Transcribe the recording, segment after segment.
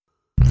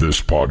This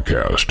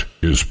podcast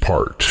is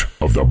part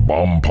of the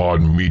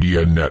BombPod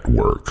Media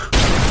Network.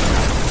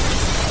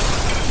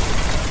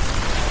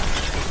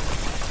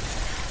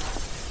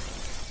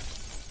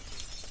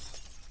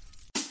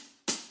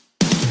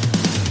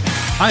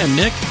 I am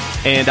Nick.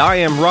 And I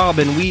am Rob,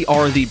 and we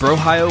are the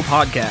Brohio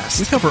Podcast.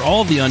 We cover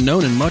all of the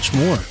unknown and much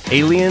more.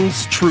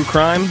 Aliens, true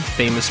crime,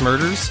 famous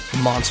murders,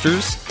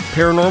 monsters,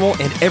 paranormal,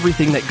 and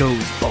everything that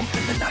goes bump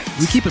in the night.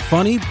 We keep it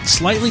funny,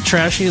 slightly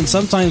trashy, and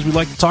sometimes we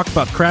like to talk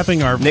about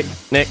crapping our...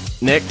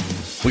 Nick,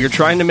 we are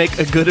trying to make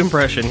a good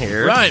impression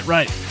here.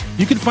 Right.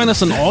 You can find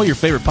us on all your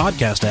favorite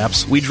podcast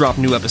apps. We drop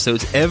new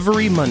episodes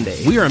every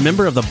Monday. We are a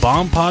member of the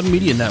BombPod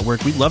Media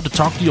Network. We'd love to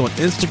talk to you on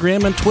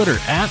Instagram and Twitter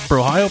at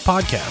Brohio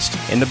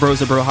Podcast. And the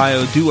Bros of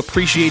Brohio do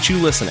appreciate you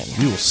listening.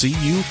 We will see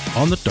you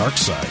on the dark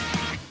side.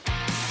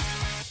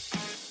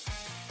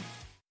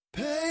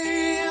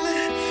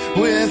 Pain,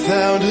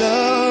 without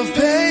love,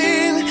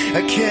 pain,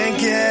 I can't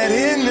get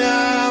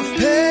enough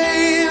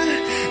pain.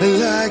 I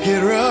like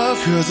it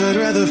rough, 'cause I'd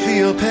rather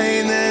feel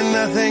pain than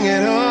nothing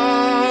at all.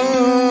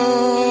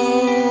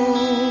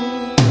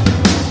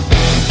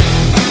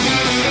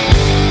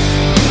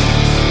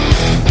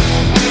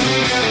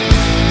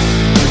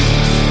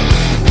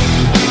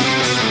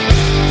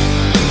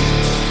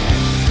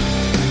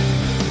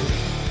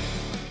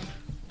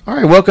 All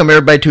right, welcome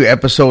everybody to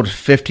episode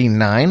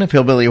 59 of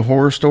Hillbilly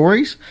Horror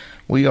Stories.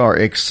 We are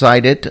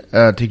excited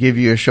to give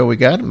you a show we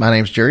got. My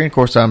name's Jerry, and of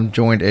course I'm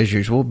joined as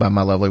usual by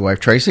my lovely wife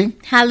Tracy.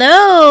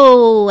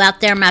 Hello out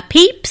there, my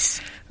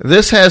peeps.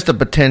 This has the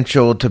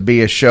potential to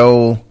be a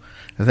show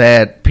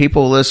that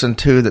people listen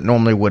to that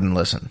normally wouldn't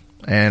listen.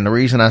 And the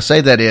reason I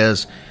say that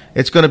is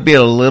it's going to be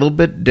a little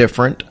bit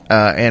different.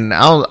 And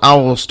I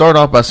will start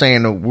off by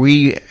saying that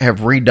we have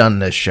redone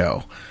this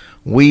show.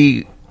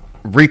 We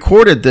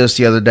recorded this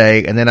the other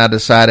day, and then I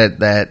decided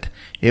that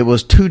it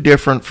was too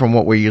different from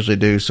what we usually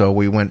do, so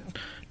we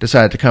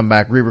decided to come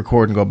back,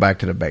 re-record, and go back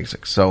to the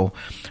basics. So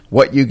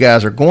what you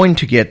guys are going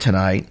to get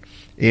tonight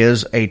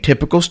is a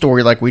typical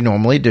story like we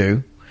normally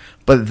do,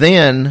 but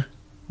then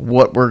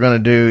what we're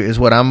going to do is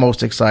what I'm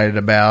most excited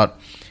about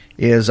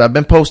is I've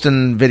been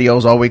posting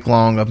videos all week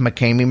long of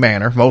McCamey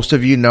Manor. Most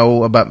of you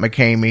know about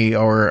McCamey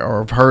or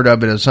have heard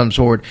of it of some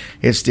sort.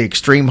 It's the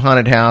extreme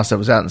haunted house that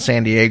was out in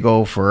San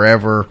Diego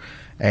forever.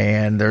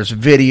 And there's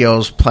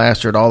videos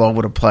plastered all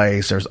over the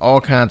place. There's all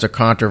kinds of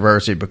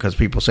controversy because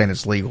people saying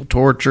it's legal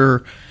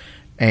torture,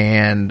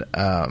 and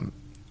a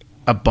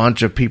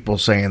bunch of people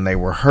saying they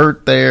were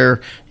hurt there.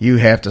 You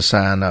have to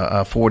sign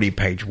a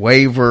 40-page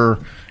waiver.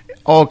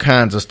 All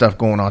kinds of stuff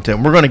going on to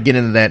them. We're going to get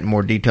into that in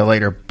more detail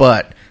later.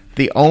 But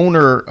the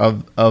owner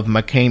of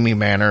McCamey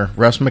Manor,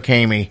 Russ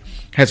McCamey,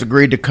 has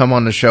agreed to come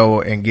on the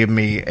show and give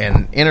me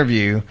an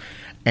interview.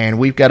 And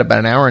we've got about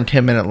an hour and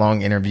 10-minute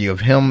long interview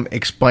of him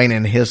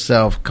explaining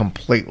himself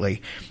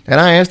completely. And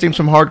I asked him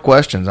some hard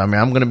questions. I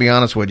mean, I'm going to be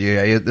honest with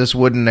you. This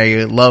wasn't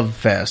a love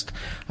fest,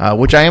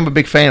 which I am a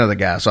big fan of the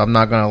guy, so I'm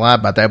not going to lie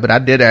about that. But I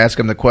did ask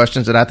him the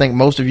questions that I think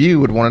most of you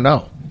would want to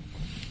know.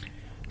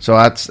 So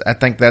I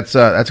think that's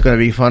going to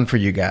be fun for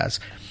you guys.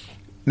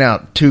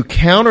 Now, to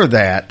counter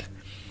that,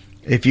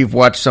 if you've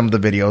watched some of the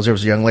videos, there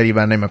was a young lady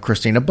by the name of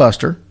Christina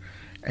Buster.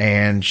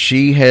 And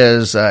she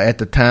has, at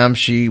the time,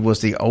 she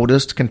was the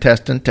oldest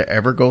contestant to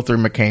ever go through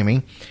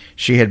McCamey.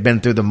 She had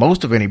been through the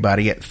most of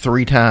anybody at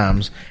 3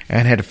 times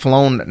and had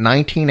flown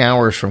 19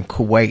 hours from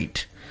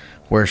Kuwait,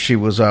 where she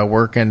was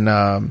working,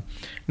 not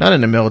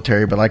in the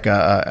military, but like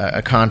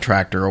a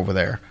contractor over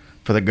there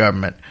for the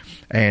government.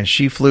 And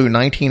she flew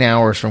 19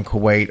 hours from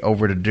Kuwait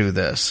over to do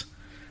this.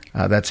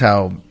 That's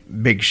how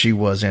big she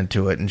was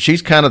into it. And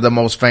she's kind of the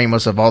most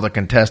famous of all the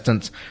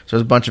contestants. So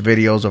there's a bunch of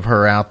videos of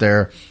her out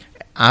there.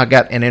 I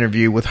got an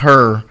interview with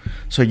her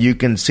so you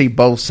can see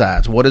both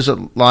sides. What is it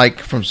like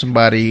from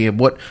somebody?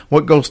 What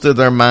goes through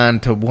their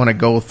mind to want to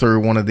go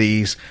through one of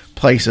these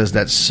places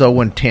that's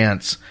so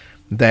intense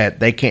that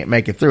they can't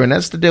make it through? And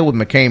that's the deal with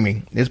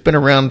McCamey. It's been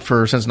around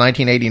since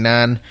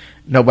 1989.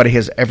 Nobody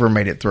has ever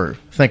made it through.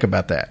 Think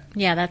about that.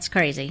 Yeah, that's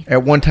crazy.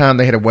 At one time,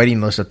 they had a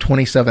waiting list of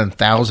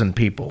 27,000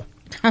 people.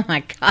 Oh,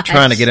 my God.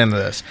 Trying to get into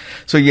this.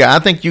 So, yeah, I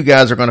think you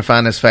guys are going to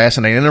find this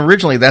fascinating. And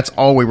originally, that's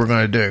all we were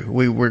going to do.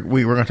 We were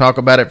going to talk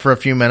about it for a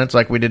few minutes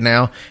like we did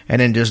now and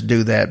then just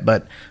do that.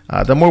 But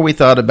the more we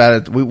thought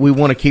about it, we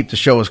want to keep the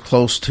show as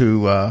close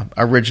to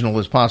original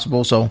as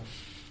possible. So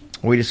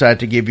we decided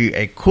to give you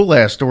a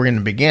cool-ass story in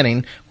the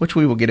beginning, which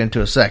we will get into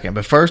in a second.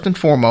 But first and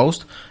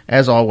foremost,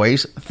 as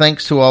always,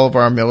 thanks to all of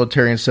our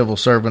military and civil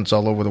servants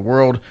all over the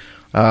world.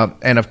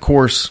 And, of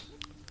course,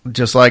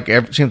 just like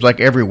seems like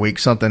every week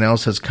something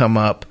else has come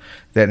up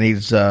that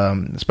needs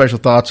special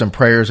thoughts and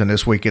prayers, and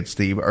this week it's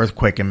the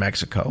earthquake in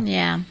Mexico.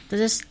 Yeah,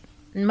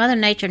 Mother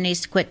Nature needs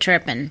to quit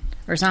tripping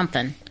or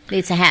something.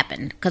 Needs to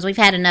happen because we've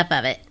had enough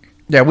of it.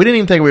 Yeah, we didn't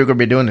even think we were going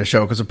to be doing this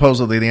show because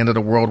supposedly the end of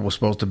the world was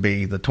supposed to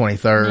be the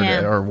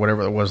 23rd or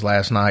whatever it was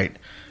last night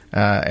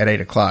at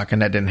 8 o'clock,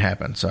 and that didn't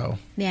happen. So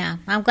yeah,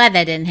 I'm glad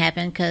that didn't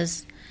happen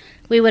because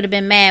we would have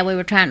been mad. We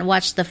were trying to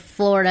watch the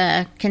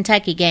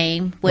Florida-Kentucky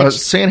game. Which,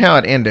 seeing how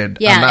it ended,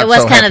 yeah, it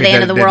was kind of the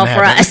end of the world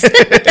for us.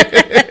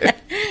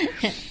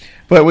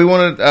 But we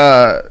want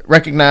to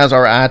recognize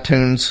our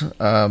iTunes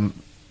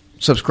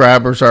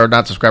subscribers, or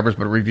not subscribers,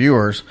 but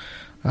reviewers,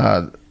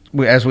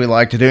 as we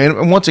like to do.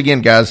 And once again,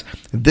 guys,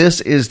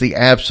 this is the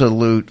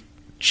absolute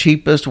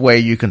cheapest way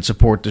you can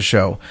support the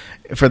show.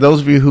 For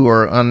those of you who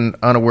are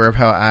unaware of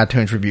how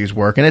iTunes reviews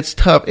work, and it's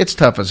tough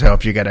as hell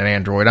if you got an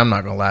Android, I'm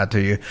not going to lie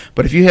to you.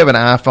 But if you have an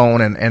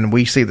iPhone, and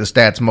we see the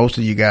stats, most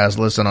of you guys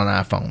listen on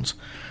iPhones.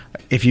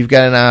 If you've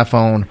got an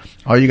iPhone,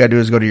 all you got to do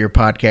is go to your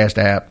podcast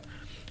app,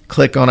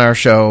 click on our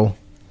show,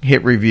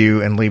 hit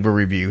review, and leave a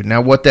review. Now,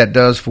 what that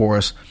does for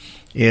us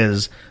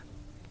is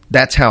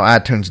that's how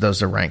iTunes does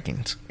their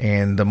rankings.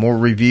 And the more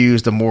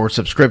reviews, the more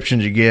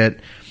subscriptions you get,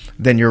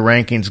 then your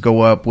rankings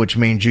go up, which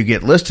means you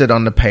get listed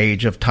on the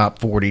page of top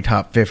 40,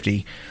 top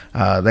 50.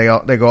 They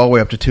go all the way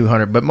up to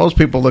 200. But most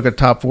people look at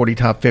top 40,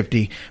 top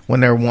 50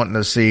 when they're wanting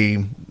to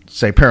see,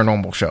 say,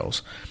 paranormal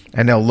shows.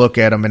 And they'll look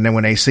at them, and then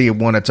when they see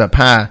one that's up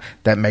high,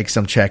 that makes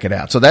them check it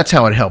out. So that's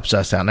how it helps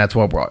us out, and that's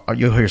why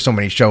you'll hear so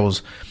many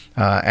shows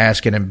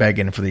asking and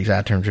begging for these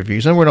iTunes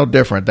reviews. And we're no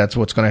different. That's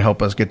what's going to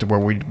help us get to where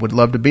we would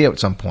love to be at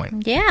some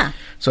point. Yeah.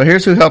 So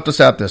here's who helped us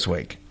out this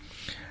week.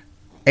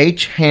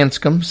 H.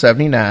 Hanscom,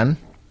 79.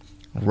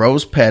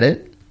 Rose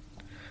Pettit.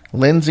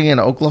 Lindsay in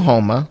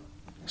Oklahoma.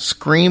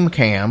 Scream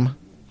Cam.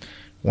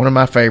 One of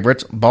my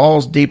favorites.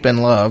 Balls Deep in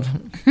Love.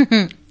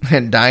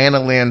 And Diana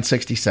Lynn,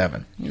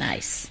 67.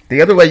 Nice.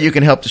 The other way you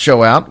can help the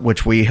show out,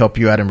 which we help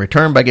you out in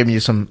return by giving you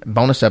some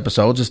bonus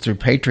episodes, is through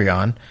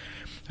Patreon.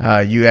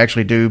 You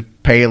actually do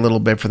pay a little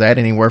bit for that,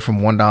 anywhere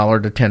from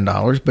 $1 to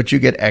 $10, but you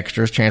get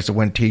extras, chance to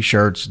win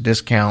T-shirts,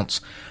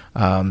 discounts,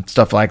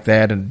 stuff like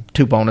that, and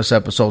 2 bonus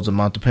episodes a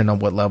month, depending on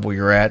what level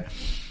you're at.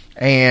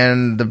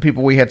 And the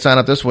people we had sign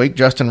up this week,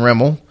 Justin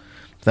Rimmel,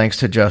 thanks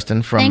to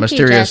Justin from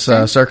Mysterious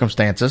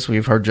Circumstances.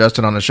 We've heard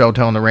Justin on the show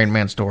telling the Rain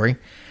Man story.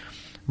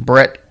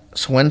 Brett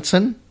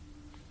Swinson,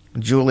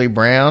 Julie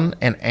Brown,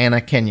 and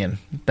Anna Kenyon.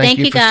 Thank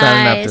you for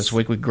signing up this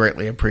week. We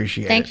greatly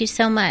appreciate it. Thank you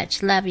so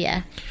much. Love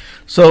you.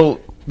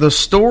 So the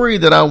story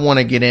that I want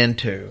to get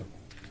into,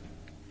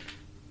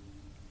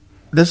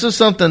 this is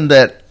something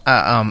that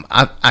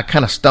I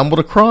kind of stumbled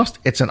across.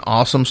 It's an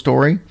awesome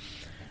story.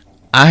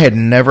 I had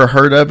never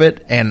heard of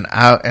it, and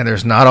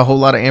there's not a whole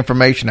lot of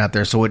information out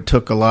there, so it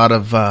took a lot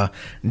of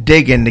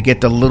digging to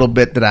get the little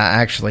bit that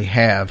I actually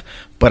have.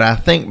 But I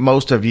think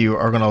most of you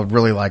are going to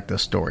really like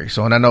this story.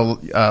 So, and I know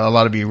a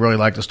lot of you really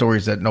like the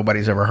stories that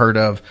nobody's ever heard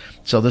of,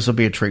 so this will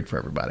be a treat for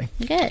everybody.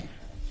 Good.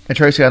 And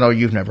Tracy, I know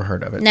you've never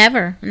heard of it.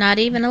 Never. Not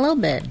even a little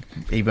bit.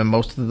 Even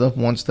most of the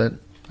ones that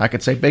I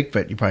could say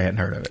Bigfoot, you probably hadn't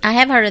heard of it. I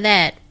have heard of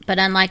that, but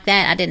unlike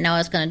that, I didn't know I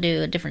was going to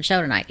do a different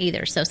show tonight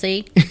either. So,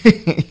 see,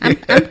 I'm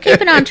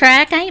keeping on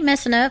track. I ain't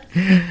messing up.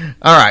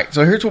 All right,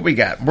 so here's what we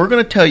got. We're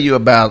going to tell you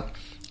about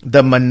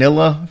the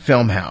Manila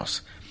Film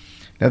House.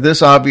 Now,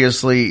 this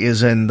obviously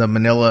is in the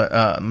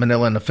Manila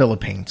in the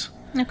Philippines.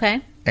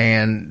 Okay.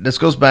 And this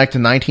goes back to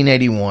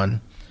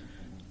 1981.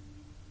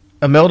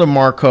 Imelda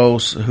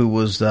Marcos, who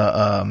was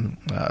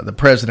the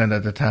president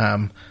at the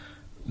time,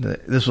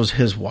 this was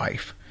his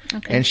wife.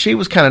 Okay. And she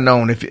was kind of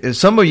known, if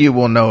some of you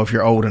will know if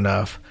you're old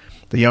enough,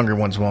 the younger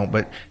ones won't,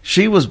 but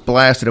she was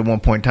blasted at one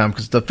point in time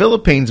because the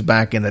Philippines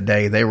back in the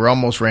day, they were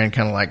almost ran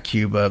kind of like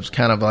Cuba. It was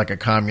kind of like a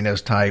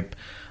communist type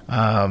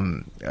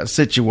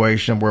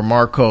situation where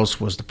Marcos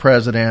was the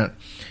president.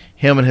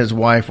 Him and his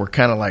wife were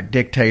kind of like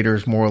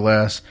dictators, more or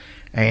less,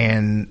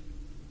 and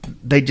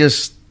they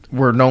just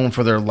were known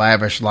for their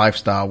lavish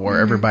lifestyle where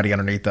everybody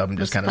underneath them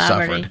just kind of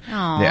suffered.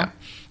 Aww. Yeah.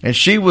 And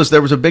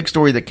there was a big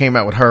story that came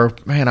out with her,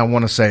 man, I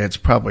want to say it's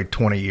probably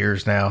 20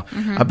 years now,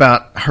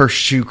 about her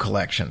shoe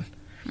collection.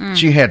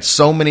 She had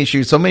so many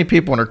shoes. So many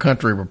people in her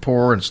country were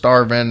poor and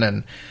starving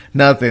and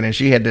nothing, and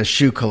she had this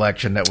shoe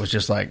collection that was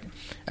just like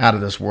out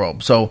of this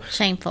world. So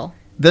shameful.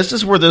 This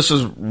is where this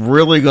is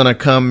really going to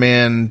come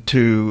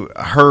into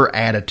her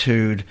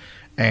attitude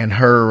and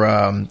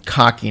her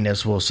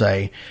cockiness, we'll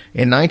say.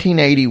 In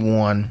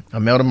 1981,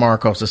 Imelda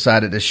Marcos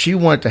decided that she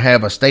wanted to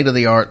have a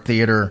state-of-the-art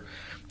theater,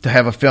 to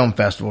have a film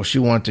festival. She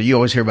wanted to, you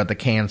always hear about the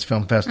Cannes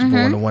Film Festival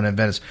and the one in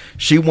Venice.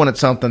 She wanted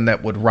something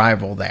that would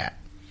rival that.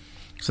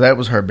 So that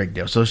was her big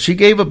deal. So she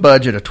gave a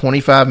budget of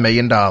 $25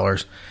 million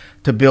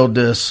to build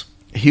this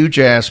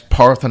huge-ass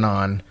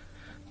Parthenon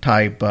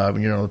type,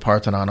 the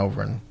Parthenon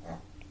over in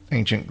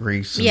ancient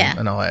Greece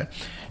and all that.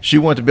 She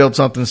wanted to build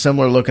something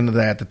similar looking to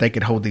that they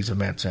could hold these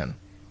events in.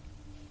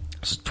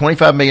 So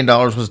 $25 million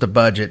was the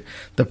budget.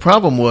 The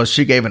problem was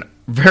she gave a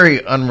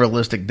very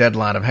unrealistic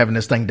deadline of having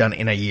this thing done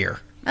in a year.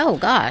 Oh,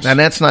 gosh. And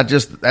that's not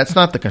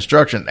the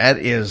construction. That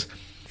is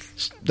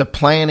the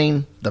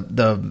planning,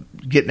 the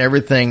getting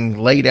everything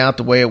laid out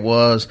the way it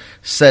was,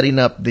 setting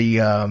up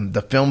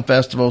the film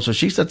festival. So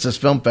she sets this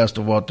film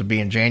festival up to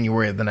be in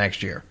January of the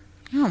next year.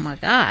 Oh, my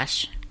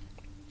gosh.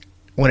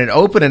 When it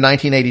opened in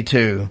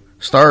 1982,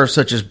 stars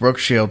such as Brooke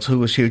Shields, who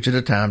was huge at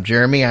the time,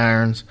 Jeremy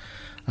Irons,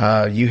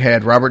 you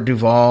had Robert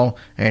Duvall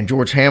and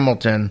George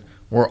Hamilton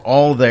were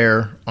all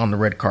there on the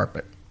red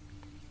carpet.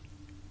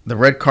 The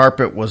red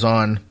carpet was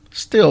on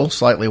still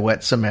slightly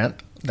wet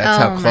cement.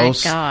 That's how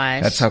close. My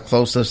gosh. That's how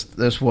close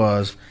this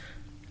was.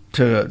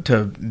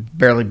 to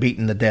barely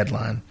beating the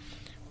deadline.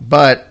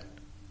 But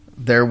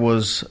there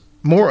was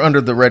more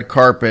under the red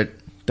carpet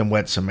than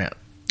wet cement.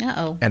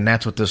 Uh-oh. And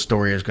that's what this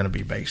story is going to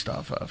be based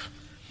off of.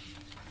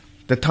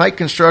 The tight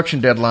construction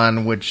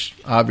deadline, which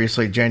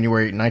obviously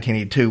January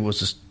 1982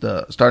 was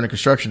the starting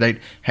construction date,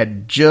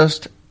 had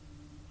just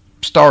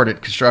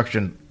started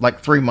construction like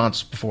 3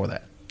 months before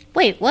that.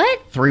 Wait,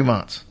 what? 3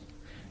 months.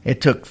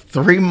 It took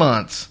 3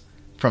 months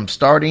from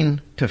starting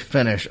to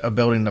finish of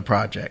building the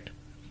project.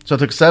 So it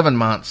took 7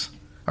 months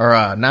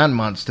or 9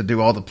 months to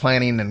do all the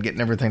planning and getting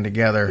everything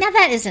together. Now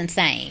that is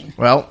insane.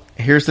 Well,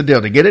 here's the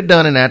deal. To get it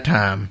done in that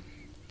time,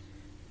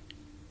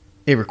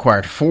 it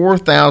required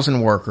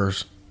 4,000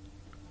 workers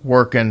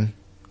working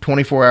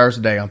 24 hours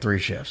a day on 3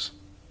 shifts.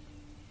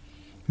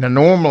 Now,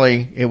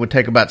 normally, it would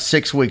take about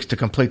 6 weeks to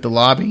complete the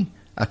lobby.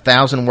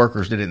 1,000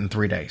 workers did it in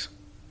 3 days.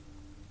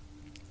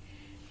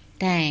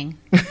 Dang.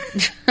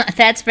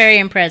 That's very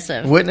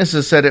impressive.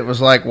 Witnesses said it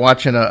was like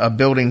watching a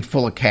building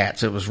full of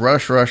cats. It was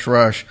rush, rush,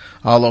 rush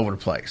all over the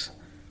place.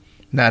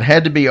 Now, it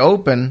had to be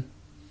open,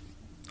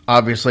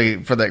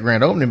 obviously, for that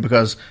grand opening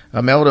because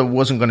Imelda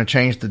wasn't going to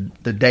change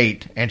the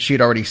date, and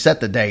she'd already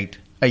set the date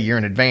a year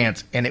in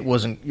advance, and it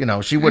wasn't,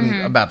 she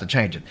wasn't about to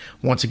change it.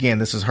 Once again,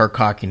 this is her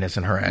cockiness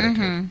and her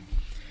attitude.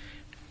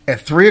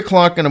 At 3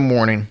 o'clock in the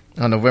morning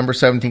on November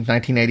 17,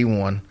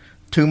 1981,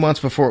 2 months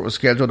before it was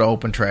scheduled to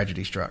open,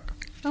 tragedy struck.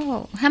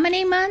 Oh, how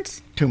many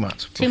months? 2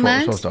 months 2 before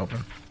months? it was supposed to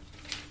open.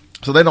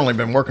 So they'd only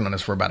been working on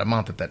this for about a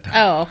month at that time.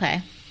 Oh,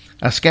 okay.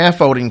 A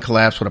scaffolding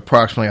collapsed with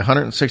approximately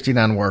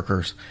 169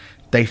 workers.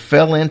 They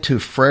fell into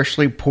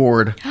freshly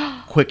poured,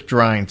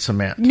 quick-drying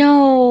cement.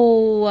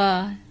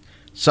 No.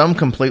 Some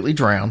completely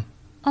drowned.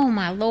 Oh,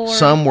 my Lord.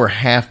 Some were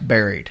half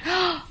buried.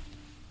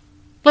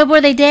 But were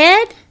they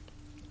dead?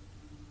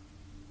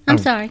 I'm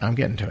sorry. I'm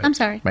getting to it. I'm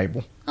sorry.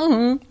 Mabel.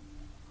 Oh.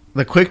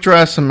 The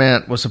quick-dry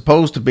cement was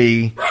supposed to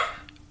be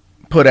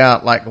put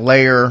out like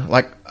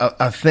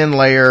a thin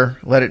layer,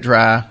 let it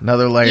dry,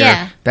 another layer.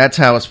 Yeah. That's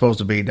how it's supposed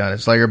to be done.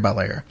 It's layer by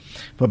layer.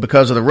 But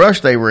because of the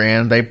rush they were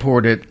in, they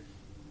poured it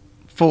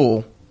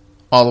full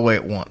all the way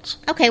at once.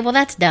 Okay, well,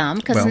 that's dumb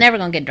because it's never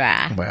going to get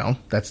dry. Well,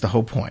 that's the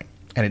whole point.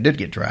 And it did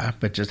get dry,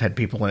 but just had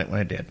people in it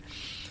when it did.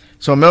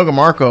 So Imelda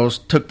Marcos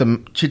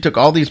took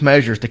all these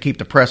measures to keep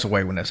the press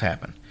away when this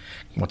happened.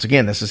 Once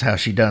again, this is how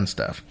she done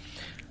stuff.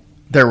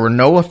 There were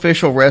no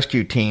official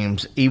rescue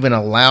teams even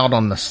allowed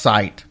on the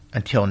site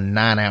until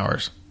 9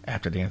 hours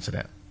after the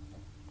incident.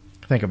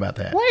 Think about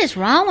that. What is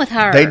wrong with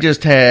her? They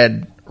just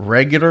had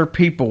regular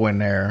people in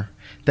there.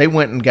 They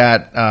went and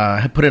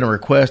put in a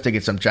request to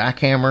get some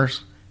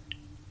jackhammers.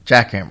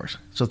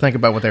 So think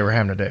about what they were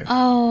having to do.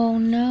 Oh,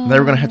 no. They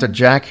were going to have to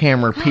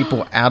jackhammer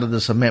people out of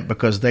the cement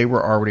because they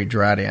were already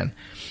dried in.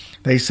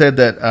 They said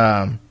that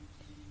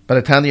by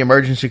the time the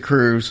emergency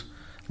crews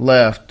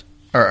left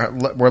or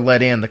were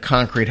let in, the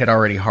concrete had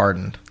already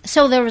hardened.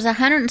 So there was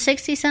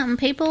 160-something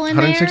people in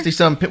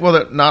 160-some people.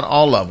 Well, not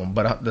all of them,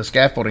 but the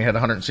scaffolding had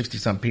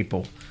 160-some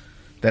people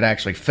that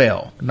actually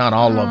fell. Not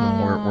all of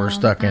them were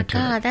stuck into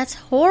it. God, that's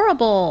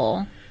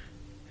horrible.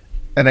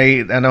 And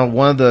I know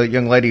one of the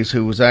young ladies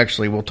who was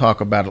actually, we'll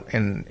talk about it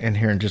in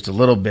here in just a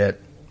little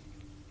bit,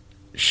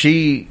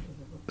 she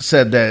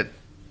said that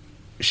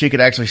she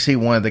could actually see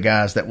one of the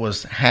guys that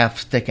was half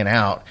sticking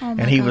out,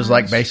 and he was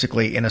like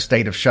basically in a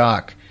state of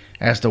shock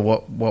as to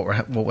what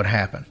would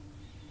happen.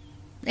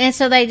 And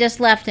so they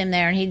just left him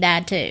there, and he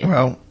died too.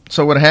 Well,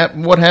 so what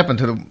happened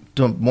to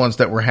the ones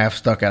that were half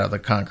stuck out of the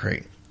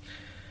concrete?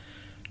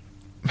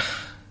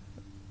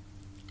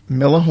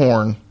 Milla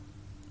Horn,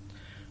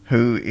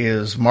 who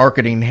is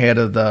marketing head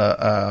of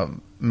the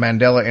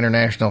Mandela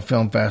International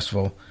Film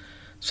Festival,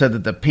 said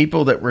that the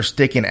people that were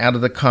sticking out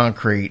of the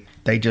concrete,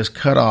 they just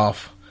cut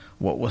off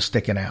what was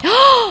sticking out.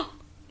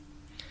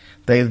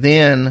 They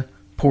then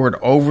poured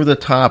over the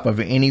top of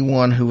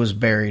anyone who was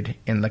buried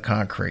in the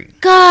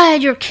concrete.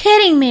 God, you're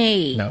kidding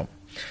me. No.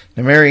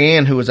 Now, Mary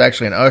Ann, who was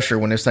actually an usher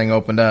when this thing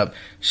opened up,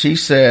 she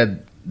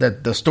said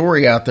that the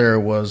story out there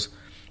was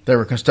there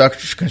were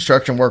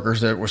construction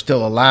workers that were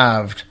still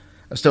alive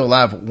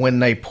when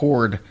they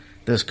poured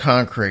this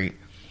concrete,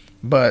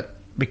 but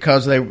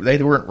because they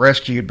weren't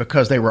rescued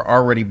because they were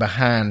already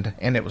behind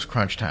and it was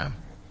crunch time.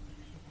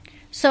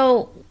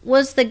 So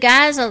was the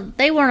guys,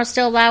 they weren't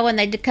still alive when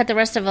they did cut the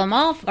rest of them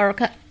off? Or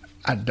cut?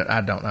 I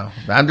don't know.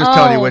 I'm just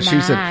telling you what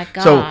she said.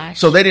 Gosh.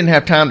 So they didn't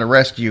have time to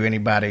rescue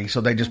anybody, so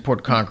they just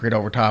poured concrete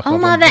over top of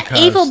them. Oh my, that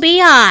evil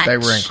biatch. They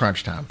were in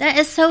crunch time. That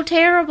is so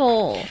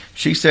terrible.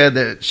 She said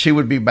that she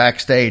would be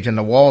backstage and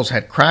the walls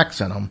had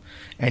cracks in them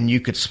and you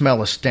could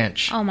smell a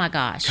stench. Oh my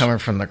gosh. Coming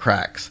from the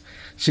cracks.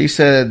 She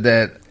said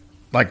that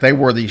like they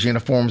wore these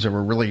uniforms that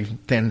were really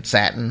thin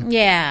satin.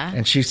 Yeah.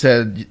 And she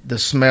said the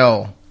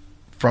smell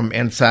from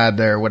inside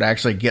there would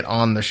actually get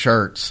on the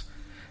shirts.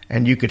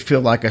 And you could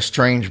feel like a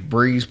strange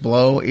breeze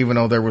blow, even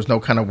though there was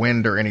no kind of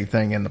wind or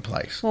anything in the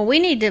place. Well, we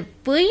need to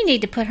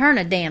put her in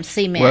a damn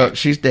cement. Well,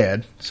 she's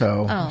dead,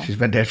 so she's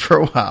been dead for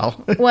a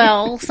while.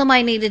 Well,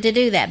 somebody needed to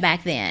do that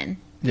back then.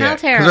 Yeah, how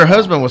terrible. Because her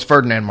husband was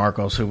Ferdinand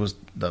Marcos, who was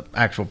the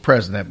actual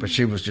president, but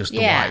she was just the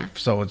wife.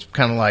 So it's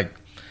kind of like,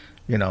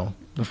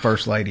 the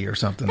first lady or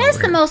something. That's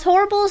over the here. most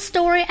horrible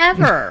story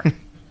ever.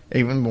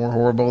 Even more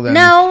horrible than...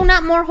 No,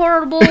 not more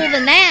horrible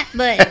than that,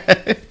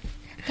 but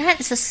that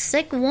is a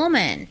sick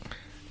woman.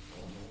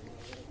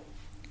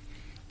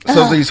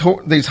 So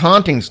these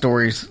haunting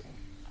stories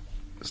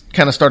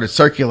kind of started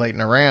circulating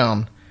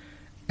around,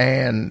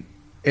 and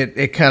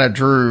it kind of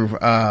drew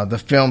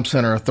the film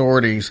center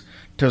authorities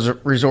to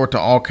resort to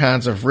all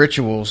kinds of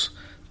rituals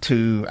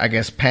to, I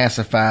guess,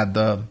 pacify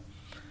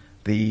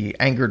the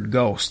angered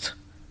ghost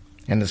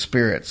and the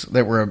spirits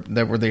that were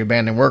the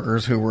abandoned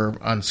workers who were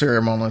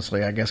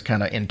unceremoniously, I guess,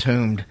 kind of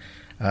entombed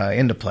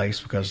into place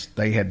because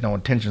they had no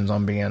intentions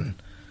on being,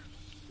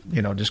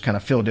 just kind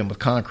of filled in with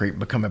concrete and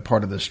becoming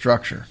part of the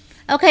structure.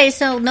 Okay,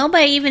 so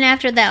nobody, even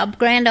after that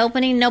grand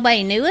opening,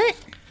 nobody knew it?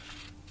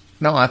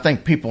 No, I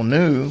think people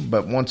knew,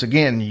 but once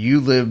again, you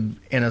live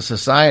in a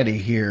society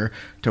here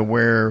to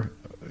where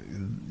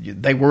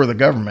they were the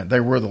government,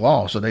 they were the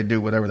law, so they do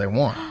whatever they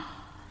want.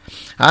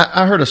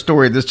 I heard a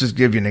story, this just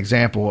gives you an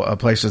example of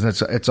places,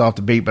 and it's off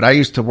the beat, but I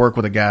used to work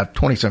with a guy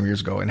 20-some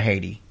years ago in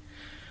Haiti.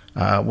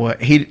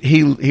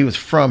 He was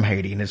from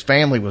Haiti, and his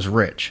family was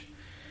rich.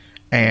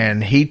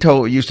 And he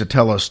used to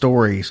tell us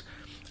stories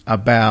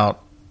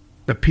about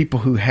the people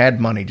who had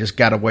money just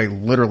got away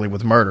literally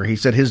with murder. He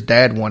said his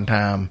dad one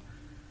time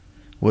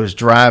was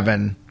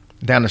driving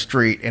down the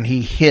street, and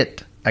he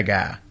hit a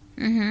guy.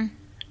 Mm-hmm.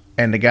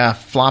 And the guy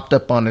flopped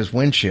up on his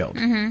windshield.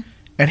 Mm-hmm.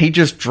 And he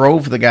just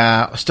drove the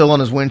guy still on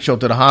his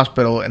windshield to the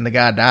hospital, and the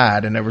guy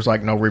died, and there was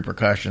no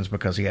repercussions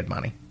because he had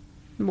money.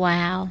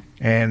 Wow.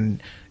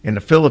 And in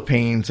the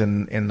Philippines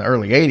in the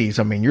early 80s,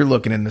 I mean, you're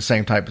looking in the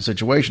same type of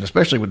situation,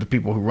 especially with the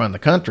people who run the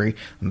country.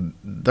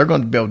 They're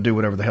going to be able to do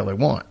whatever the hell they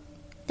want.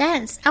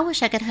 I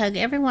wish I could hug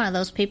every one of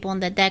those people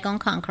in that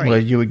daggone concrete.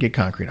 Well, you would get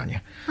concrete on you.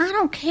 I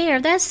don't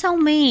care. That's so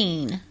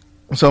mean.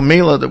 So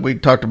Mila, that we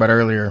talked about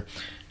earlier,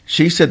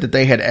 she said that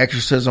they had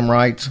exorcism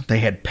rites. They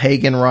had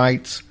pagan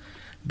rites.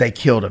 They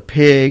killed a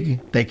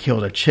pig. They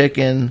killed a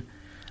chicken.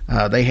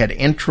 They had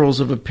entrails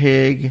of a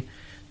pig.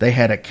 They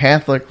had a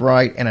Catholic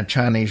rite and a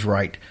Chinese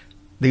rite.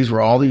 These were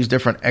all these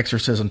different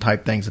exorcism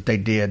type things that they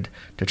did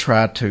to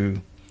try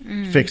to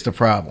fix the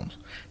problems.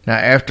 Now,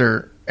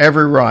 after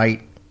every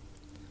rite,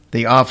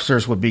 the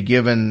officers would be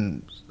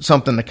given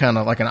something to kind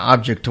of like an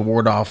object to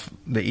ward off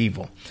the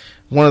evil.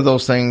 One of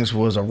those things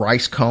was a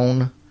rice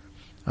cone,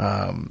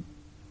 an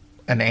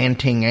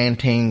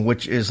anting,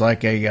 which is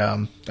like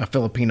a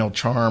Filipino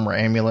charm or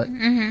amulet.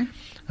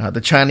 Mm-hmm.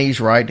 The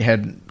Chinese rite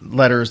had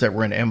letters that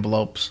were in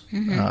envelopes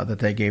that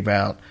they gave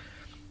out.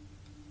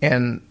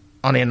 And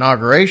on the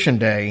inauguration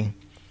day,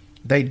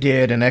 they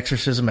did an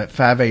exorcism at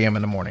 5 a.m.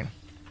 in the morning.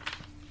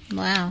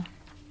 Wow.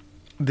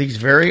 These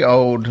very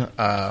old...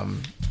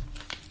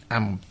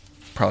 I'm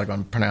probably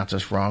going to pronounce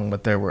this wrong,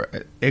 but there were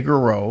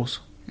Iguaros,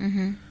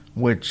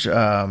 which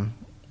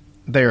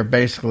they are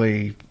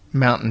basically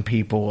mountain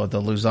people of the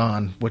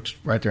Luzon, which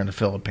right there in the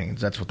Philippines.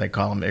 That's what they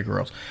call them,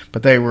 Iguaros.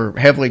 But they were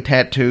heavily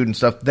tattooed and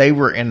stuff. They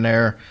were in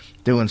there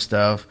doing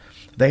stuff.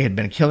 They had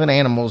been killing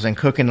animals and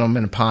cooking them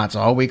in pots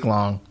all week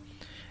long.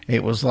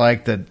 It was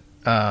like that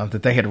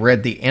they had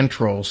read the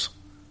entrails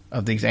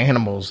of these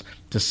animals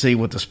to see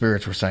what the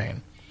spirits were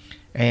saying.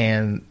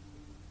 And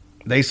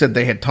they said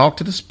they had talked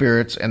to the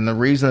spirits, and the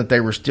reason that they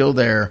were still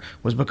there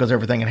was because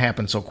everything had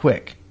happened so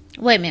quick.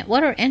 Wait a minute.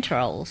 What are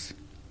entrails?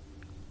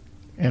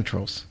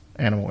 Entrails.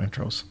 Animal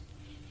entrails.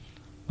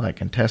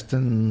 Like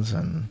intestines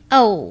and...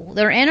 Oh,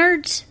 they're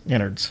innards?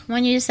 Innards.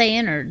 When you say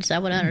innards, I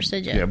would have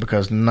understood you. Yeah,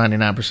 because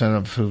 99%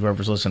 of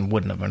whoever's listening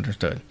wouldn't have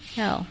understood.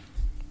 Oh.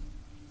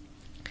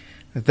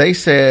 They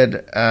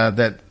said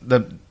that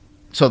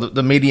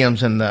the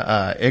mediums and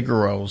the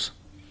Iguaros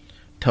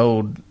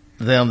told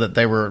them that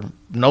they were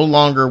no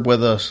longer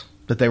with us,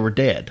 that they were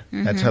dead.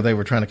 Mm-hmm. That's how they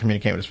were trying to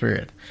communicate with the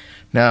spirit.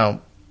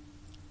 Now,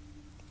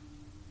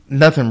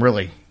 nothing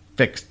really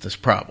fixed this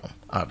problem,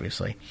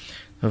 obviously.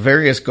 The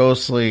various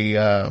ghostly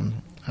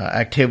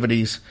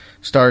activities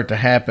started to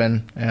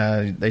happen.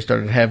 They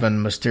started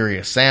having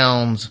mysterious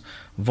sounds,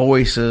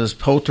 voices,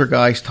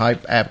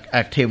 poltergeist-type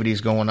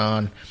activities going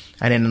on.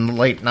 And in the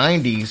late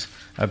 90s,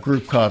 a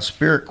group called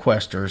Spirit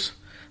Questers,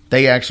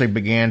 they actually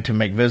began to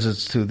make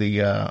visits to the...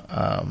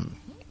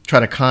 try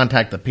to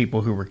contact the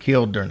people who were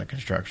killed during the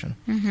construction.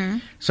 Mm-hmm.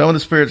 Some of the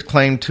spirits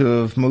claimed to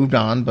have moved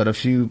on, but a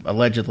few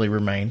allegedly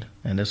remained.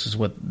 And this is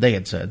what they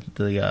had said,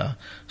 the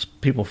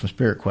people from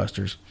Spirit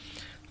Questers.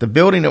 The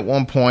building at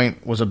one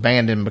point was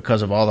abandoned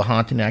because of all the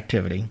haunting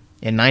activity.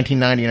 In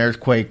 1990, an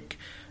earthquake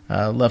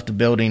left the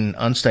building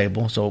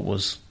unstable, so it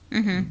was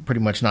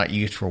pretty much not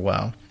used for a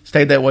while.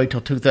 Stayed that way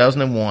till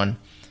 2001,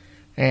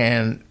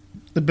 and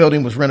the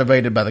building was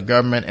renovated by the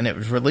government, and it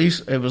was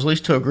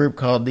leased to a group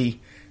called the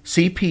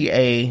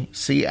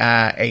CPA-CIAI.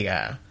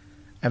 I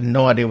have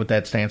no idea what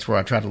that stands for.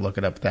 I tried to look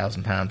it up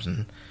 1,000 times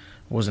and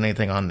wasn't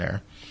anything on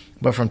there.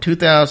 But from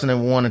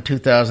 2001 to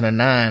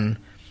 2009,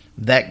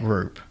 that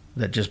group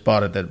that just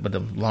bought it with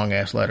the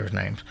long-ass letters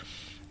names,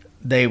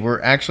 they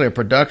were actually a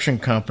production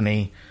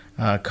company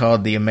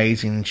called The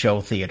Amazing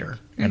Show Theater.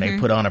 And they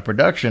put on a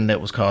production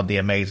that was called The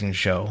Amazing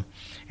Show.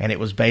 and it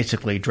was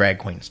basically drag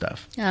queen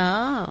stuff.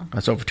 Oh.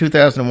 So for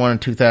 2001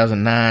 and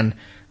 2009,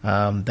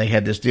 they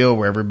had this deal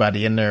where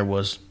everybody in there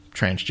was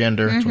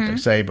transgender. That's what they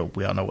say, but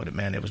we all know what it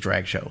meant. It was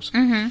drag shows.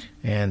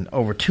 And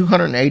over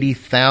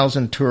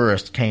 280,000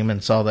 tourists came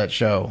and saw that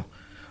show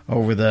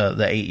over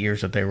the 8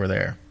 years that they were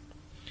there.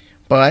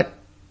 But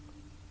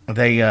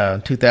they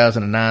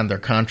 2009, their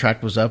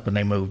contract was up and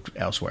they moved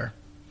elsewhere.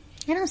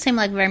 It don't seem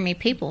like very many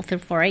people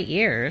for 8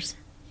 years.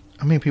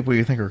 How many people do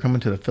you think are coming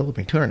to the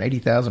Philippines?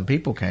 280,000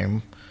 people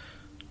came.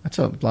 That's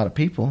a lot of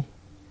people.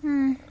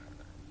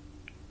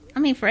 I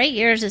mean, for 8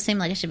 years, it seemed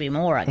like it should be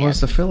more, I guess. Well, it's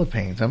the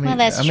Philippines. I mean, Well,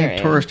 that's how many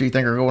true. tourists do you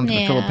think are going to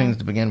the Yeah. Philippines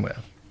to begin with?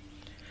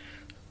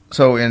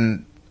 So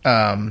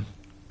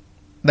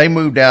they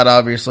moved out,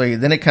 obviously.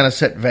 Then it kind of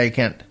sat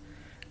vacant,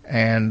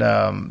 and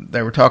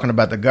they were talking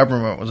about the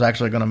government was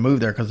actually going to move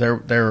there because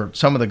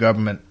some of the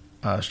government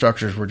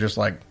structures were just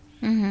like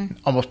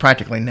almost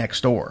practically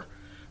next door.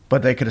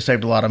 But they could have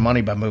saved a lot of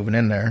money by moving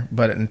in there.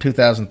 But in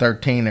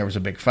 2013, there was a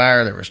big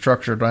fire. There was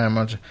structural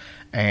damage,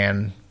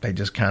 and they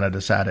just kind of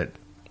decided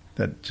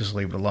that just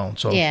leave it alone.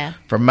 So Yeah.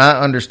 from my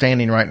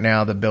understanding right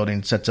now, the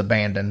building sits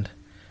abandoned,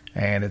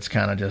 and it's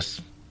kind of just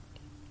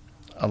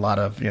a lot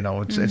of,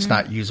 it's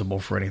not usable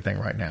for anything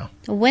right now.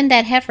 When did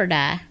that heifer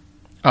die?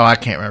 Oh, I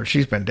can't remember.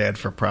 She's been dead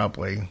for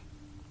probably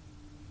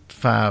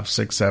 5,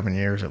 6, 7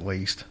 years at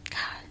least.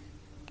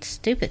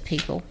 Stupid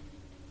people.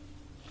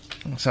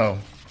 So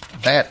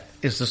that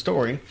is the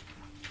story.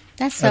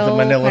 That's At the so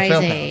Manila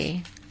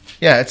crazy.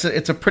 Yeah,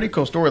 it's a pretty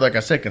cool story, like I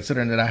said,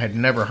 considering that I had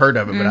never heard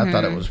of it, but I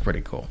thought it was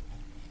pretty cool.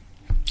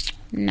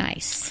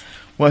 Nice.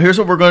 Well, here's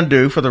what we're going to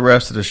do for the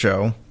rest of the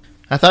show.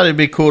 I thought it'd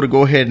be cool to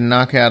go ahead and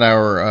knock out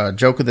our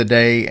joke of the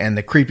day and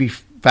the creepy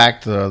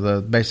fact,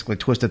 the basically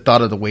twisted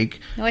thought of the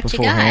week What you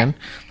beforehand.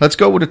 Let's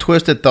go with a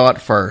twisted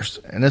thought first.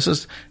 And this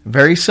is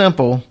very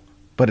simple,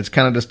 but it's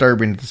kind of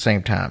disturbing at the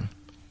same time.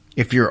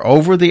 If you're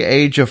over the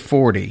age of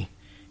 40,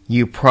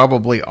 you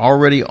probably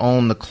already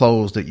own the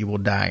clothes that you will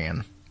die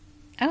in.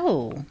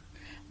 Oh.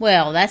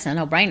 Well, that's a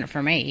no-brainer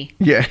for me.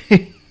 Yeah.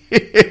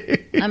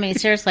 I mean,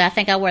 seriously, I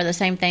think I wear the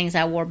same things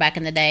I wore back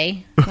in the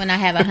day. When I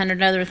have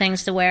 100 other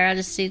things to wear, I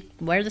just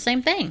wear the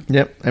same thing.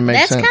 Yep, it makes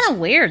sense. That's kind of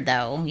weird,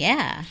 though.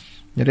 Yeah.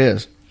 It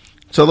is.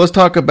 So let's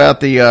talk about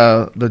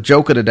the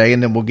joke of the day,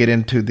 and then we'll get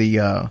into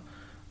the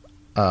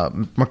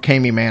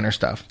McCamey Manor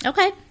stuff.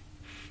 Okay.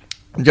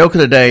 Joke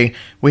of the day,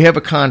 we have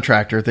a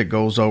contractor that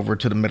goes over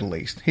to the Middle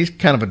East. He's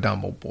kind of a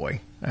dumb old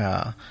boy.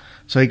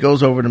 So he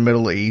goes over to the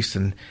Middle East,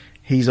 and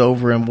he's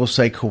over in, we'll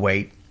say,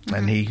 Kuwait.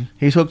 And he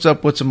hooks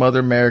up with some other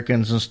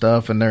Americans and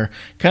stuff, and they're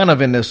kind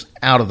of in this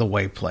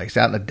out-of-the-way place,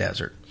 out in the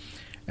desert.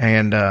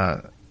 And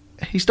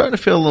he's starting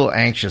to feel a little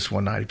anxious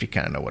one night, if you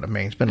kind of know what I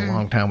mean. It's been a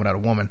long time without a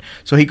woman.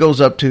 So he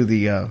goes up to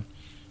the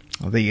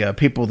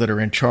people that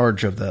are in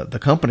charge of the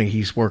company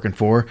he's working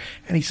for,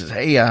 and he says,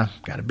 hey, I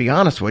got to be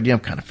honest with you, I'm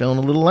kind of feeling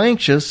a little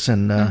anxious,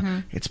 and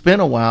it's been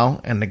a while.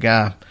 And the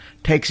guy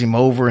takes him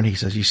over, and he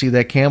says, you see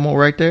that camel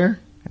right there?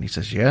 And he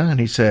says, yeah.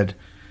 And he said,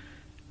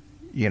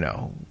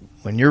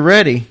 when you're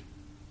ready,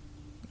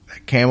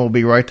 that camel will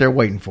be right there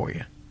waiting for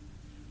you.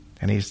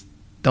 And he's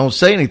don't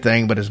say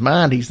anything, but his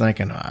mind, he's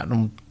thinking, I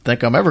don't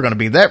think I'm ever going to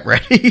be that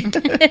ready.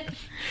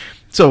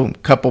 So a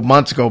couple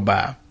months go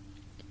by.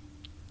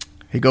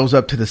 He goes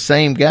up to the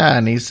same guy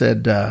and he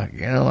said,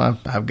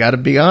 I've got to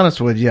be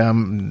honest with you.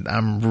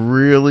 I'm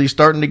really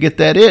starting to get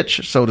that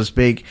itch, so to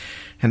speak.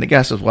 And the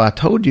guy says, well, I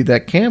told you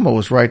that camel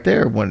was right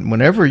there.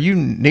 Whenever you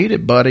need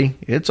it, buddy,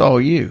 it's all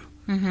you.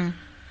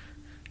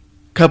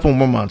 Couple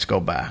more months go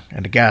by,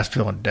 and the guy's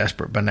feeling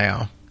desperate by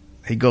now.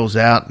 He goes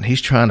out, and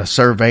he's trying to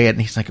survey it,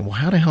 and he's thinking, well,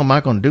 how the hell am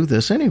I going to do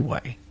this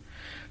anyway?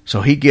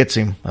 So he gets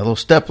him a little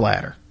step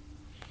ladder.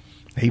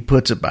 He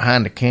puts it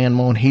behind the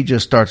camel, and he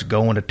just starts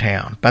going to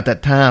town. About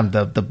that time,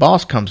 the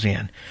boss comes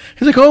in.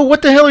 He's like, oh,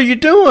 what the hell are you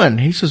doing?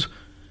 He says,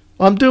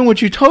 well, I'm doing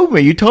what you told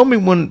me. You told me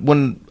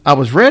when I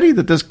was ready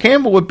that this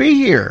camel would be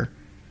here.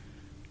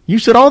 You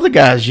said all the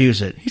guys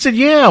use it. He said,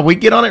 yeah, we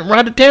get on it and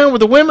ride to town where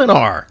the women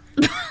are.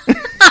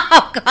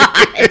 Oh,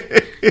 God.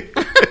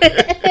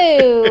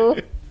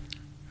 Ew.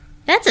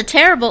 That's a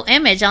terrible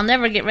image I'll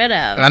never get rid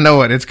of. I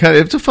know it.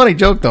 It's a funny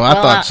joke, though. I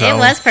thought so. It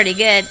was pretty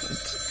good.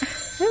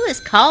 Who is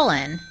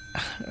calling?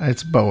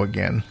 It's Bo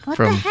again. What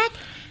the heck?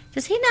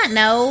 Does he not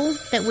know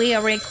that we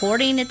are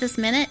recording at this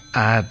minute?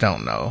 I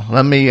don't know.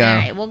 Let me. All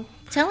right, well,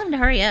 tell him to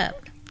hurry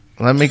up.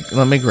 Let me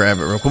grab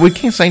it real quick. We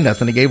can't say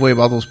nothing. He gave away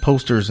all those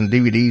posters and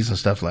DVDs and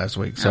stuff last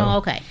week. So. Oh,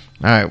 okay.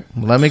 All right,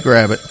 let me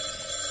grab it.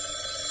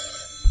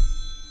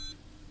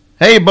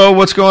 Hey, Bo,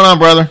 what's going on,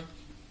 brother?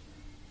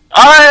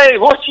 Hey,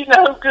 what you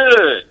know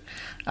good?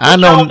 I What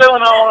know. y'all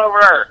doing on over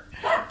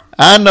there?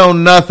 I know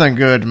nothing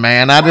good,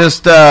 man. I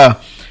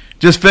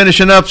just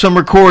finishing up some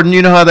recording.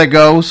 You know how that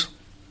goes.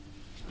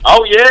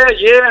 Oh yeah. I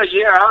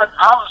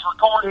was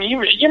recording. You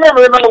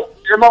remember them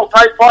old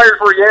tape players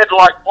where you had to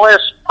like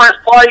press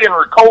play and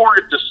record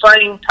at the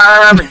same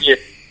time, and you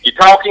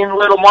talk in a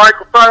little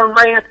microphone,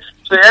 man.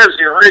 See, that was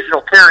the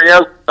original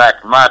karaoke back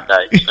in my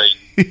day. See,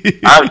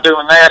 I was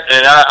doing that,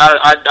 and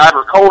I'd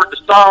record the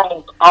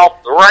songs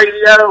off the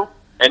radio,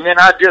 and then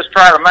I just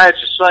try to match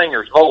the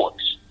singer's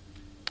voice.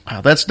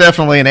 That's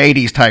definitely an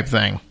 80s type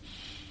thing.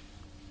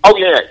 Oh,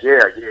 yeah.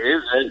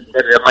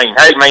 I mean,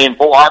 hey, man,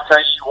 boy, I'll tell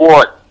you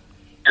what.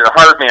 You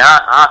heard me.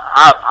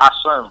 I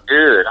sung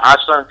good. I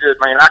sung good,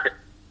 man.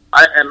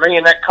 And me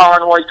and that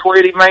Conway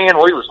Twitty, man,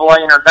 we was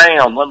laying her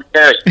down, let me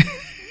tell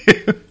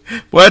you.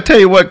 Well, I tell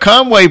you what,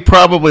 Conway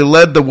probably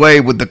led the way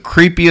with the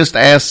creepiest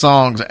ass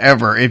songs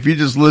ever, if you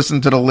just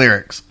listen to the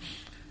lyrics.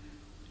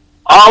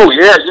 Oh,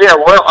 yeah.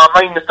 Well,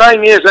 I mean, the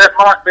thing is, that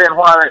might have been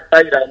why that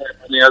date I went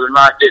on the other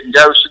night didn't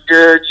go so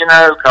good, because,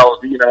 I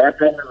told her, I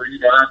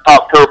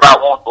talked to her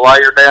about wanting to lay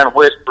her down and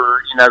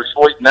whisper,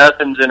 sweet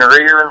nothings in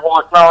her ear and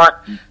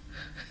whatnot.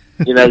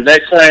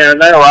 Next thing I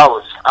know, I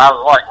was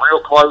like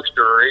real close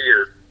to her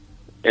ear.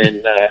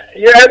 And,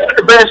 it would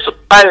have been so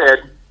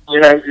bad,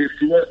 if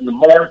she wasn't the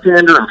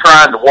bartender and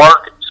trying to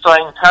work at the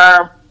same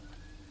time.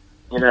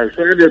 But I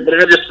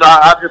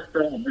just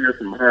threw a beer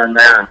from behind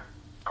there and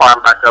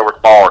climbed back over the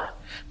bar.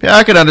 Yeah,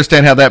 I could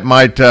understand how that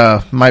might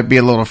be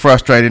a little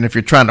frustrating if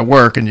you're trying to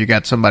work and you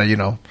got somebody,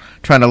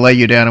 trying to lay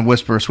you down and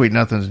whisper sweet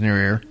nothings in your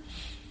ear.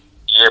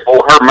 Yeah,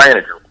 boy, her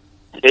manager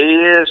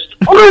is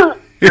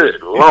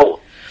good Lord.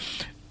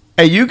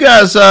 Hey, you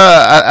guys,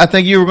 I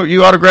think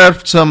you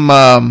autographed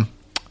some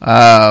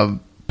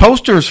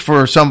posters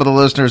for some of the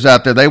listeners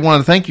out there. They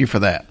want to thank you for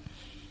that.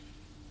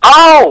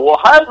 Oh,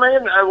 well, hey,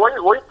 man,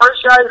 we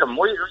appreciate them.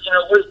 We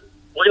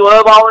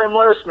love all them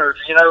listeners,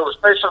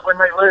 especially when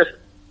they listen.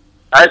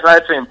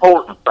 That's the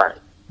important thing.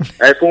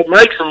 That's what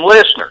makes them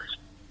listeners.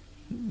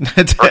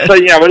 So, at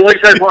least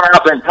that's what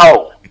I've been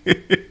told.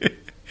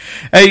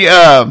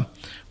 Hey,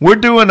 we're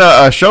doing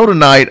a show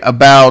tonight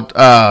about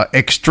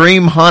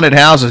extreme haunted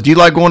houses. Do you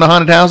like going to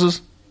haunted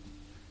houses?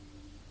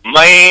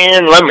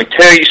 Man, let me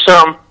tell you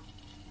something.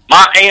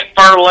 My Aunt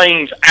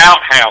Furlene's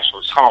outhouse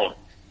was haunted.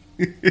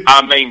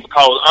 I mean,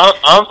 because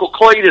Uncle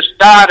Cletus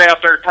died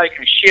out there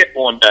taking a shit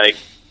one day.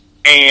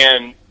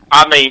 And,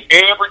 I mean,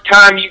 every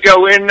time you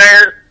go in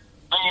there,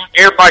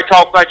 everybody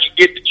talks about you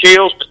get the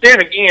chills. But then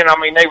again, I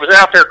mean, they was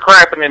out there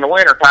crapping in the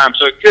wintertime,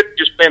 so it could have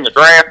just been the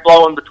draft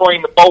blowing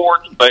between the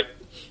boards. But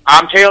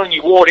I'm telling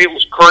you what, it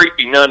was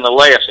creepy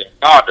nonetheless. And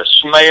God, the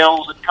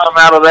smells that come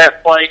out of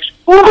that place.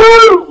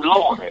 Woo-hoo!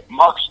 Lord have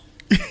mercy.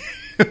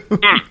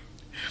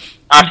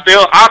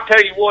 I'll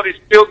tell you what, it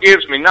still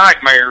gives me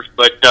nightmares.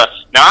 But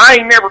now I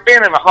ain't never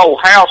been in a whole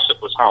house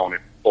that was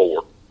haunted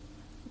before.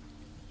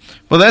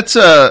 Well, that's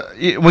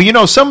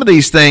some of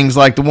these things,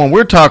 like the one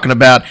we're talking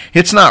about,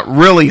 it's not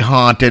really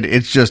haunted.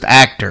 It's just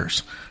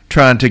actors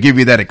trying to give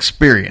you that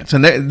experience.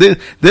 And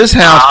this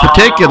house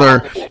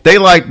particular,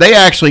 they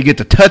actually get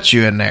to touch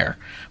you in there.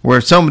 Where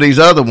some of these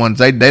other ones,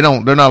 they're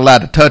not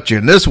allowed to touch you.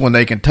 In this one,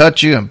 they can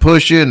touch you and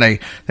push you, and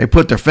they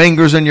put their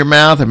fingers in your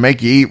mouth and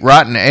make you eat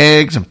rotten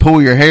eggs and pull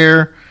your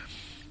hair.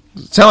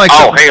 Sound like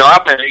hell,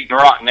 I've been eating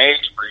rotten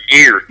eggs for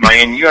years,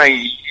 man. You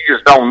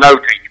just don't know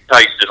till you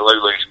tasted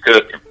Lulu's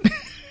cooking.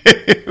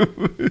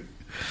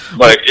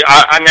 But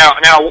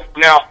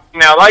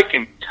now they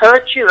can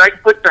touch you. They can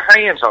put their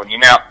hands on you.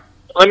 Now,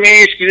 let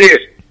me ask you this: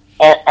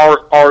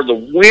 Are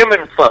the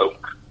women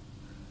folk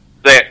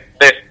that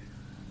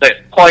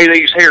play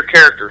these here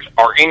characters,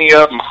 are any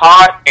of them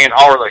hot, and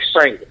are they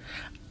single?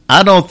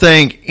 I don't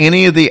think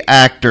any of the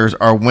actors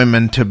are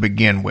women to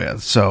begin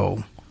with.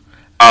 So.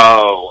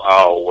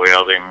 Oh,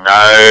 well then,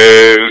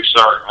 no,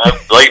 sir.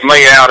 Leave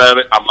me out of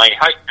it. I mean,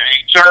 hey,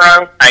 each their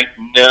own. Ain't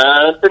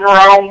nothing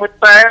wrong with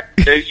that.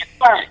 Do you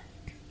think?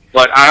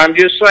 But I'm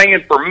just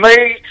saying, for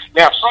me,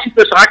 now,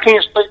 Cephas, I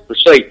can't speak for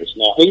Cephas.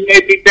 Now, he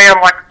may be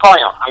down like a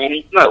clown. I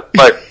don't know.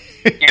 But,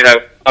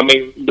 I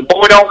mean, the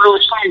boy don't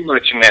really say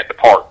much in that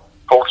department.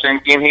 Of course, then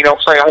again, he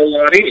don't say a whole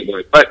lot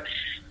anyway. But,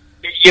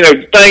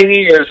 the thing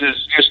is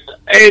just,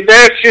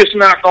 that's just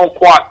not going to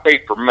quite be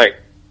for me.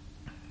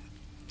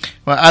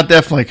 Well, I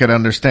definitely could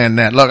understand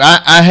that. Look,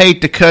 I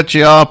hate to cut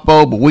you off,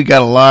 Bo, but we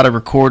got a lot of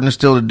recording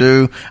still to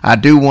do. I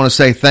do want to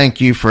say thank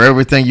you for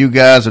everything you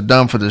guys have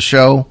done for the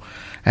show.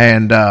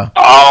 And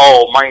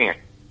oh man,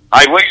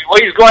 hey,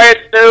 we's glad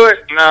to do it.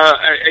 And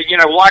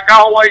like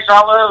always,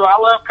 I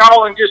love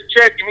calling, just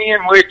checking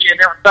in with you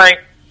and everything.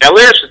 Now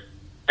listen,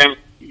 and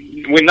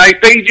when they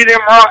feed you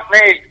them rotten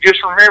eggs,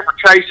 just remember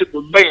chase it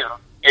with them,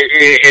 and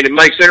it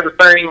makes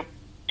everything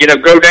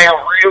go down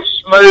real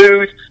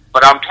smooth.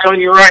 But I'm telling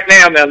you right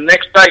now, the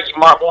next day you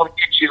might want to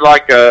get you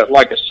like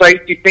a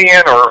safety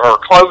pin or a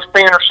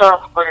clothespin or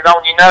something, put it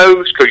on your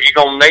nose because you're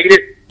gonna need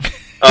it.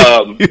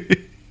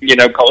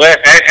 Cause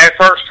that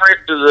first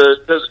trip to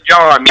the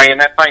John, man,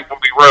 that thing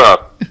gonna be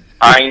rough.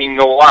 I ain't even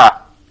gonna lie.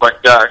 But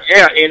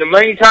in the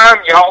meantime,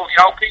 y'all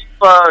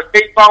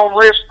keep on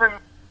listening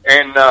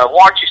and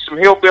watch you some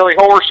Hillbilly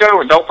Horror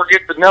Show, and don't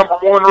forget the number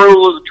one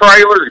rule of the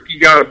trailer: if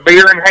you got a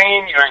beer in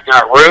hand, you ain't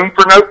got room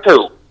for no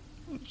tool.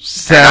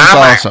 Sounds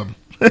awesome.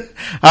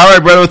 All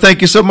right, brother. Thank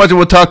you so much, and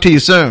we'll talk to you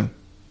soon.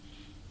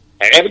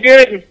 Have a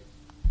good one.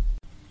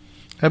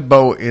 That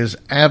Bo is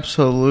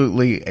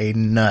absolutely a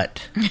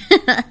nut.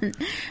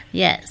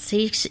 Yes,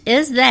 he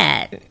is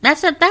that. I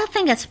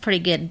think that's a pretty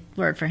good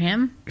word for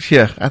him.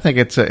 Yeah, I think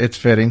it's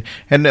fitting.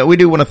 And we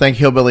do want to thank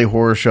Hillbilly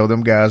Horror Show.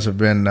 Them guys have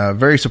been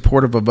very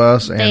supportive of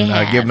us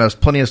and giving us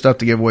plenty of stuff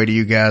to give away to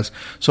you guys.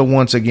 So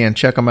once again,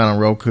 check them out on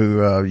Roku,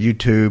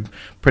 YouTube,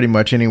 pretty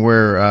much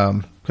anywhere,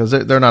 because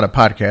they're not a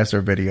podcast,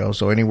 they're video.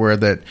 So anywhere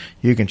that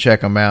you can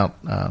check them out,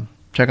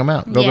 check them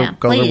out. Go to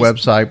their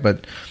website.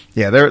 But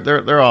yeah,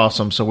 they're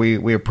awesome. So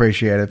we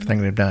appreciate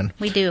everything they've done.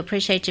 We do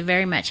appreciate you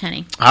very much,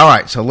 honey. All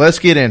right, so let's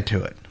get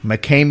into it.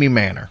 McCamey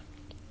Manor.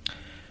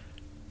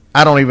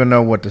 I don't even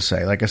know what to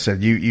say. Like I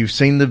said, you've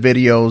seen the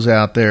videos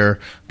out there.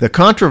 The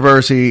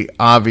controversy,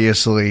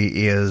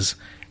 obviously, is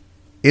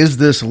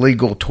this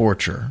legal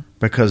torture?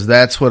 Because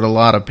that's what a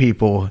lot of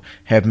people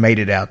have made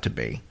it out to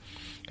be.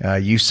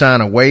 You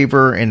sign a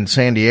waiver in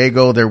San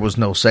Diego. There was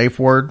no safe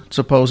word,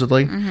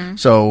 supposedly. Mm-hmm.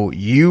 So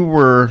you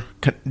were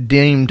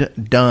deemed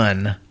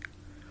done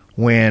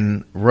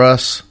when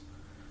Russ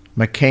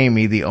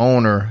McCamey, the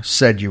owner,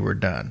 said you were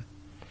done.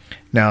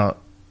 Now,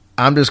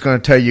 I'm just going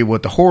to tell you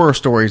what the horror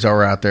stories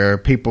are out there.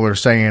 People are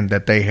saying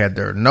that they had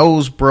their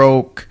nose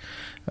broke.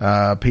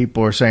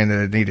 People are saying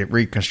that they needed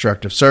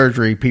reconstructive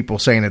surgery. People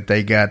saying that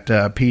they got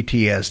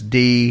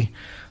PTSD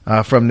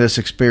from this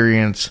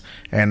experience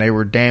and they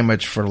were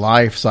damaged for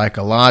life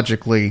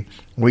psychologically.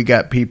 We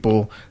got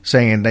people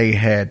saying they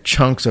had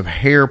chunks of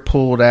hair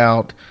pulled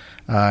out,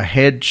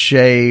 head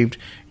shaved,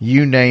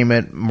 you name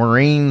it.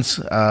 Marines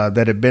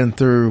that had been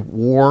through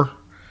war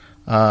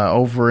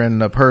over in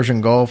the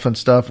Persian Gulf and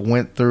stuff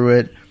went through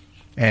it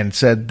and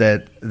said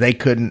that they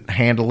couldn't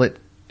handle it.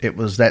 It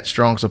was that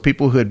strong. So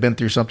people who had been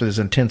through something as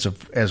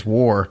intensive as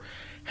war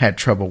had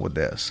trouble with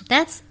this.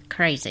 That's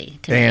crazy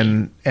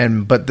to me.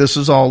 But this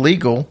is all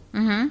legal.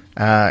 Mm-hmm.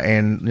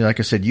 And like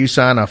I said, you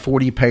sign a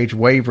 40-page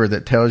waiver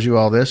that tells you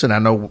all this. And I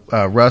know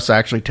Russ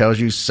actually tells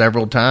you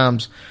several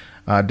times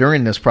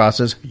during this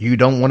process, you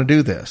don't want to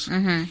do this.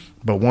 Mm-hmm.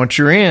 But once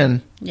you're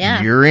in,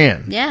 you're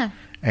in. Yeah.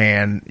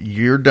 And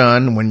you're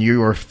done when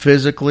you are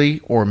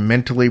physically or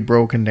mentally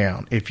broken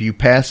down. If you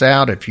pass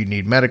out, if you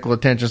need medical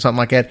attention, something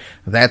like that,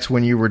 that's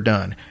when you were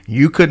done.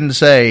 You couldn't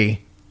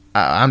say,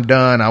 I'm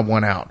done, I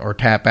want out, or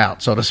tap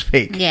out, so to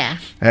speak. Yeah.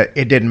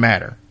 It didn't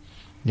matter.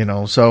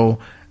 So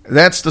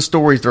that's the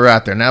stories that are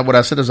out there. Now, what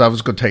I said is I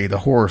was going to tell you the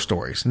horror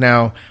stories.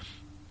 Now,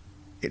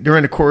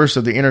 during the course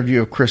of the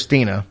interview of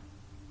Christina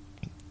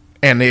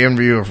and the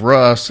interview of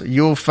Russ,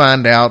 you'll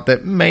find out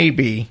that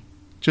maybe,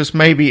 just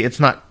maybe, it's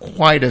not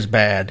quite as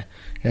bad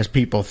as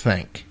people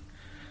think.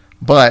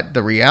 But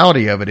the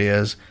reality of it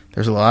is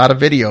there's a lot of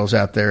videos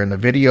out there, and the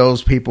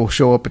videos, people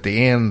show up at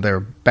the end, they're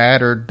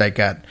battered, they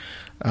got...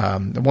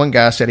 one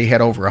guy said he had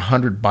over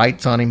 100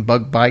 bites on him,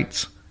 bug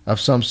bites of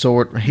some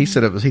sort. He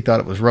said he thought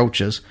it was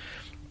roaches,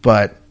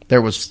 but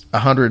there was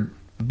 100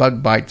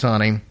 bug bites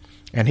on him,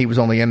 and he was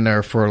only in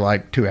there for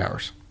like 2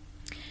 hours.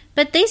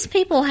 But these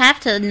people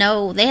have to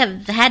know, they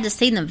have had to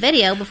see the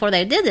video before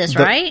they did this,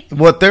 right?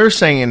 What they're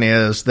saying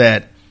is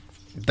that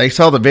they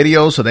saw the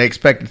video, so they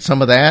expected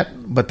some of that,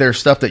 but there's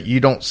stuff that you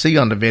don't see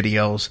on the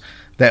videos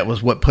that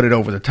was what put it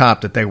over the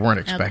top that they weren't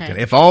expecting.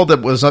 Okay. If all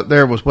that was up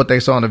there was what they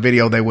saw in the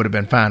video, they would have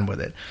been fine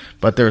with it.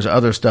 But there's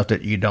other stuff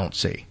that you don't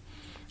see.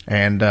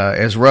 And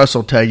as Russ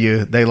will tell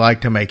you, they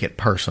like to make it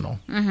personal.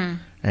 Mm-hmm.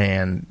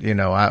 And,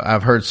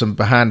 I've heard some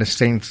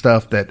behind-the-scenes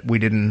stuff that we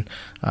didn't...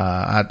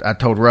 I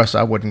told Russ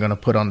I wasn't going to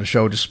put on the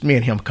show, just me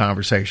and him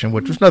conversation,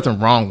 which was nothing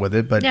wrong with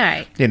it. But,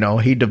 right.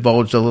 He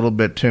divulged a little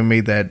bit to me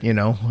that,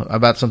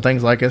 about some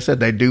things, like I said,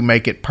 they do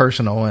make it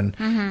personal. And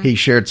he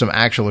shared some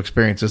actual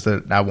experiences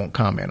that I won't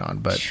comment on.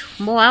 But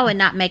boy, I would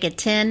not make it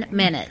 10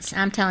 minutes.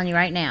 I'm telling you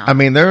right now. I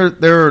mean,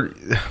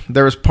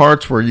 there's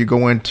parts where you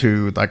go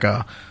into like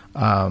a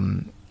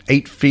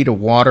 8 feet of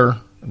water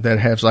that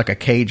has like a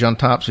cage on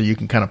top, so you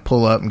can kind of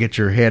pull up and get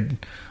your head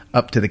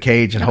up to the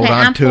cage and hold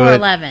on to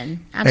it. I'm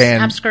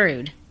 4'11". I'm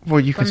screwed. Well,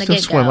 you can still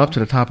swim up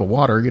to the top of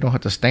water. You don't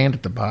have to stand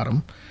at the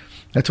bottom.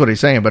 That's what he's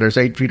saying. But there's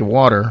 8 feet of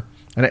water,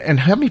 and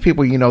how many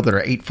people that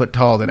are 8 foot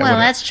tall?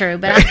 That's true.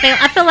 But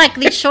I feel like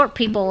these short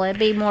people, it'd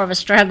be more of a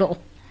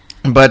struggle.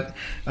 But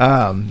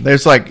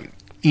there's like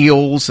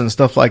eels and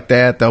stuff like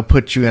that. They'll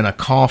put you in a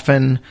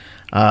coffin.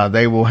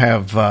 They will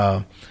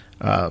have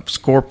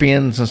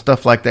scorpions and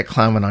stuff like that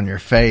climbing on your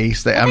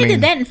face. They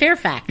did that in Fear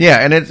Factor. Yeah,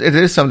 and it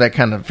is some of that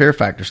kind of Fear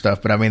Factor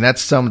stuff, but I mean,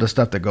 that's some of the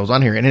stuff that goes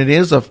on here. And it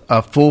is a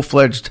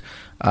full-fledged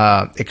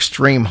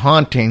extreme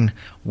haunting,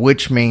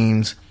 which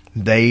means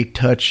they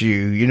touch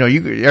you.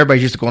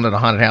 Everybody's used to going to the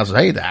haunted houses,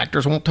 hey, the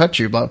actors won't touch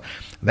you. But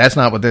that's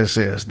not what this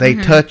is. They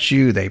touch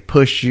you, they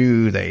push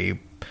you, they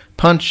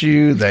punch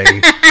you,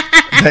 they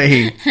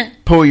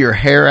pull your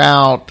hair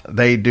out,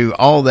 they do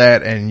all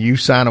that, and you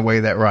sign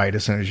away that right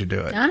as soon as you do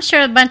it. I'm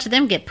sure a bunch of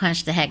them get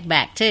punched the heck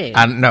back, too.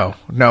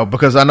 No,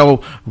 because I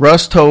know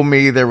Russ told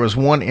me there was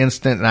one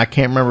instant, and I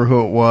can't remember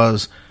who it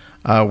was,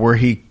 where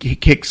he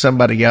kicked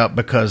somebody out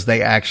because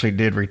they actually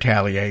did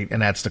retaliate,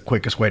 and that's the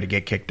quickest way to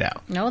get kicked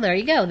out. No, there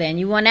you go, then.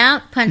 You went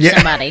out, punch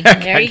somebody.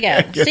 There you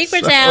go.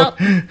 Secret's out.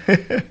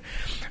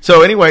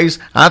 So anyways,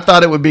 I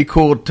thought it would be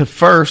cool to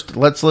first,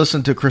 let's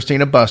listen to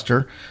Christina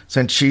Buster.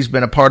 Since she's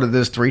been a part of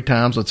this 3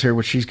 times, let's hear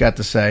what she's got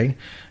to say.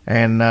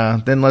 And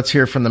then let's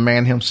hear from the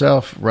man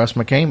himself, Russ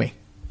McCamey.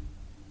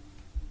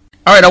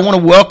 All right, I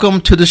want to welcome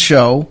to the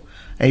show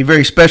a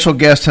very special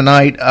guest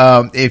tonight.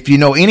 If you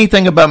know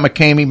anything about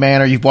McCamey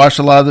Manor, you've watched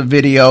a lot of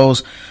the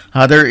videos,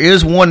 there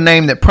is one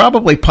name that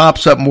probably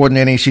pops up more than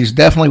any. She's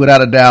definitely,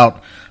 without a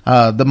doubt,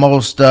 the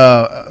most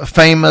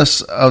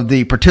famous of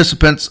the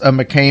participants of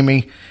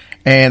McCamey,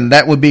 and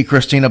that would be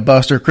Christina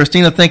Buster.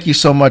 Christina, thank you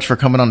so much for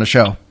coming on the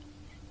show.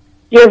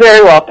 You're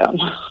very welcome.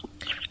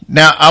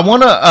 Now, I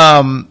want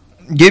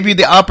to give you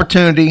the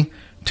opportunity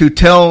to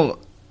tell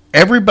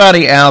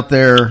everybody out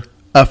there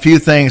a few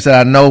things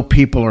that I know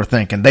people are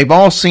thinking. They've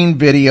all seen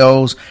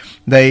videos.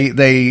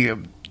 They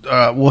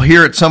will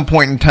hear at some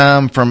point in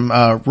time from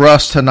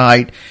Russ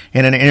tonight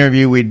in an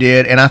interview we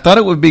did, and I thought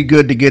it would be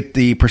good to get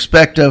the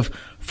perspective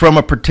from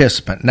a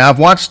participant. Now, I've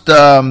watched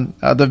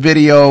the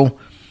video.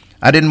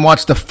 I didn't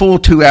watch the full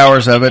 2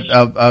 hours of it,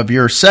 of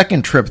your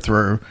second trip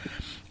through,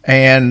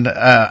 and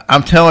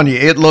I'm telling you,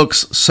 it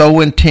looks so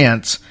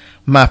intense.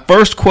 My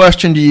first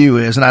question to you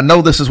is, and I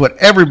know this is what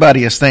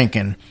everybody is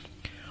thinking,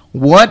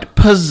 what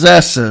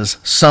possesses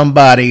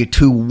somebody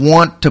to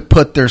want to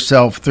put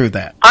themselves through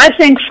that? I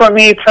think for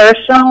me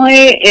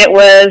personally, it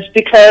was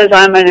because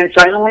I'm an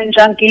adrenaline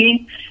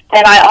junkie,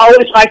 and I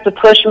always like to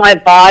push my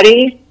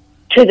body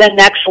to the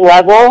next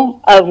level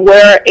of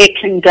where it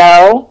can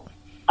go,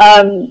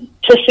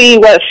 to see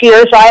what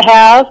fears I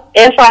have,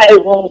 if I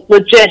will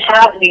legit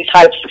have these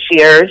types of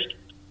fears.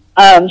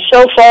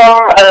 So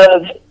far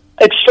of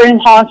extreme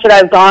haunts that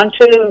I've gone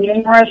to,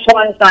 numerous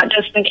ones, not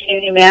just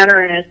McCamey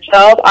Manor in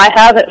itself, I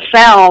haven't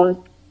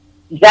found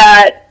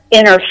that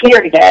inner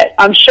fear yet.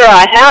 I'm sure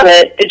I have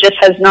it, it just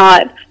has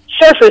not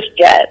surfaced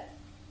yet.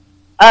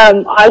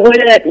 I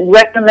wouldn't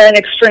recommend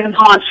extreme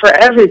haunts for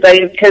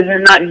everybody because they're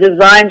not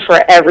designed for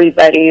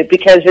everybody,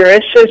 because there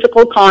is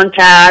physical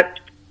contact,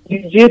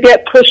 you do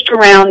get pushed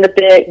around a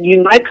bit,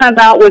 you might come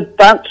out with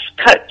bumps,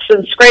 cuts,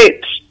 and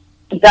scrapes.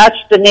 That's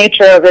the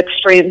nature of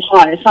extreme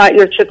haunt. It's not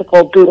your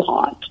typical boo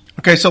haunt.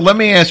 Okay, so let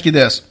me ask you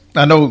this.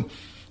 I know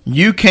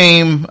you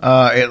came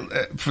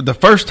for the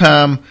first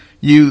time.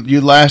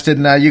 You lasted.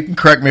 Now you can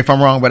correct me if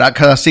I'm wrong, but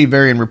because I see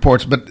varying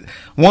reports. But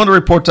one of the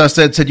reports I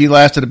said you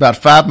lasted about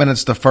 5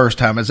 minutes the first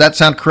time. Does that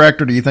sound correct,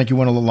 or do you think you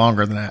went a little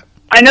longer than that?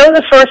 I know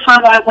the first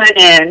time I went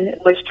in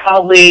was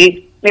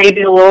probably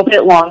maybe a little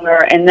bit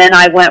longer, and then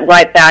I went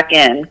right back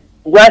in.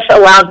 Russ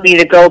allowed me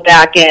to go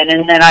back in,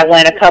 and then I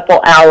went a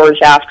couple hours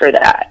after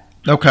that.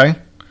 Okay,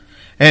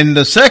 and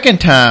the second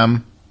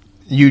time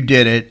you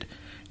did it,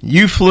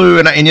 you flew,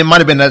 and it might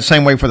have been that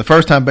same way for the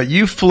first time, but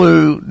you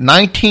flew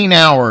 19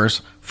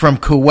 hours from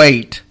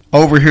Kuwait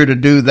over here to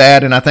do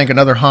that, and I think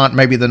another haunt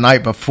maybe the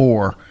night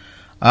before.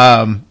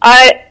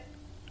 I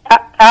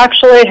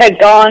actually had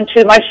gone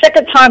to, my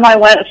second time I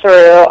went through,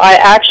 I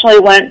actually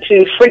went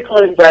to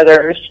Freakland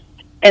Brothers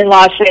in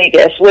Las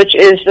Vegas, which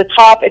is the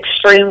top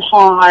extreme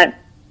haunt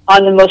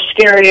on the most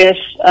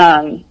scariest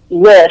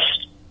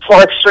list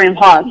for extreme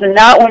haunts. And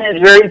that one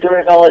is very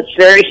brutal, it's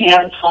very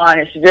hands-on,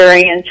 it's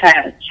very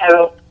intense.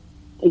 So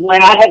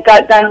when I had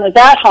got done with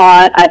that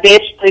haunt, I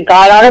basically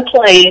got on a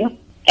plane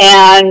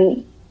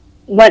and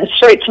went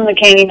straight to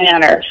McCamey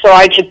Manor. So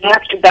I did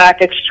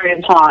back-to-back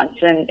extreme haunts,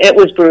 and it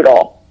was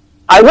brutal.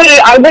 I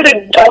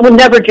would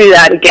never do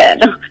that again.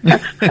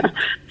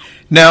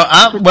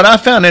 Now, what I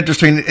found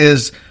interesting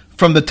is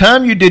from the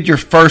time you did your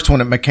first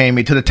one at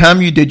McCamey to the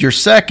time you did your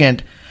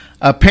second,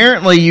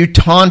 apparently you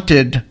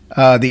taunted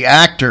the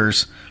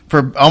actors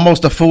for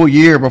almost a full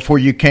year before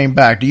you came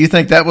back. Do you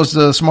think that was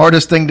the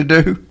smartest thing to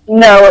do?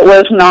 No, it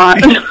was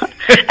not.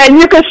 And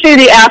you can see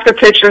the after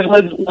pictures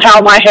with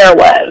how my hair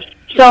was.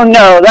 So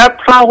no, that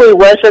probably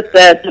wasn't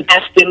the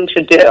best thing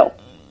to do.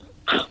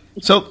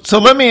 So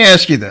let me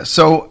ask you this.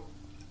 So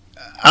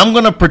I'm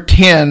going to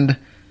pretend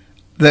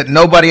that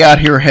nobody out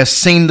here has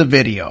seen the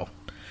video.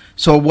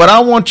 So what I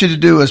want you to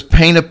do is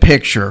paint a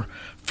picture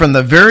from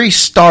the very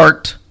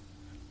start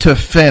to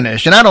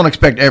finish. And I don't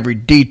expect every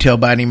detail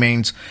by any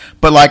means,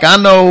 but like I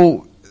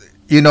know,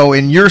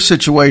 in your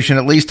situation,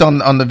 at least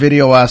on the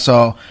video I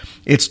saw,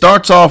 it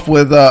starts off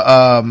with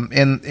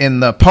in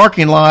the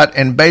parking lot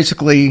and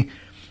basically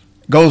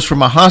goes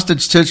from a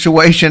hostage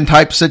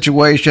type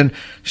situation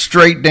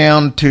straight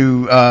down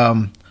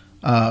to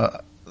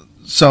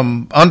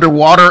some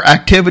underwater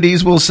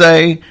activities, we'll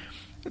say,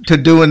 to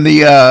doing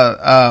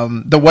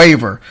the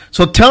waiver.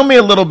 So tell me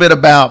a little bit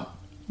about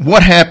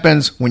what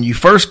happens when you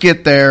first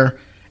get there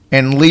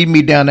and lead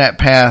me down that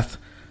path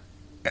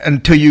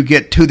until you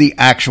get to the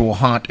actual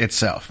haunt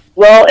itself.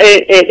 Well,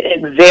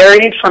 it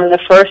varied from the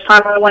first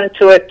time I went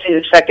to it to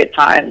the second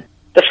time.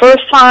 The first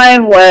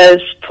time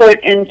was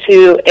put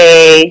into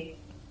a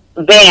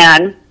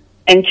van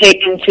and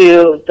taken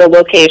to the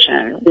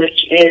location,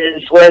 which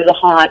is where the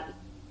haunt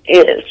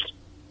is.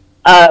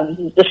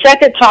 The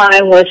second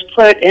time was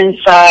put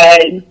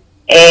inside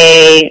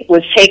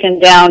was taken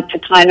down to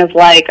kind of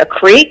like a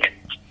creek.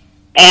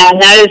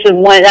 And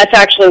that's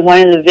actually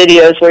one of the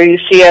videos where you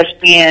see us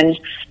being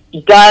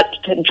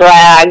ducked and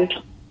dragged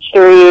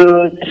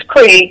through this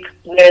creek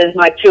with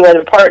my 2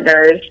 other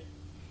partners,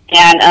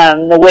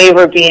 and the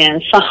waiver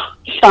being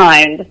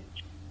signed.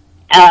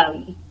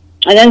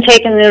 And then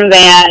taken in a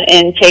van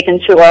and taken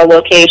to our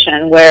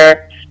location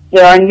where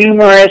there are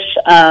numerous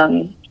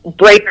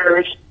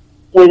breakers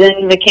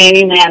within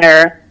McCamey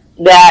Manor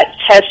that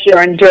test your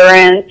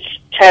endurance,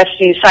 test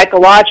you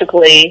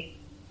psychologically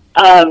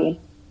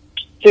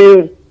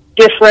through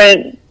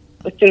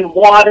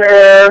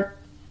water,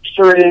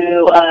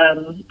 through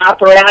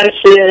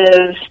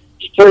apparatuses,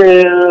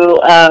 through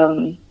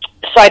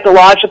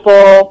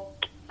psychological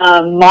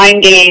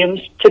mind games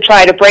to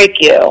try to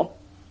break you.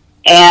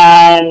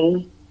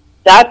 And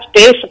that's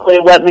basically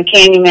what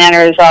McCamey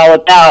Manor is all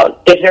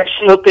about. Is there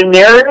smoke and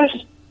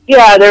mirrors?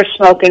 Yeah, there's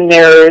smoke and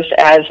mirrors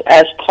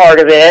as part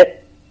of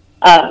it.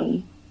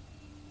 And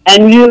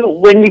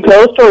when you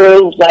go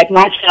through, like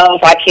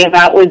myself, I came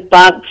out with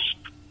bumps,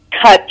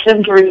 cuts,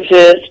 and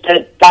bruises.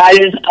 That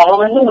is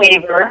all in the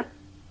waiver.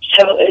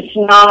 So it's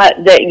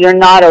not that you're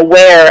not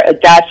aware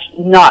that's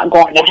not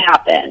going to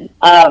happen.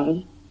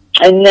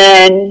 And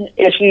then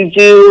if you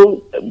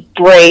do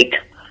break,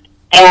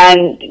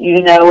 and,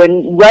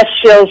 and Russ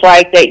feels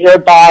like that your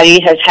body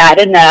has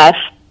had enough,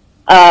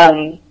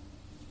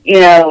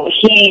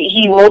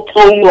 he will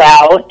pull you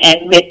out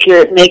and make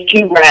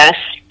you rest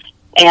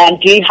and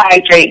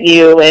dehydrate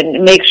you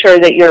and make sure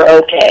that you're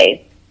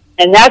okay.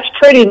 And that's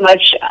pretty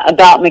much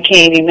about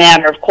McCamey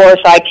Manor. Of course,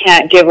 I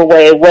can't give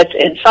away what's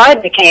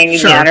inside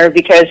McCamey Manor,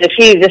 because if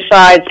he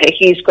decides that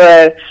he's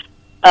going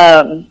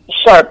to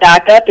start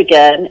back up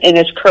again in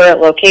his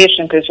current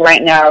location, because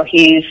right now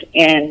he's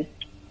in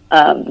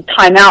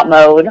timeout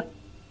mode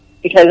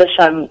because of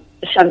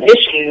some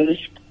issues,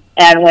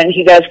 and when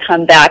he does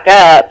come back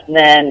up,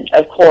 then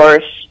of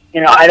course,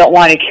 I don't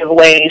want to give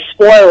away any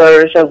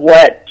spoilers of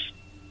what's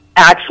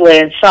actually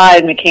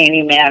inside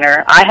McCamey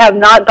Manor. I have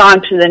not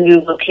gone to the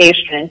new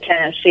location in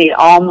Tennessee.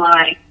 All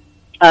my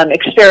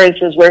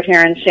experiences were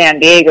here in San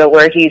Diego,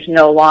 where he's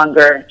no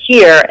longer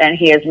here and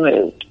he has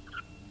moved.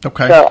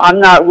 Okay. So I'm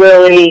not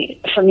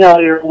really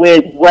familiar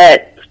with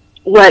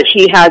what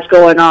he has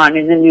going on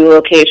in the new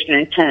location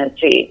in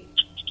Tennessee.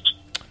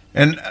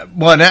 And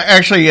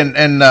actually,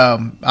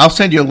 I'll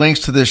send you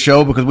links to this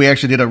show, because we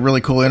actually did a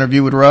really cool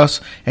interview with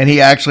Russ, and he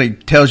actually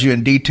tells you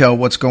in detail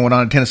what's going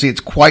on in Tennessee. It's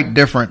quite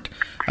different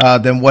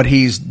than what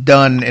he's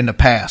done in the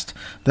past.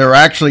 There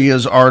actually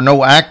are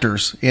no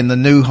actors in the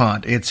new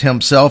hunt. It's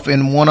himself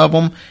in one of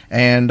them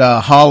and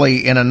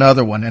Holly in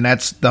another one, and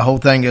that's the whole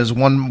thing is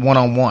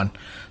one-on-one.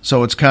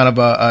 So it's kind of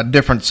a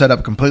different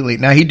setup completely.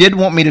 Now, he did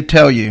want me to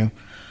tell you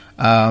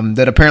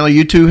that apparently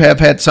you two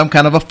have had some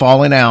kind of a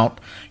falling out.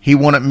 He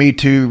wanted me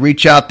to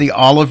reach out the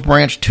olive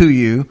branch to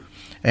you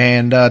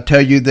and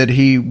tell you that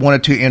he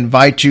wanted to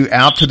invite you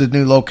out to the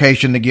new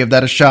location to give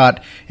that a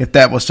shot if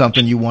that was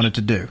something you wanted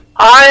to do.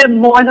 I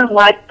more than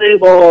likely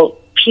will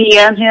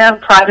PM him,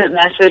 private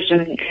message,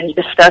 and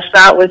discuss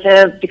that with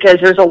him, because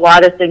there's a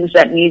lot of things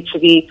that need to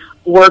be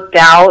worked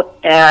out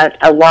and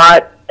a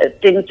lot of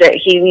things that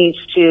he needs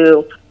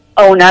to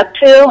own up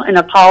to and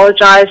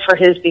apologize for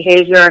his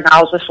behavior, and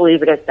I'll just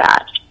leave it at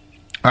that.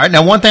 All right.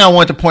 Now, one thing I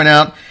want to point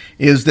out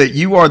is that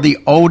you are the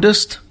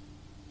oldest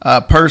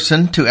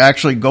person to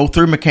actually go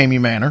through McCamey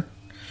Manor.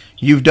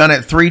 You've done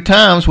it 3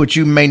 times, which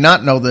you may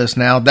not know this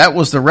now. That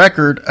was the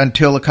record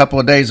until a couple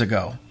of days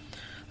ago.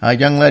 A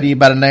young lady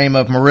by the name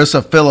of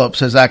Marissa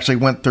Phillips has actually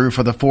went through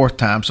for the 4th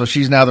time, so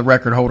she's now the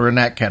record holder in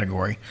that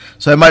category.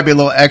 So it might be a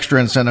little extra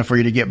incentive for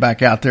you to get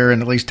back out there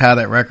and at least tie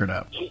that record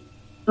up.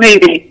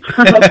 Maybe.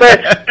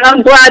 But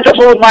I'm glad to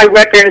hold my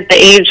record in the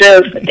age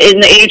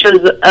of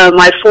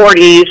my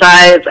 40s.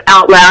 I've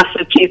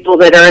outlasted people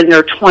that are in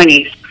their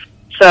 20s.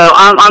 So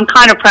I'm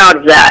kind of proud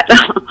of that.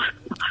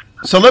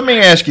 So let me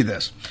ask you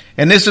this,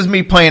 and this is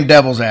me playing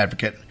devil's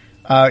advocate.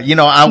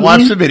 I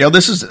watched the video.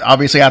 This is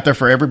obviously out there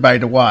for everybody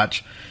to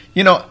watch.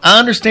 I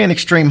understand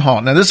extreme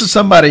halt. Now, this is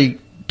coming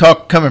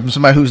from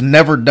somebody who's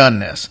never done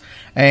this.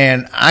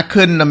 And I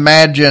couldn't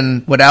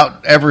imagine,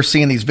 without ever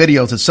seeing these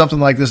videos, that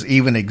something like this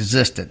even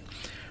existed.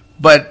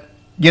 But,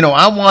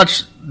 I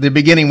watched the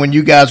beginning when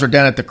you guys were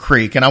down at the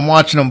creek, and I'm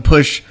watching them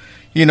push,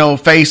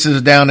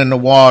 faces down in the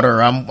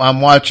water.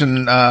 I'm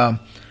watching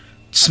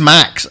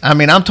smacks. I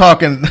mean, I'm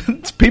talking,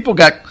 people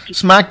got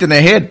smacked in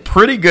the head,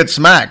 pretty good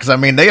smacks. I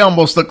mean, they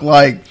almost look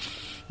like,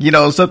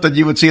 something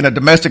you would see in a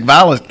domestic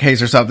violence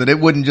case or something. It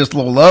wasn't just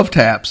little love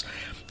taps.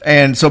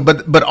 And so,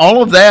 but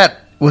all of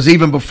that was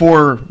even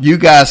before you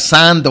guys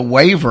signed the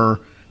waiver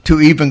to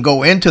even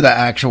go into the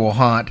actual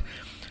hunt.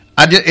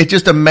 It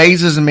just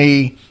amazes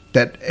me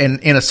that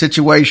in a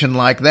situation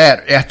like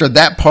that, after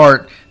that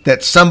part,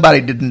 that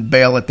somebody didn't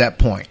bail at that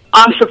point.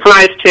 I'm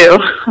surprised too.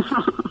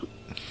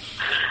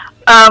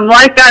 I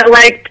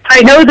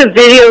know the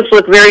videos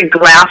look very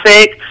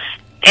graphic,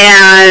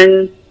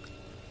 and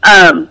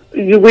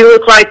we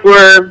look like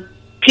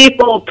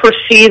people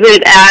perceive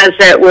it as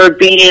that we're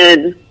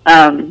being,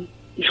 I'm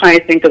trying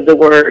to think of the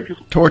word.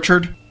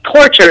 Tortured,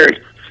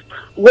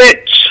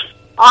 which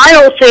I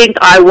don't think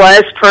I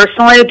was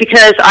personally,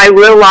 because I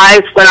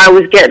realized what I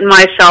was getting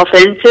myself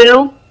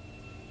into.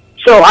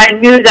 So I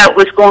knew that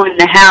was going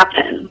to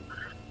happen.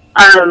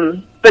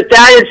 But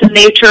that is the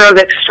nature of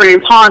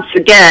extreme haunts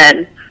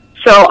again.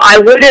 So I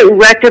wouldn't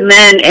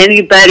recommend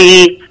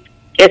anybody,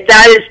 if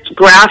that is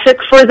graphic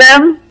for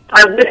them,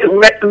 I wouldn't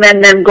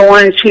recommend them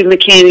going to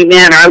McCamey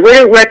Manor. I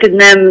wouldn't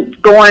recommend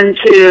them going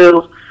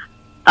to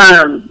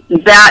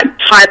that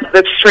type of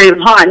extreme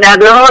haunt. Now,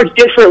 there are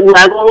different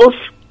levels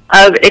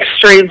of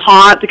extreme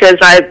haunt, because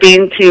I've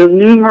been to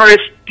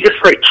numerous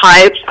different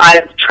types.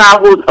 I've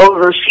traveled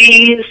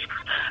overseas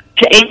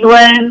to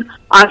England.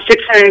 I'm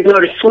fixing to go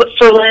to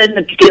Switzerland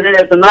at the beginning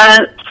of the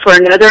month for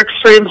another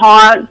extreme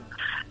haunt.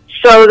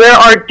 So there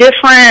are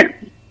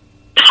different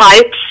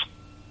types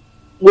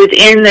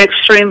within the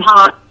extreme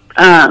haunt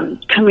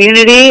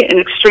community and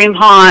extreme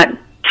haunt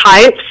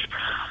types.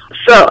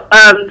 So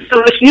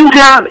if you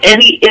have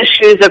any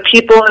issues of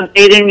people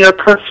invading your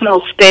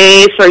personal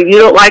space, or you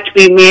don't like to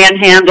be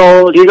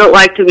manhandled, you don't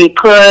like to be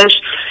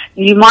pushed,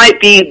 you might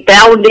be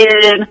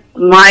bounded,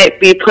 might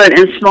be put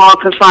in small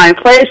confined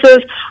places,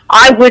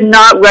 I would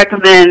not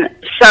recommend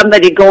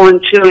somebody going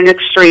to an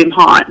extreme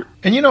haunt.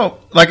 And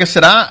like I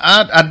said,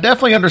 I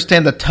definitely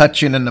understand the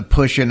touching and the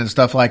pushing and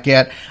stuff like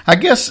that. I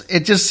guess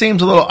it just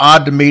seems a little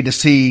odd to me to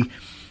see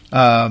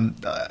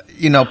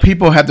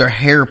people have their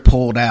hair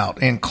pulled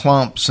out in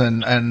clumps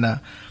and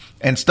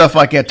stuff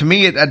like that. To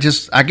me,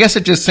 I guess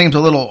it just seems a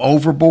little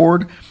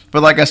overboard.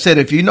 But like I said,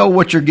 if you know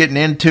what you're getting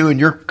into and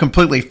you're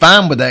completely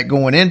fine with that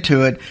going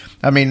into it,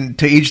 I mean,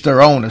 to each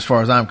their own, as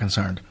far as I'm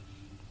concerned.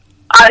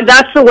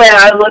 That's the way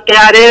I look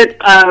at it.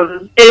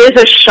 It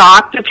is a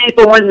shock to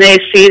people when they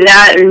see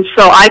that, and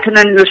so I can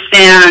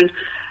understand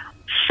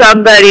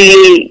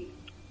somebody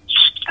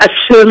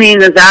assuming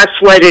that that's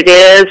what it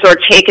is, or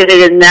taking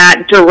it in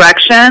that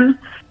direction.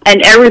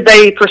 And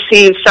everybody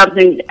perceives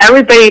something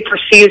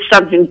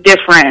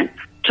different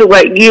to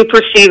what you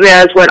perceive it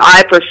as, what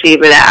I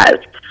perceive it as.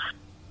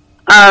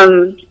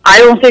 I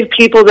don't think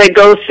people that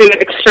go through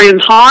extreme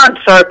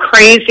haunts are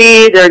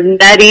crazy, they're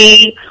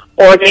nutty,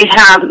 or they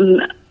have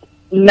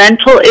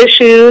mental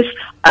issues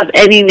of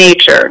any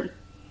nature.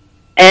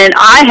 And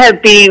I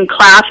have been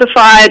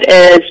classified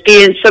as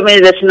being somebody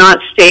that's not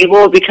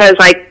stable because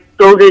I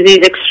go to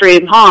these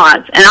extreme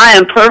haunts. And I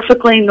am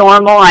perfectly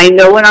normal. I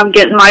know what I'm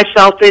getting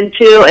myself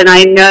into, and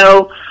I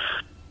know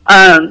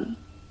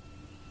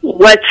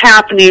what's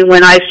happening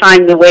when I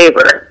sign the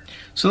waiver.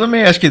 So let me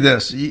ask you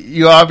this.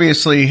 You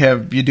obviously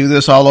you do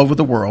this all over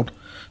the world,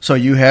 so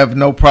you have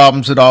no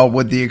problems at all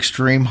with the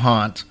extreme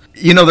haunt.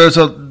 Do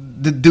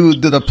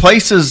the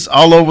places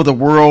all over the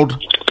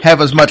world have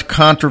as much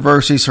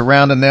controversy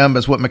surrounding them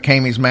as what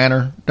McCamey's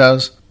Manor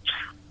does?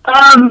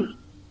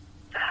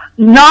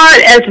 Not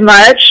as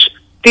much,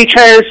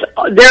 because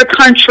their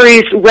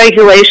country's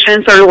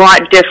regulations are a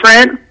lot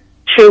different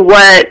to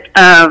what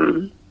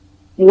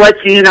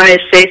the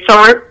United States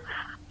are.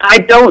 I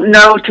don't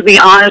know, to be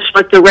honest,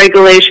 what the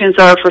regulations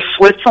are for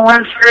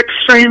Switzerland for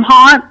extreme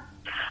haunt.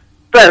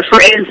 But for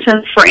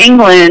instance, for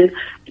England,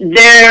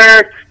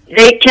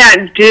 they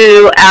can't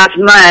do as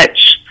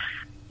much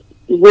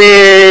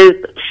with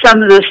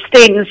some of the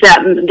things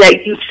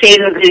that you see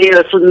in the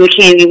videos with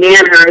McCamey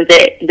Manor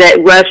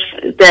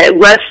that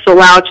Russ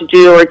allowed to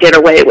do or get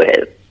away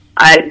with.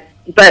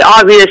 But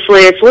obviously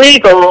it's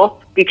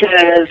legal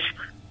because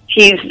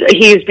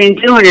he's been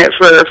doing it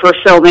for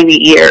so many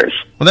years.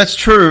 Well, that's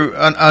true.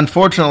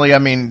 Unfortunately, I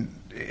mean,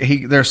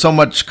 there's so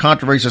much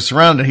controversy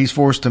surrounding it. He's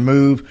forced to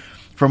move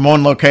from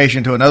one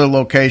location to another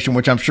location,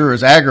 which I'm sure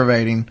is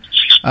aggravating.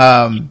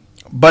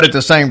 But at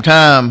the same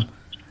time,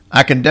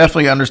 I can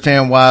definitely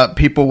understand why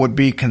people would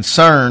be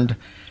concerned.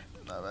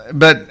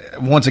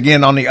 But once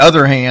again, on the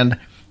other hand,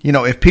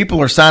 if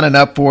people are signing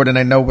up for it and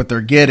they know what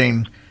they're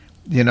getting,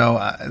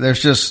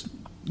 there's just,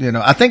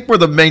 I think where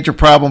the major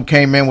problem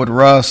came in with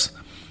Russ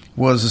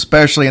was,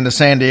 especially in the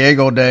San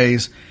Diego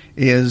days,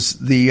 is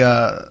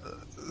the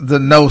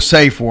no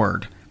safe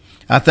word.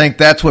 I think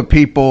that's what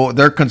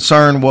their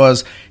concern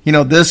was,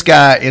 this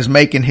guy is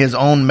making his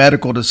own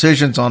medical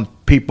decisions on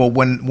people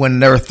when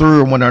they're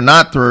through and when they're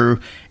not through.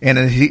 And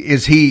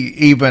is he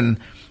even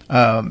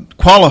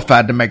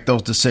qualified to make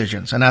those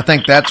decisions? And I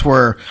think that's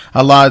where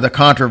a lot of the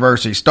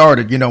controversy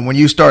started. When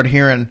you start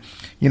hearing,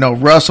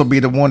 Russ will be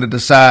the one to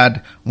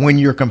decide when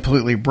you're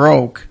completely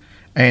broke.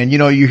 And,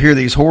 you hear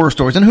these horror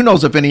stories, and who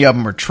knows if any of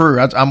them are true.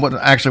 I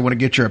actually want to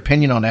get your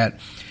opinion on that.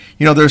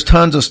 There's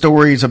tons of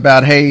stories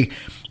about, hey,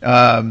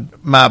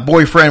 my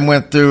boyfriend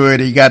went through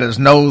it. He got his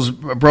nose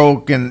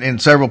broke in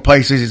several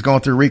places. He's going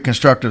through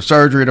reconstructive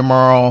surgery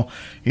tomorrow.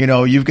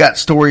 You've got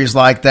stories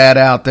like that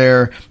out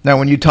there. Now,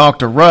 when you talk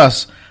to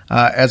Russ,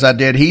 as I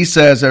did, he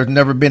says there's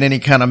never been any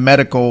kind of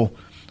medical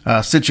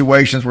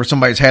situations where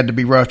somebody's had to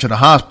be rushed to the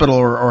hospital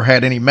or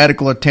had any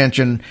medical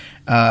attention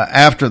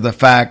after the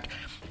fact.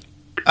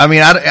 I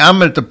mean,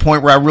 I'm at the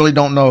point where I really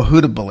don't know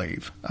who to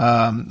believe.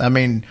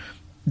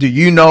 Do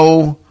you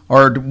know,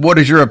 or what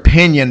is your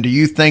opinion? Do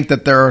you think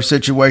that there are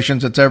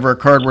situations that's ever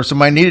occurred where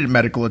somebody needed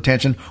medical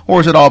attention,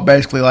 or is it all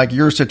basically like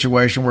your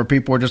situation where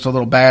people are just a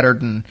little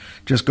battered and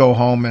just go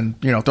home and,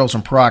 you know, throw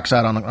some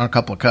peroxide on a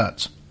couple of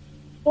cuts?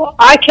 Well,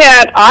 I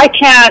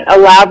can't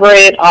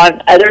elaborate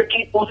on other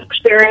people's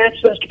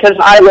experiences because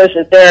I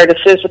wasn't there to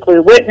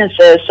physically witness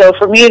it. So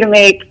for me to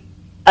make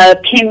an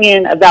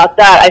opinion about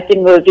that, I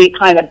think would be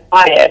kind of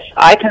biased.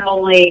 I can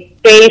only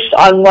base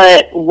on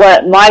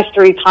what my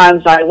 3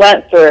 times I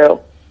went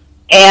through.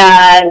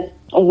 And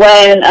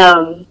when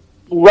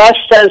Russ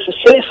says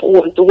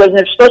when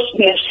there's supposed to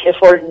be a safe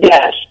word,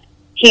 yes,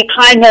 he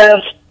kind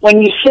of,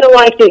 when you feel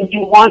like that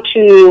you want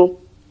to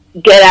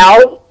get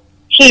out,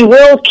 he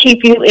will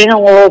keep you in a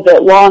little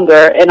bit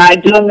longer, and I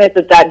do admit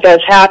that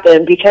does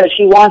happen because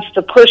he wants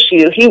to push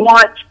you. He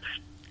wants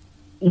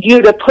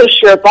you to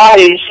push your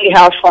body to see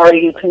how far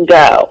you can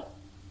go.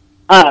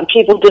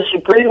 People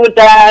disagree with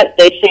that.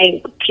 They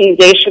think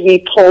they should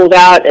be pulled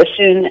out as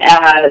soon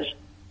as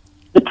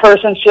the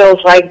person feels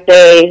like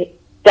they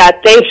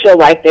feel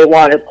like they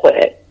want to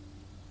quit.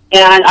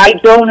 And I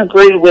don't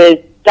agree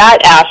with that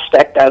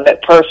aspect of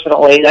it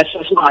personally. That's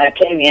just my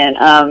opinion.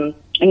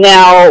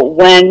 Now,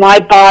 when my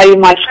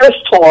first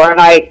tour, and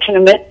I can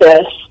admit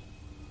this,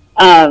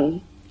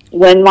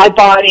 when my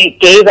body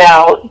gave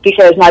out,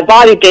 because my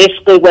body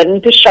basically went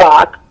into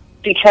shock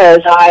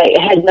because I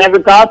had never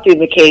gone through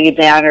McKady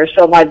Banner,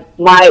 so my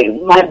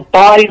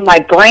body, my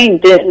brain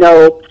didn't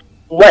know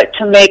what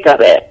to make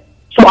of it.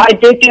 So I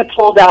did get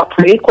pulled out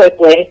pretty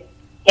quickly,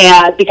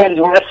 and because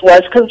Russ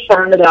was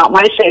concerned about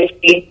my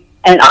safety,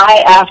 and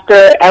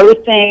after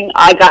everything,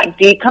 I got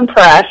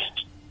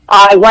decompressed,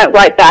 I went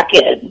right back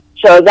in.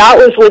 So that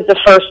was with the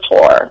first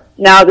tour.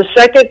 Now, the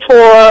second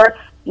tour,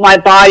 my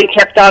body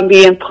kept on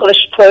being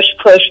pushed,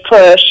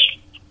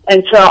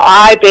 until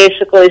I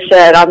basically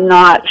said, I'm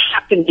not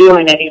fucking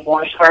doing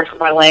anymore, sorry for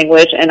my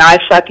language, and I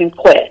fucking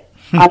quit.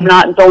 I'm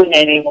not going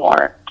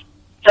anymore.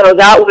 So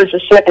that was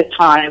the second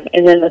time.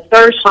 And then the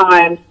third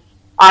time,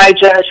 it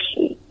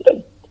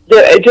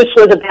just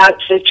was a bad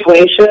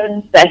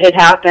situation that had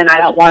happened. I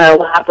don't want to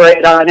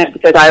elaborate on it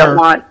because I don't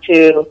want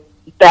to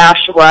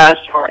bash Russ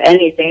or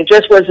anything. It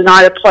just was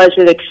not a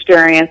pleasant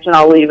experience, and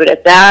I'll leave it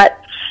at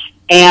that.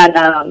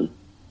 And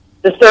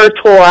the third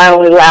tour, I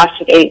only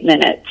lasted 8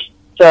 minutes.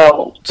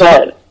 So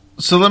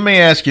let me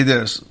ask you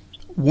this.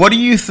 What do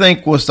you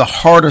think was the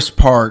hardest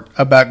part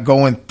about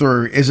going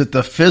through? Is it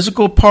the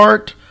physical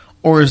part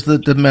or is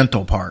it the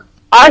mental part?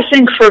 I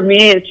think for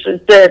me it's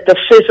the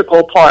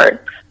physical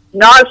part.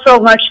 Not so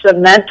much the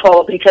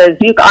mental, because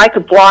I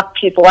could block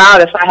people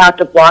out if I have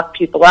to block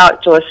people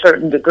out to a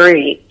certain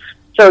degree.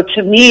 So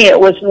to me, it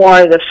was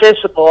more the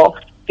physical,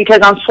 because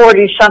I'm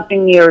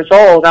 40-something years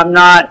old. I'm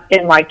not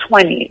in my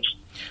 20s.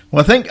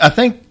 Well, I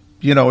think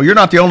you know, you're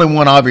not the only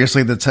one,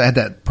 obviously, that's had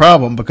that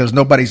problem, because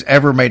nobody's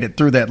ever made it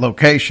through that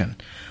location.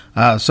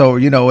 So,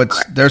 you know,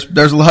 there's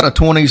a lot of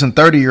 20s and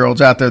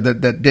 30-year-olds out there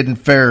that didn't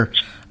fare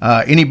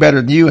any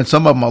better than you, and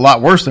some of them a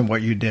lot worse than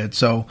what you did.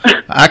 So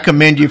I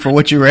commend you for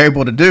what you were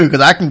able to do,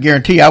 because I can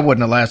guarantee I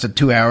wouldn't have lasted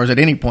 2 hours at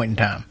any point in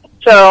time.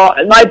 So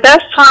my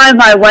best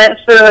time I went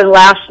through and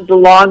lasted the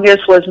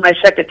longest was my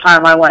second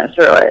time I went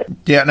through it.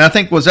 Yeah, and I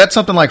think, was that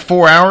something like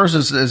 4 hours?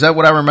 Is that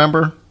what I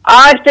remember?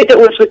 I think it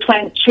was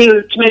between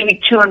maybe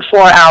 2 and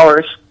 4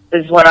 hours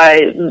is what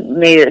I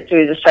made it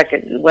through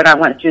when I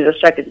went through the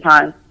second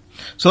time.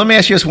 So let me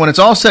ask you this: when it's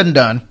all said and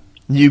done,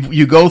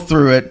 you go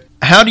through it,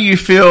 how do you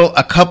feel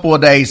a couple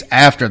of days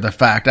after the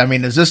fact? I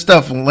mean, does this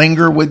stuff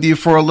linger with you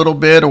for a little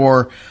bit,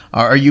 or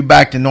are you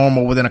back to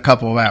normal within a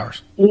couple of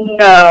hours?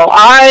 No,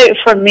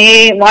 for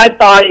me, my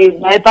body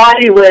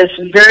was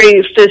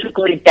very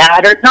physically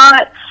battered.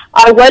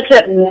 I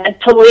wasn't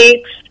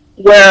mentally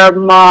where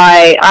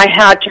I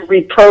had to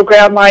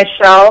reprogram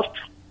myself.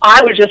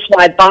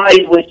 My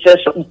body was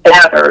just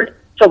battered.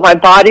 So my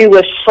body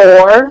was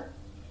sore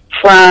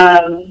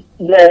from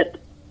the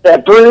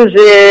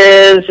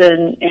bruises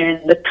and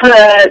the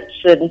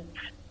cuts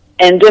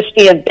and just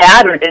being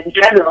battered in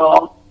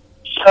general.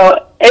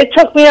 So it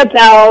took me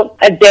about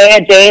a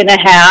day and a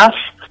half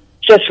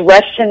just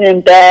resting in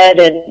bed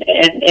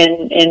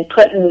and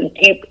putting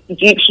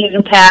deep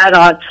heating pad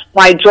on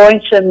my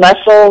joints and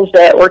muscles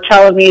that were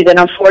telling me that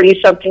I'm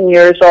 40-something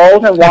years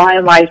old and why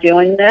am I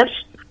doing this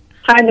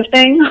kind of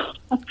thing.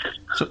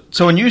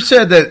 So when you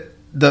said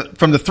that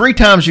from the 3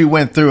 times you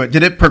went through it,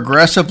 did it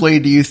progressively,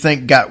 do you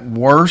think, got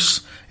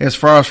worse as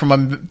far as from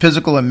a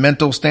physical and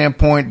mental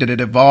standpoint? Did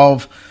it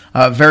evolve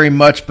very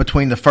much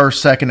between the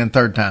first, second, and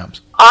third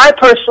times? I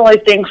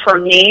personally think for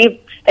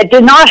me, it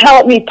did not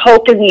help me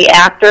poking the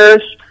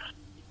actors,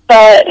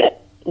 but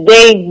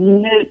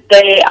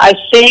I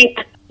think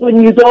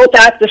when you go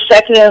back the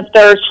second and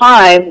third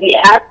time, the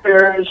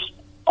actors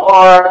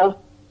are,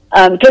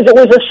 because it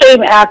was the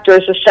same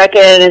actors the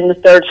second and the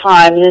third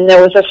time, and then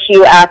there was a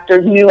few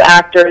new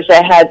actors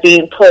that had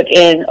been put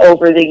in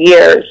over the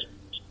years.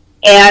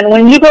 And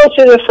when you go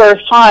through the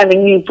first time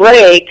and you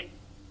break,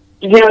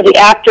 you know, the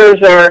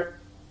actors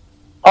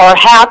are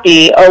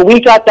happy, or we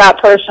got that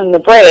person to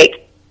break.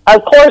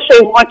 Of course,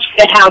 they want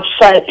you to have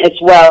fun as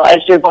well as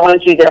you're going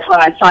through their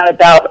hunt. It's not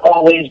about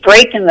always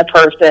breaking the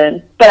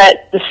person.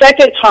 But the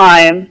second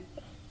time,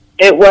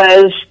 it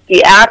was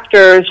the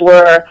actors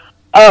were,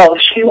 oh,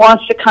 she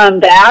wants to come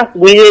back.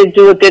 We didn't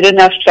do a good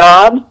enough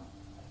job.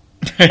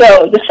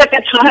 So the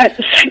second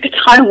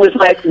time was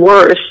like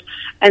worse.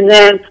 And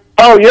then,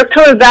 oh, you're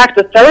coming back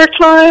the third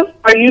time?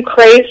 Are you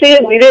crazy?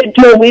 We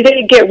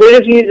didn't get rid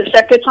of you the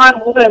second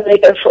time. We're going to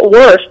make it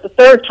worse the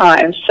third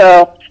time.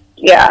 So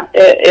yeah,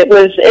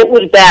 it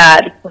was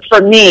bad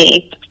for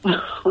me.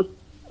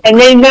 And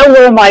they know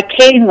where my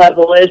pain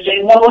level is.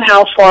 They know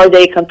how far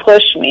they can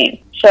push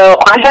me. So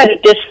I had a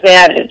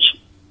disadvantage.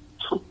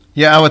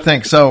 Yeah, I would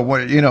think so.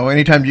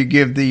 Anytime you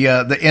give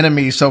the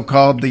enemy,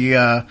 so-called,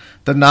 the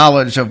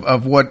knowledge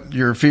of what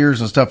your fears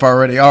and stuff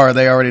already are,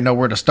 they already know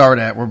where to start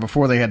at, where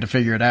before they had to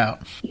figure it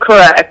out.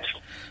 Correct.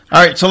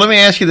 All right, so let me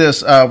ask you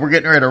this. We're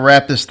getting ready to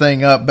wrap this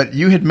thing up, but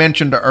you had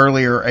mentioned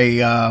earlier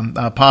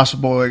a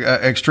possible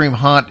extreme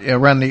haunt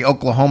around the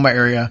Oklahoma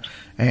area,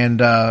 and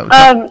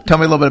tell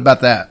me a little bit about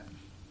that.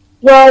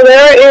 Well,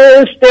 there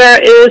is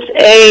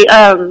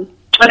an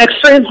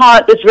extreme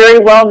haunt that's very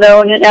well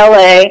known in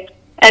LA.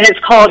 And it's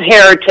called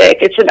Heretic.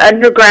 It's an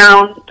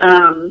underground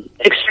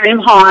extreme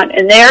haunt,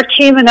 and they're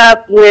teaming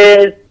up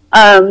with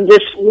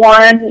this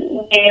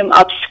one named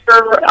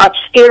Obscure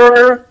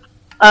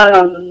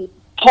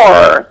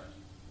Horror.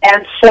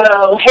 And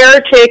so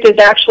Heretic is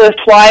actually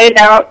flying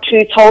out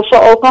to Tulsa,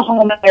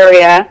 Oklahoma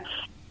area,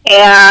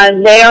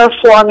 and they are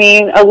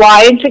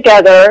allying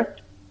together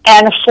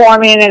and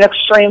forming an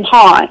extreme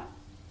haunt.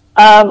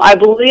 I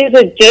believe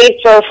the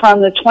dates are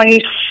from the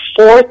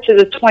 24th to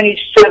the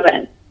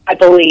 27th. I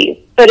believe.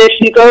 But if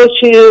you go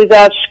to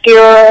the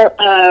Obscure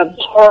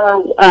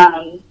Horror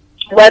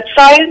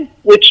website,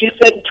 which you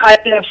could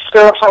type in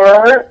Obscure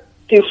Horror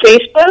through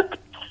Facebook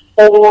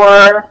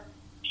or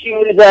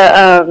to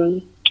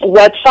the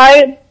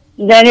website,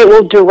 then it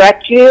will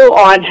direct you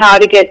on how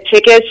to get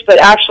tickets,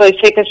 but actually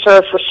tickets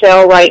are for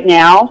sale right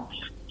now.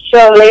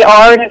 So they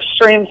are an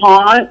extreme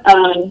haunt.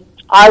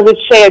 I would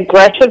say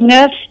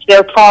aggressiveness,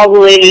 they're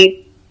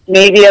probably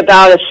maybe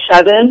about a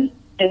 7.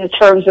 In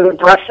terms of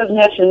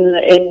aggressiveness and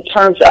in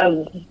terms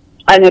of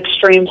an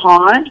extreme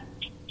haunt.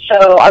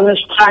 So I'm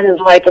just kind of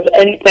like, if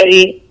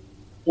anybody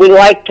would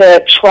like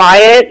to try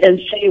it and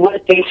see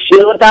what they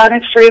feel about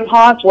extreme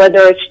haunts,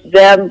 whether it's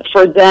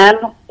for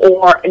them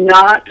or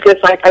not, because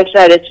like I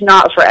said, it's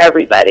not for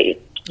everybody.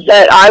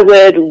 That I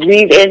would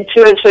read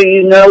into it so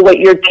you know what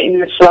you're getting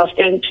yourself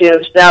into,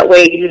 so that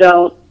way you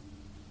don't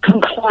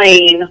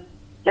complain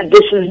that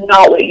this is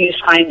not what you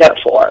signed up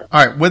for.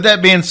 All right, with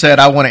that being said,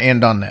 I want to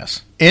end on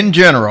this. In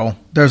general,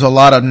 there's a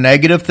lot of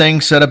negative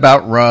things said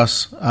about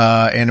Russ,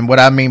 and what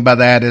I mean by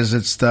that is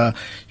it's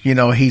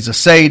he's a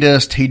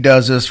sadist. He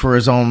does this for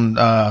his own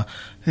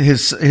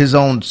his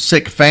own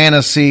sick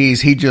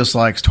fantasies. He just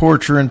likes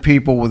torturing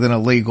people with an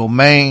illegal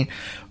means,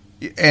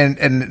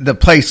 and the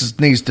place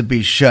needs to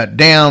be shut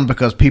down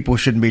because people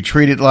shouldn't be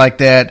treated like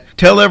that.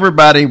 Tell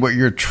everybody what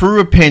your true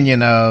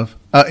opinion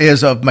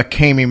is of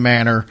McCamey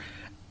Manor.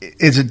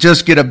 Is it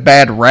just get a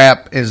bad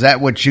rap? Is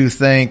that what you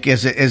think?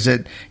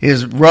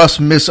 Is Russ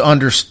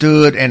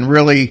misunderstood and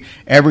really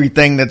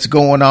everything that's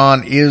going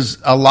on is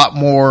a lot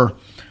more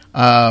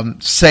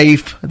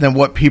safe than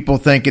what people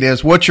think it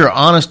is? What's your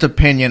honest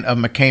opinion of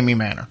McCamey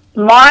Manor?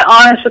 My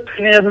honest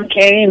opinion of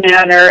McCamey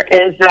Manor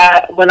is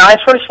that when I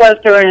first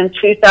went through it in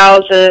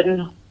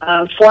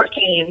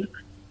 2014,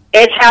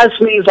 it has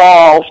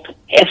evolved.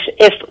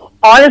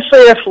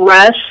 If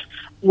Russ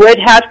would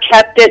have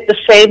kept it the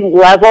same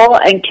level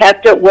and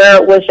kept it where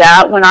it was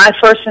at when I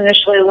first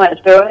initially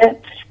went through it,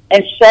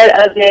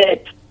 instead of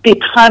it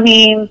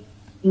becoming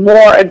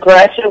more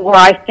aggressive, where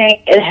I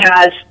think it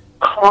has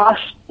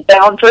crossed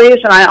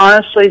boundaries, and I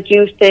honestly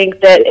do think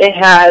that it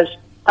has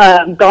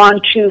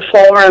gone too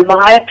far, in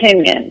my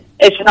opinion.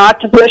 It's not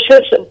to bash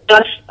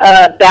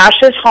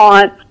his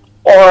haunt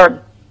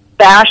or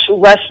bash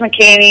Russ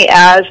McCamey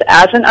as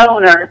an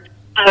owner.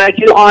 I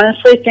do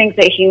honestly think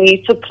that he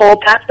needs to pull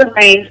back the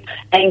reins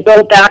and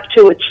go back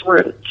to its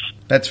roots.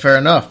 That's fair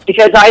enough.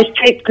 Because I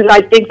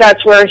think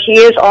that's where he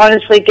is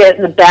honestly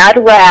getting the bad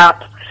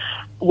rap,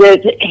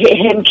 with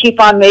him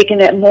keep on making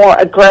it more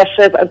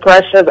aggressive, and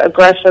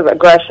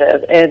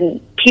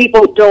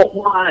people don't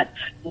want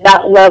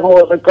that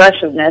level of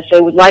aggressiveness.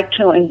 They would like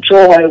to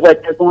enjoy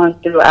what they're going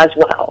through as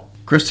well.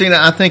 Christina,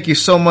 I thank you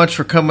so much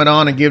for coming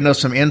on and giving us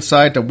some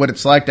insight to what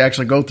it's like to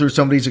actually go through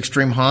some of these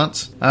extreme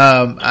haunts.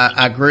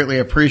 I greatly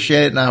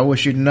appreciate it, and I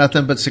wish you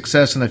nothing but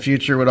success in the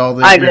future with all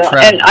this. I know,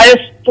 and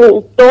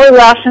the only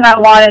last thing I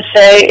want to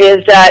say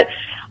is that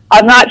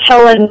I'm not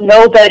telling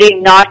nobody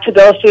not to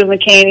go through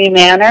McCamey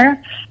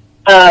Manor.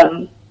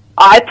 I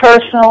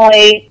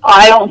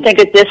don't think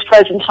at this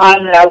present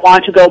time that I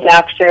want to go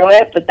back through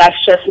it, but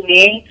that's just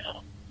me.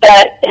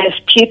 But if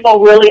people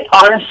really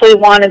honestly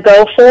want to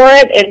go for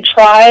it and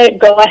try it,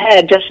 go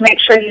ahead. Just make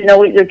sure you know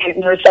what you're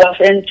getting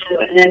yourself into,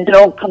 and then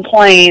don't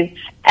complain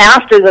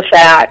after the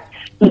fact.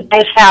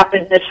 This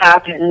happened,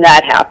 and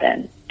that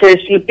happened. Because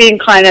you've been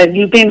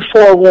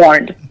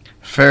forewarned.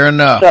 Fair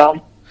enough.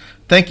 So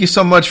Thank you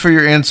so much for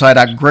your insight.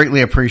 I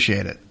greatly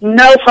appreciate it.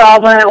 No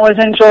problem. It was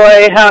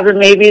enjoy having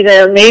maybe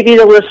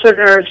the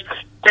listeners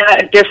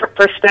get a different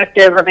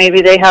perspective, or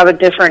maybe they have a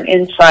different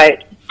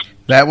insight.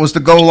 That was the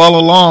goal all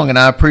along, and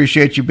I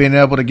appreciate you being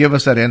able to give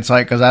us that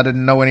insight because I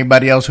didn't know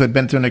anybody else who had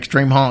been through an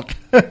extreme honk.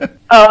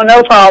 Oh,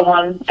 no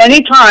problem.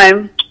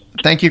 Anytime.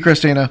 Thank you,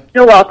 Christina.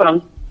 You're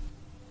welcome.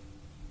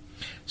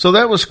 So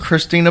that was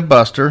Christina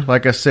Buster.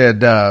 Like I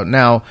said,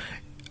 now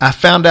I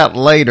found out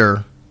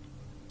later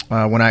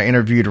when I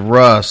interviewed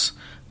Russ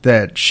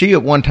that she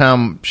at one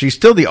time, she's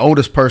still the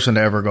oldest person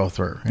to ever go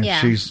through. And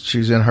yeah.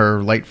 She's in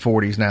her late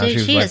 40s now. Dude,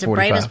 she like is the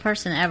 45. bravest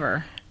person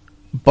ever.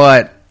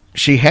 But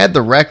she had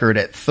the record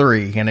at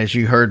 3, and as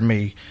you heard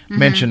me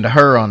mention to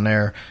her on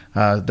there,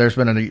 there's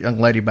been a young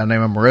lady by the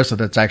name of Marissa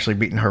that's actually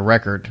beaten her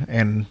record,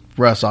 and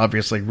Russ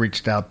obviously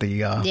reached out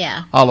the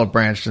olive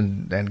branch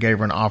and gave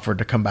her an offer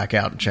to come back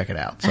out and check it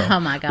out. So oh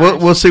my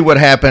gosh. We'll see what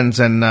happens,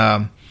 and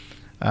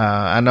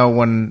I know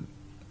when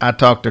I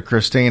talked to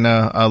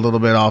Christina a little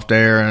bit off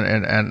there,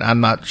 and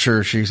I'm not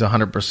sure she's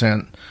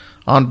 100%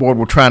 on board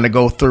with trying to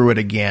go through it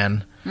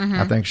again.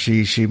 I think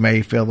she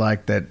may feel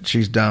like that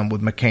she's done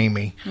with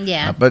McCamey.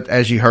 Yeah. But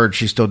as you heard,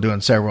 she's still doing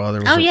several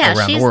others around the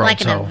world. She's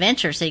like an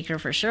adventure seeker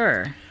for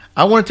sure.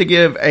 I wanted to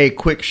give a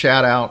quick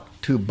shout out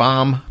to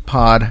Bomb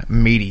Pod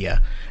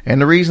Media.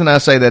 And the reason I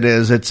say that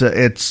is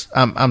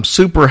I'm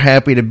super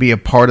happy to be a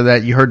part of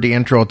that. You heard the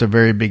intro at the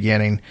very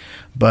beginning,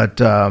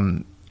 but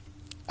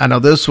I know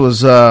this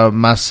was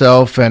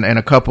myself and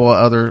a couple of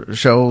other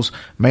shows,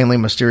 mainly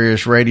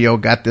Mysterious Radio,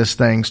 got this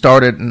thing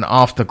started and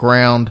off the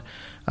ground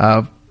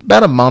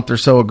about a month or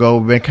so ago.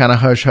 We've been kind of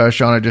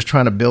hush-hush on it, just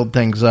trying to build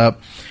things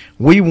up.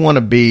 We want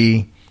to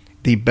be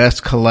the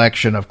best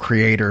collection of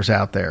creators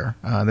out there.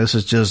 This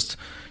is just,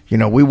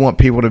 we want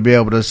people to be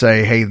able to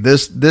say, hey,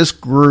 this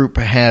group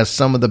has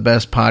some of the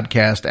best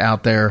podcasts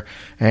out there,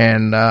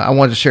 and I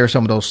wanted to share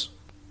some of those,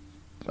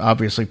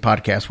 obviously,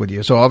 podcasts with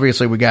you. So,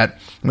 obviously, we got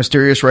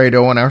Mysterious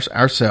Radio and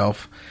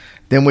ourselves.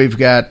 Then we've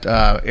got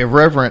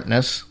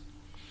Irreverentness,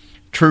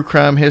 True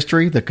Crime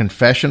History, The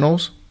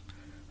Confessionals,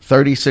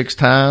 36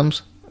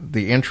 Times,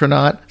 The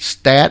Intronaut,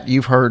 Stat.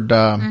 You've heard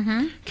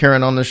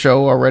Karen on the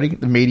show already.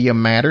 The Media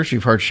Matters.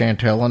 You've heard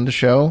Chantel on the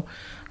show.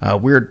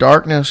 Weird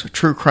Darkness,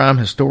 True Crime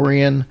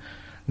Historian,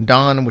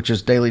 Dawn, which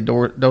is Daily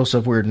Dose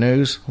of Weird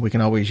News. We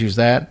can always use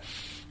that.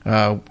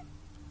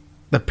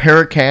 The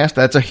Paracast,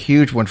 that's a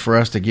huge one for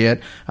us to get.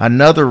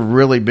 Another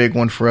really big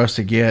one for us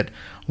to get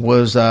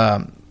was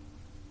Higher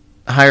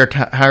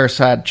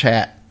Side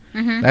Chat.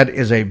 That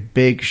is a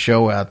big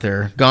show out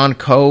there. Gone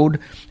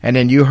Code. And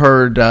then you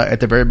heard at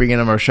the very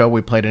beginning of our show,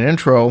 we played an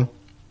intro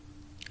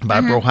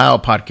by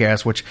Brohio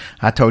Podcast, which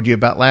I told you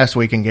about last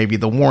week and gave you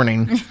the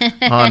warning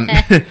on.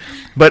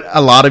 But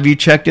a lot of you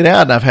checked it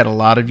out, and I've had a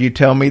lot of you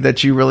tell me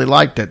that you really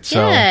liked it.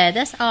 So, good.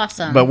 That's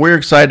awesome. But we're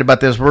excited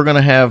about this. We're going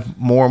to have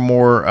more and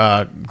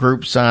more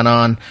groups sign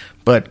on.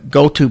 But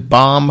go to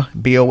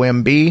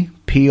BOMB,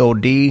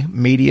 P-O-D,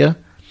 Media.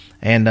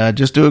 And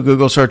just do a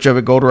Google search of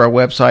it. Go to our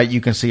website. You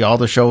can see all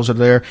the shows that are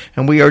there.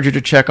 And we urge you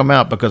to check them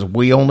out because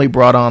we only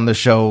brought on the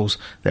shows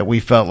that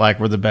we felt like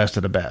were the best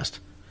of the best.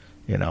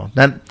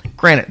 That,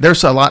 granted,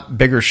 there's a lot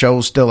bigger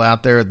shows still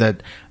out there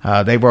that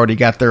they've already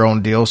got their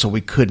own deal, so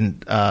we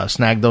couldn't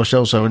snag those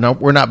shows. So no,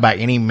 we're not by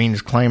any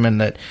means claiming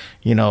that,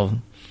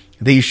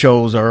 these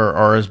shows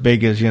are as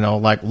big as,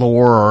 like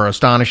Lore or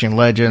Astonishing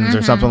Legends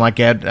or something like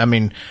that. I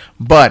mean,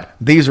 but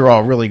these are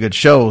all really good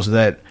shows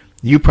that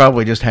you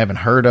probably just haven't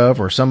heard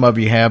of, or some of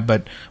you have,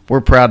 but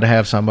we're proud to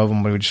have some of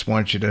them. We just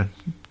want you to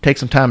take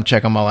some time to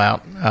check them all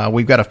out.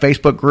 We've got a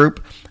Facebook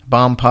group,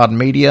 Bomb Pod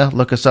Media.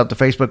 Look us up, the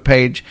Facebook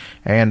page,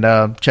 and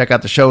check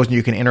out the shows, and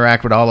you can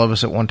interact with all of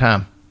us at one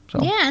time. So.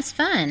 Yeah, it's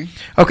fun.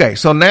 Okay,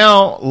 so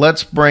now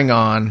let's bring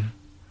on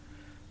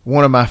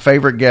one of my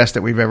favorite guests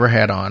that we've ever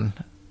had on,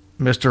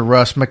 Mr.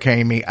 Russ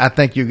McCamey. I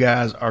think you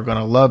guys are going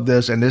to love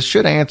this, and this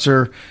should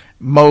answer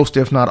most,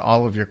 if not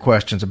all, of your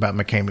questions about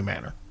McCamey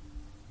Manor.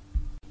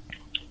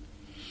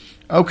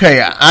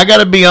 Okay, I got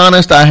to be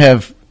honest, I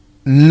have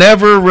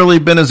never really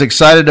been as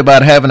excited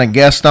about having a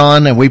guest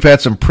on, and we've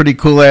had some pretty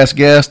cool-ass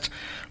guests,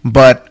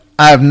 but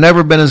I've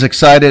never been as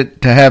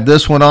excited to have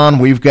this one on.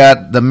 We've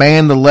got the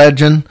man, the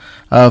legend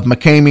of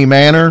McCamey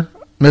Manor,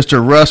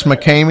 Mr. Russ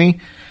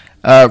McCamey.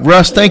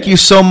 Russ, thank you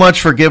so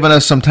much for giving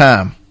us some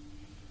time.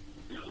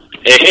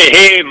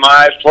 Hey,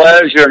 my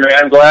pleasure,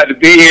 man. Glad to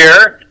be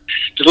here.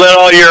 Just let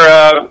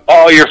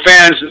all your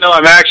fans know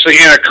I'm actually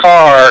in a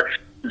car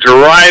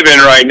driving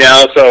right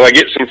now, so if I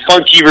get some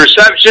funky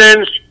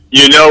reception,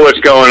 you know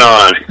what's going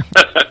on.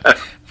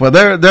 Well,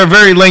 they're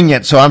very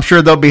lenient, so I'm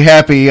sure they'll be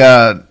happy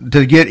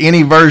to get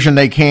any version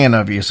they can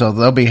of you, so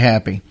they'll be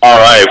happy. All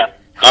right.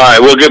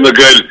 We'll give them a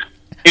good,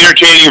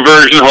 entertaining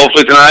version,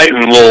 hopefully tonight,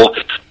 and we'll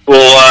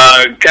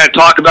kind of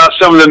talk about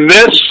some of the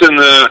myths and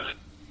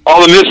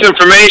all the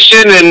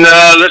misinformation, and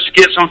let's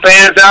get some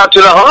fans out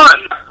to the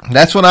hunt.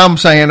 That's what I'm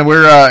saying.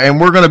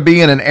 We're going to be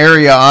in an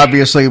area,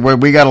 obviously, where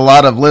we got a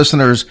lot of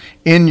listeners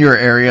in your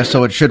area,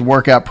 so it should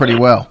work out pretty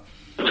well.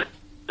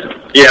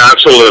 Yeah,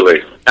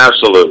 absolutely.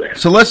 Absolutely.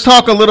 So let's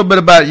talk a little bit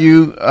about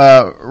you,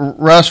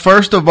 Russ.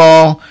 First of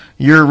all,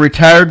 you're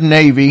retired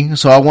Navy,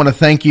 so I want to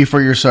thank you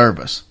for your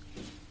service.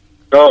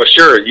 Oh,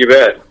 sure, you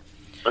bet.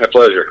 My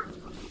pleasure.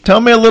 Tell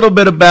me a little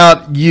bit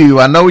about you.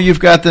 I know you've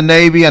got the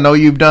Navy. I know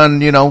you've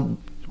done,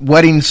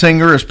 wedding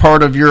singer as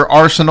part of your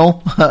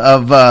arsenal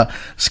of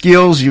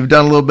skills. You've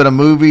done a little bit of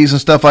movies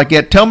and stuff like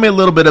that. Tell me a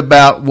little bit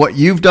about what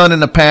you've done in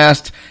the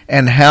past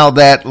and how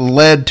that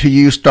led to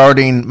you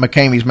starting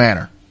McCamey's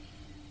Manor.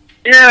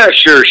 Yeah,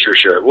 sure.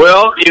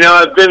 Well,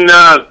 I've been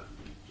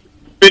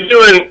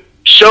doing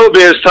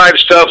showbiz type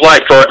stuff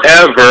like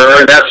forever,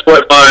 and that's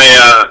what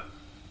my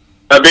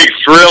big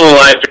thrill in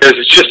life is.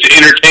 It's just to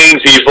entertain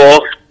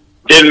people.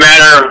 Didn't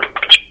matter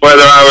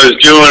whether I was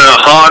doing a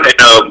haunt in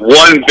a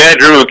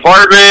one-bedroom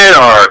apartment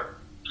or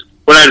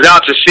when I was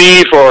out to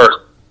sea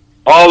for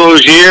all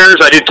those years.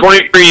 I did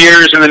 23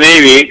 years in the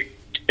Navy,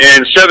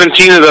 and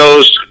 17 of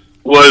those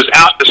was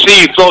out to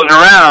sea floating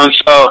around.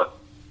 So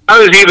I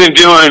was even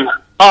doing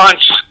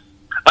haunts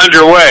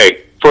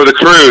underway for the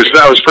cruise.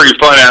 That was pretty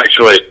fun,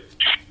 actually.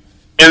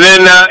 And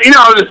then,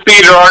 I was a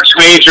theater arts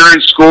major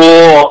in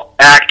school,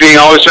 acting,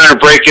 always trying to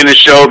break into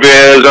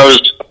showbiz. I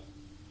was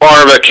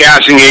part of a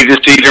casting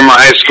agency during my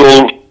high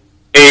school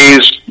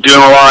days, doing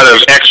a lot of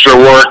extra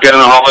work down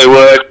in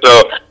Hollywood.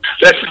 So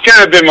that's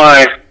kind of been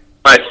my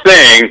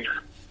thing.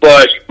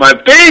 But my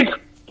big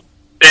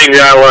thing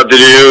that I love to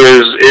do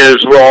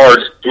or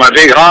my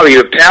big hobby,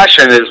 the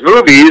passion, is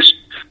movies.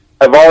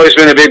 I've always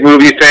been a big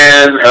movie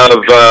fan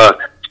of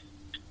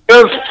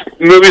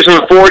movies in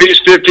the 40s,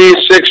 50s,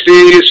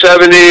 60s,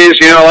 70s.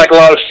 Like a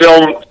lot of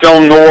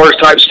film noir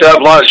type stuff,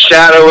 a lot of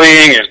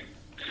shadowing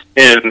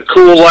and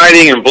cool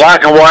lighting and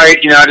black and white.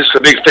 I'm just a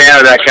big fan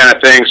of that kind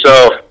of thing.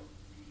 So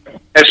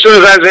as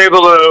soon as I was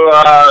able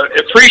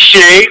to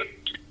appreciate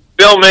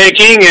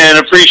filmmaking and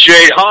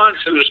appreciate haunts,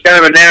 it was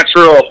kind of a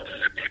natural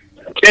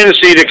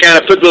tendency to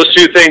kind of put those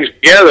two things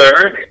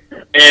together.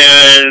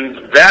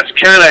 And that's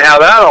kind of how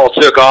that all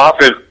took off.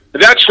 And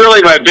that's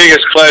really my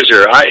biggest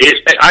pleasure.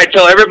 I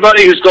tell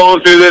everybody who's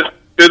going through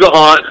the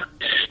haunt,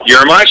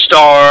 you're my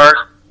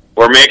star.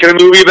 We're making a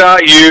movie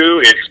about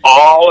you. It's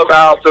all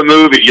about the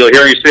movie. You'll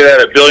hear me say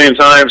that a billion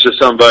times to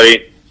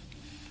somebody.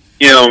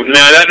 Now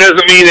that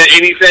doesn't mean that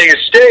anything is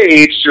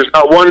staged. There's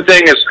not one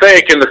thing is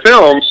fake in the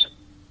films,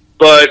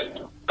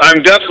 but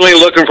I'm definitely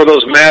looking for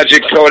those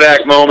magic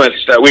Kodak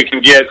moments that we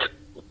can get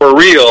for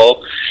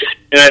real,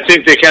 and I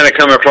think they kind of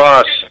come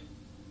across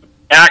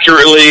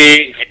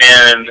accurately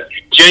and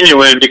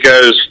genuine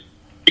because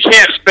you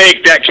can't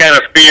fake that kind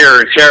of fear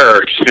and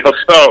terror.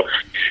 So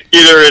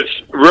either it's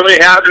really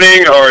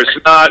happening or it's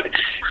not.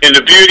 And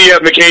the beauty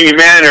of McCamey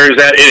Manor is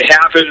that it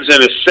happens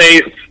in a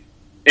safe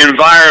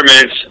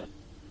environment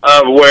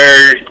of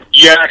where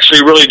you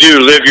actually really do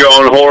live your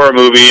own horror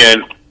movie.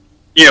 And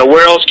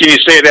where else can you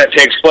say that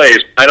takes place?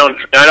 I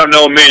don't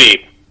know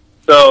many.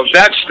 So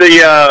that's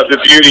the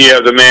beauty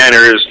of the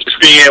Manor, is just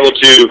being able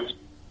to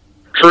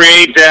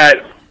create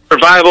that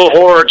survival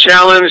horror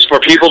challenge for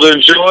people to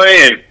enjoy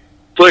and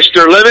push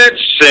their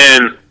limits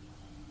and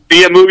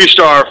be a movie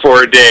star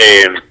for a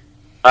day. And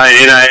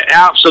I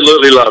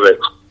absolutely love it.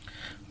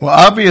 Well,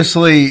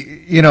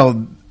 obviously,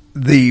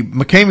 the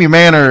McCamey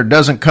Manor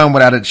doesn't come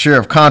without its share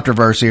of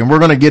controversy, and we're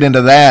going to get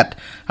into that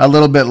a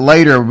little bit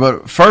later.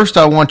 But first,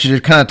 I want you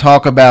to kind of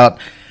talk about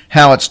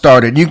how it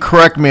started. You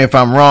correct me if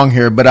I'm wrong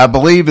here, but I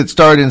believe it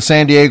started in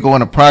San Diego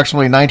in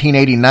approximately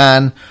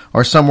 1989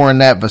 or somewhere in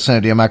that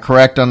vicinity. Am I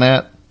correct on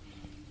that?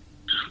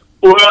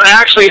 Well,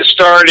 actually, it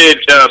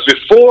started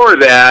before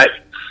that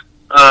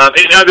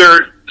in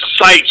other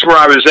sites where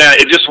I was at.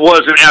 It just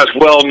wasn't as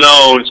well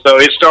known. So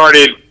it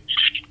started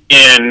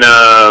in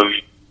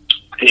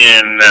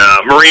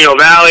Moreno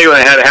Valley when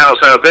I had a house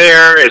out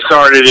there. It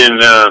started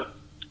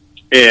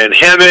in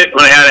Hemet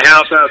when I had a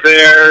house out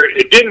there.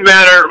 It didn't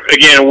matter,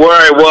 again,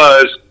 where I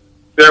was.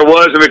 There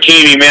was a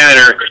McCamey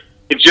Manor.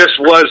 It just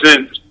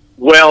wasn't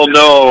well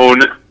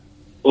known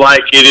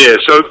like it is.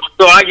 So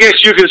I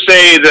guess you could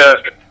say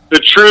the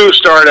true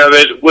start of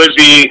it would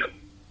be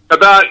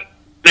about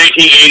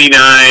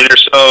 1989 or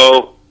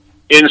so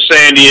in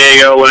San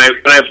Diego when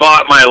I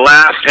bought my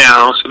last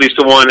house, at least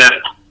the one that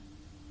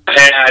I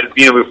had,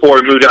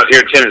 before we moved out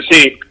here to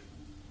Tennessee.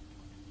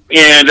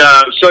 And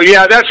so,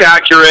 yeah, that's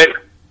accurate.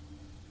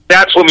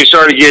 That's when we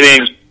started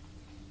getting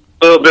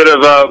a little bit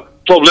of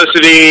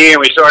publicity, and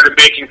we started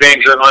making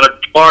things on a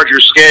larger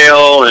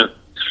scale, and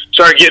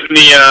started getting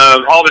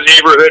all the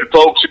neighborhood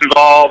folks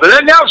involved. And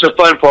then that was the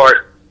fun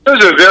part. It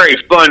was a very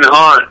fun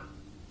haunt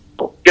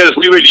because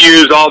we would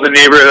use all the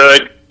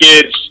neighborhood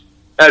kids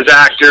as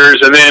actors,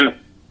 and then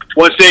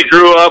once they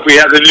grew up, we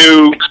had the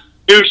new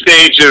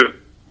stage of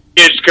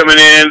kids coming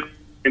in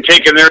and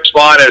taking their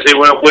spot as they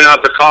went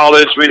out to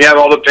college. We'd have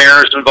all the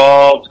parents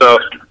involved. So,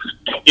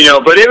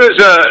 but it was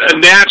a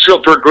natural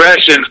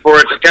progression for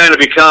it to kind of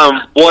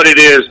become what it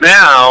is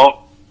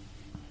now,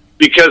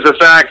 because the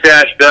fact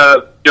that,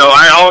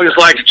 I always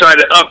like to try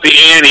to up the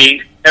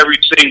ante every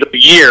single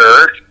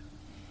year,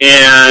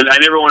 and I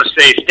never want to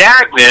stay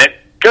stagnant.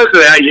 Because of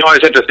that, you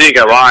always have to think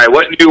of, all right,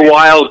 what new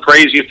wild,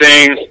 crazy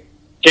thing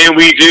can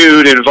we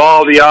do to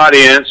involve the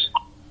audience?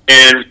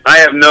 And I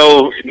have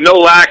no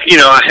lack,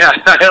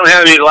 I don't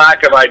have any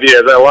lack of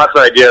ideas. I have lots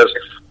of ideas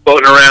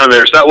floating around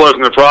there, so that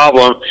wasn't the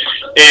problem.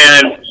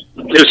 And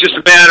it was just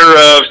a matter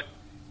of,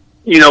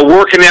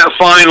 working that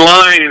fine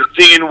line and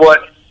seeing what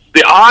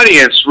the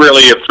audience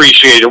really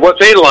appreciated, what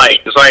they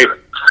liked. Because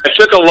I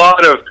took a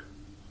lot of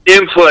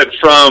input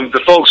from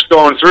the folks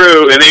going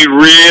through, and they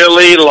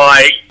really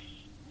liked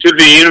to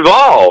be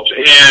involved.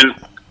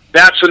 And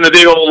that's when the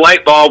big old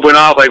light bulb went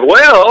off, like,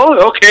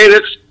 well, okay,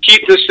 let's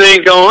keep this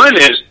thing going.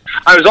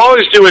 I was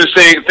always doing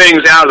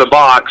things out of the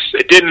box.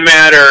 It didn't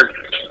matter,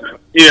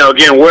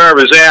 again, where I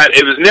was at.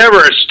 It was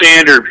never a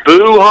standard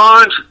boo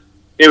haunt.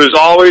 It was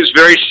always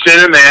very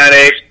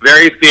cinematic,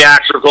 very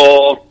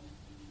theatrical,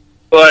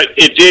 but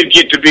it did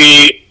get to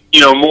be,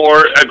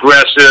 more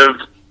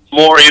aggressive,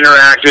 more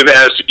interactive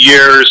as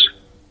years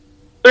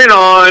went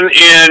on.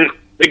 And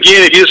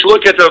again, if you just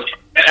look at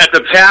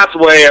the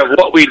pathway of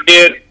what we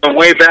did from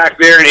way back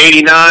there in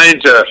 '89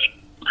 to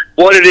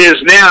what it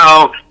is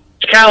now,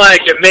 it's kind of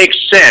like it makes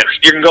sense.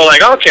 You can go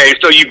like, okay,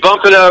 so you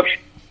bump it up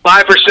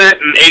 5%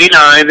 in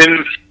 '89,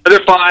 then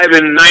another 5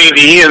 in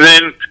 '90, and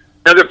then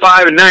another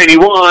 5 in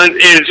 '91,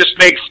 and it just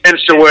makes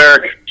sense to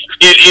where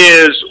it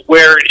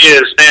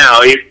is now.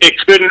 It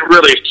couldn't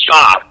really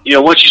stop.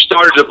 Once you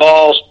started the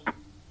balls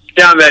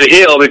down that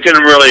hill, they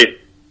couldn't really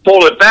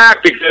pull it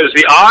back because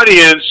the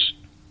audience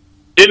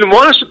didn't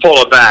want us to pull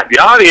it back. The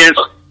audience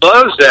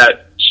loves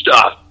that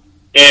stuff,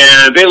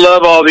 and they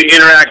love all the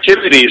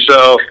interactivity.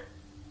 So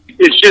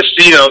it's just,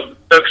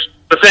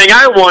 the thing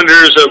I wonder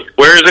is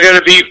where is it going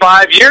to be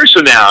 5 years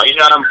from now?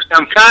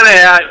 I'm kind of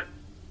at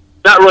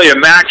not really a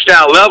maxed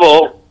out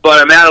level,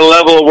 but I'm at a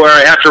level where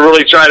I have to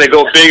really try to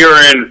go bigger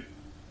and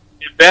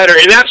better.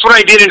 And that's what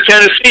I did in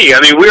Tennessee.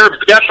 I mean, we're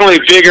definitely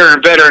bigger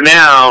and better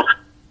now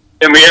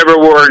than we ever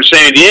were in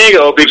San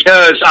Diego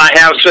because I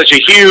have such a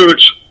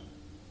huge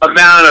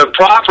amount of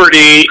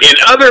property in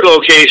other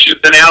locations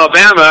in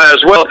Alabama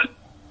as well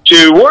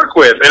to work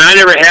with. And I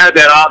never had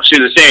that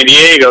option in San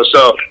Diego.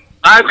 So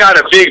I've got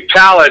a big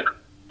palette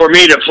for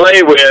me to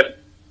play with,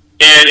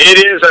 and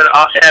it is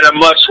at a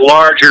much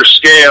larger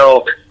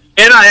scale.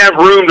 And I have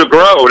room to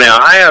grow now.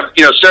 I have,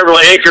 several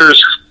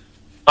acres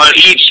on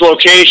each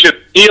location to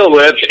deal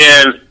with,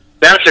 and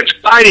that's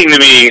exciting to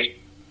me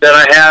that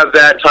I have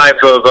that type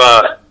of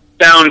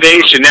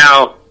foundation.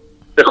 Now,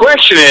 the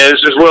question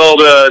is will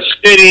the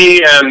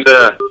city and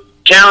the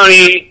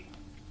county,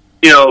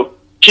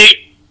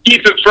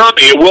 keep it from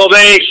me? Will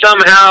they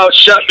somehow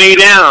shut me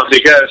down?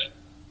 Because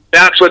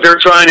that's what they're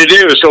trying to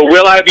do. So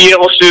will I be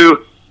able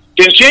to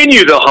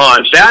continue the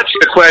haunt? That's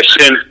the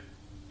question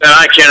that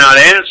I cannot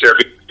answer.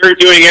 They're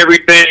doing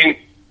everything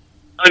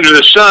under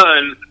the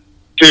sun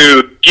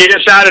to get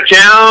us out of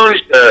town,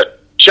 to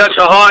shut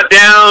the haunt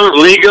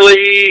down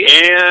legally,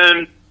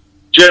 and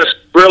just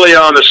really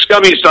on the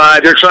scummy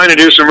side, they're trying to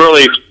do some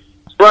really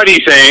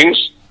cruddy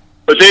things,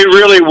 but they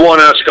really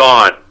want us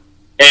gone.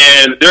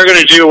 And they're going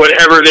to do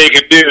whatever they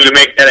can do to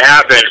make that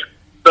happen.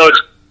 So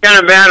it's kind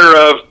of a matter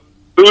of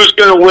who's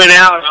going to win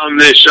out on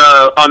this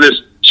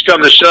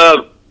scum to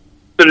shove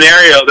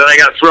scenario that I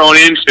got thrown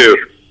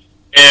into.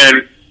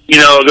 And,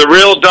 the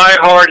real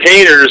diehard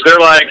haters, they're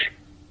like,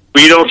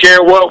 we don't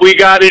care what we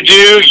got to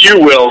do, you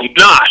will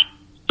not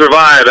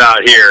survive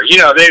out here.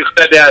 They've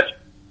said that,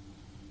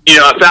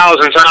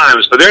 1,000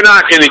 times, but they're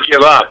not going to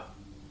give up.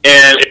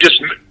 And it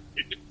just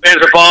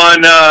depends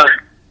upon,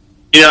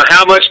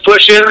 how much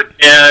pushing,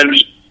 and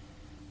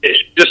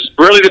it just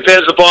really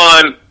depends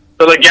upon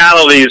the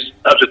legalities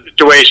of the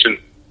situation.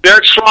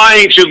 They're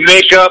trying to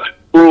make up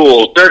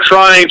rules. They're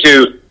trying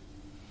to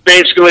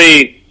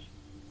basically,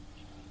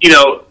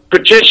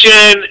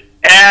 petition,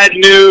 add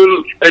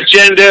new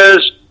agendas,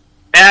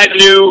 add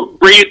new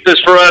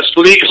reasons for us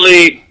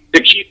legally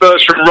to keep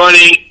us from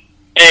running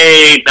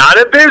not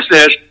a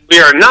business. We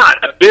are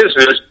not a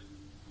business.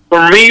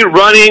 For me,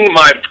 running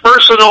my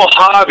personal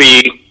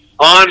hobby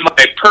on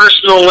my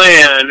personal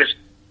land,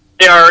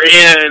 they are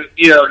in,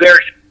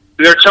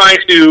 they're trying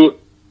to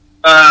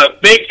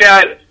make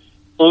that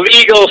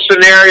legal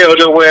scenario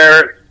to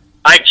where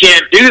I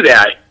can't do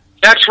that.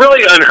 That's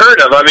really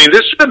unheard of. I mean,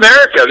 this is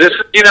America. This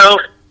is,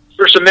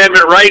 First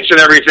Amendment rights and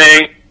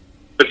everything,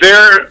 but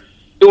they're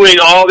doing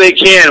all they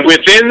can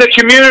within the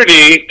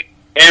community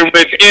and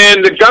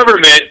within the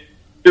government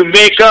to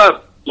make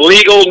up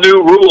legal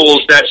new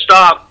rules that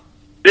stop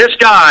this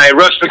guy,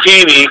 Russ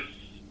McKamey,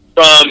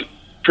 from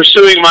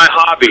pursuing my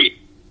hobby.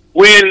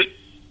 When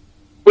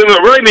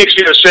what really makes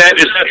me upset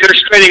is that they're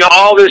spending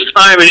all this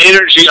time and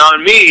energy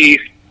on me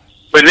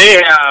when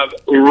they have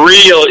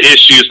real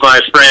issues, my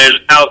friend,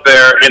 out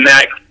there in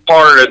that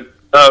part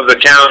of the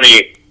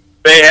county.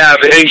 They have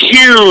a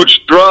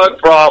huge drug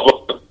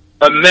problem,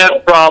 a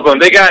meth problem.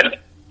 They got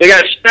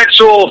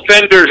sexual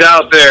offenders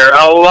out there,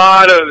 a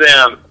lot of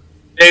them.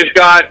 They've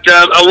got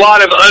a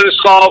lot of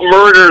unsolved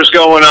murders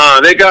going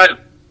on. They got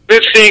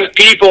missing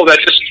people that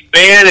just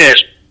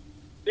vanished.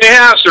 They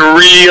have some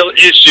real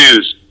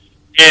issues.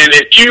 And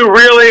if you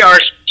really are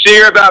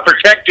sincere about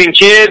protecting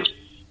kids,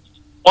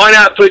 why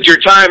not put your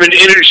time and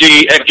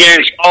energy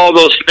against all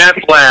those meth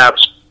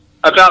labs,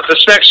 about the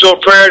sexual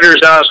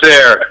predators out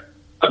there,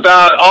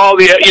 about all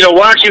the,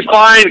 why don't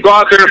you go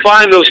out there and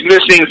find those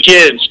missing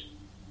kids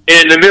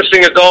and the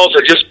missing adults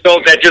that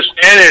just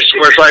vanished,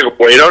 where it's like,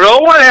 we don't know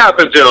what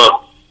happened to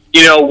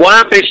them.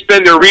 Why don't they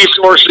spend their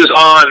resources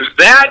on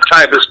that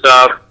type of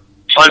stuff,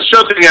 on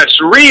something that's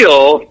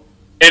real,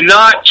 and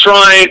not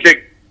trying to,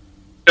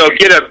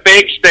 get a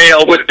bake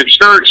sale with the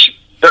church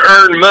to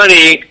earn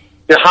money,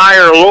 to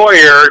hire a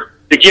lawyer,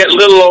 to get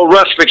little old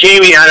Russ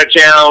McCamey out of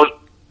town,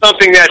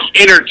 something that's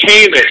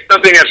entertainment,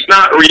 something that's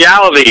not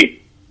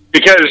reality.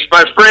 Because,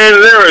 my friend,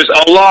 there is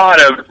a lot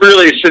of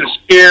really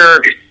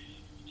sincere,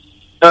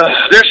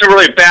 there's some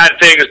really bad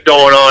things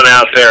going on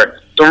out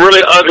there. Some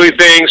really ugly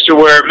things to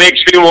where it makes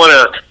me want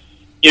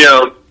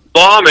to,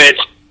 vomit,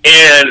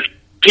 and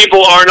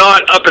people are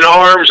not up in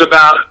arms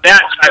about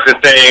that type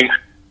of thing,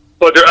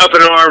 but they're up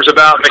in arms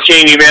about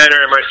McCamey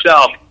Manor and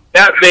myself.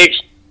 That makes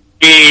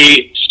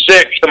me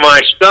sick to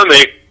my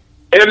stomach,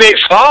 and it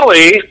makes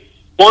Holly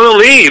want to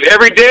leave.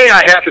 Every day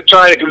I have to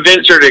try to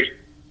convince her to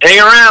hang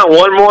around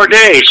one more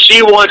day.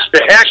 She wants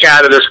the heck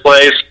out of this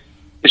place,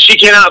 and she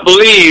cannot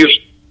believe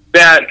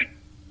that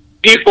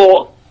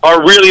people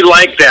are really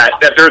like that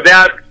they're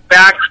that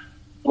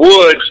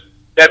backwoods,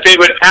 that they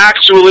would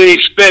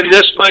actually spend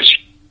this much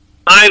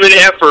time and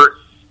effort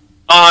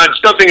on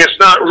something that's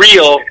not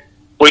real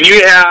when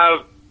you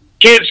have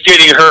kids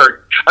getting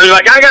hurt. I mean,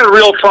 I got a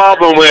real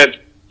problem with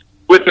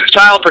the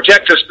Child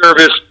Protective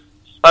Service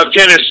of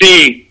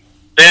Tennessee.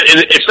 And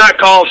it's not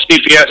called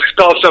CPS, it's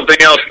called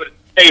something else, but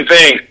same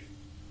thing.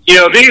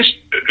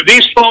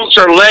 These folks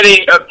are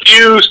letting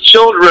abused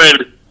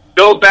children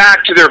go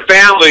back to their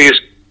families,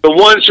 the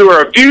ones who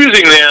are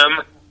abusing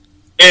them.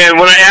 And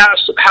when I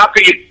asked, how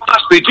could you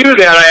possibly do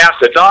that, I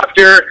asked the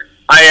doctor,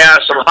 I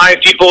asked some high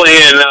people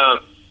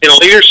in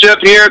leadership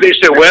here. They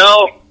said,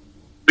 well,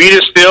 beat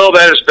us still,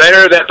 that is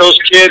better that those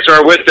kids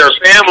are with their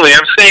family.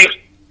 I'm saying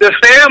the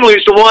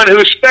family's the one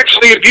who's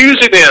sexually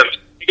abusing them.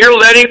 You're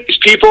letting these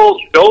people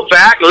go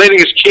back, letting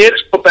these kids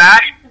go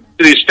back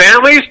to these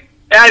families?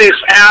 That is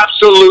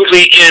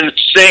absolutely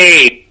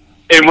insane.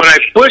 And when I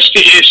pushed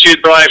the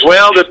issue, they're like,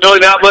 well, there's really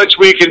not much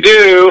we can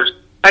do.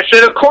 I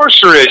said, of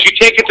course there is. You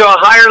take it to a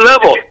higher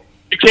level.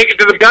 You take it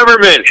to the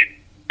government.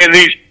 And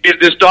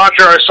this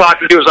doctor I was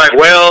talking to was like,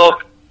 well,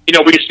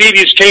 we see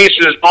these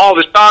cases all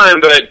the time,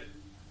 but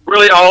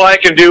really all I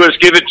can do is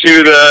give it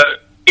to the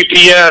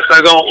CPS.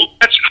 I go,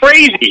 that's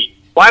crazy.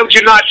 Why would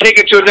you not take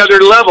it to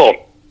another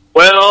level?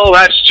 Well,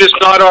 that's just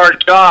not our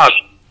job.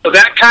 So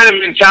that kind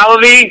of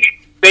mentality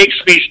makes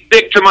me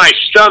sick to my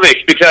stomach,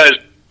 because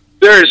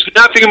there is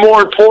nothing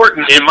more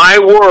important in my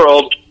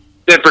world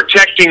than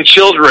protecting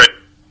children.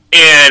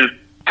 And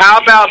how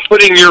about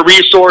putting your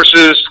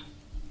resources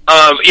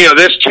of,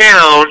 this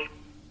town,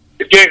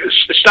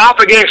 stop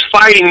against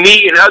fighting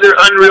me and other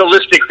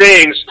unrealistic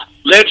things.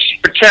 Let's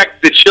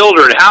protect the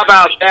children. How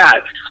about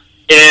that?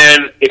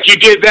 And if you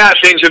did that,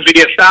 things would be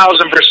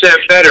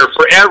 1,000% better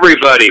for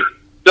everybody.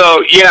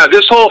 So, yeah,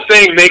 this whole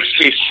thing makes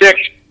me sick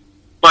to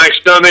my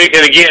stomach.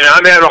 And, again,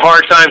 I'm having a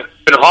hard time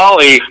keeping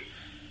Holly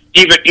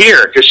even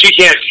here, because she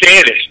can't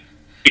stand it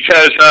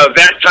because of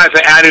that type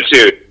of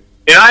attitude.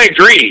 And I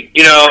agree.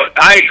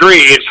 I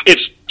agree.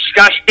 It's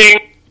disgusting,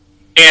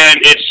 and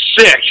it's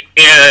sick.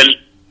 And,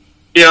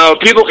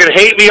 people can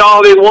hate me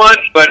all they want,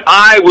 but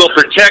I will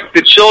protect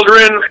the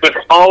children with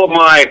all of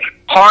my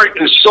heart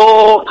and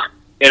soul.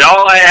 And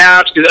all I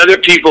ask is other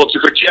people to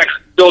protect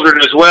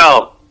children as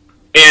well.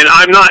 And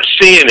I'm not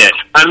seeing it.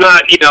 I'm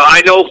not,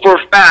 I know for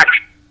a fact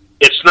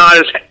it's not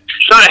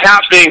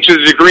happening to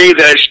the degree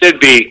that it should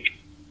be.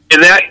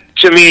 And that,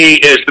 to me,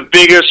 is the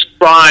biggest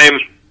crime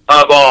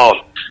of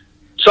all.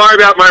 Sorry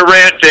about my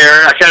rant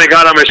there. I kind of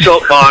got on my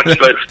soapbox,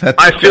 but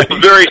I feel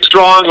very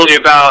strongly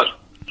about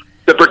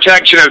the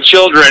protection of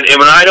children. And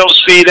when I don't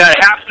see that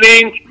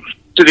happening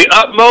to the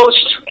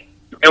utmost,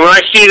 and when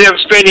I see them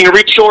spending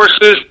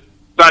resources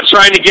about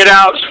trying to get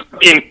out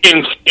and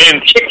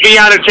kick me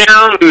out of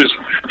town,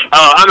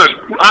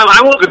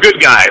 I'm one of the good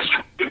guys.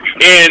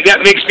 And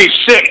that makes me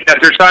sick that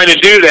they're trying to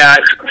do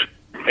that.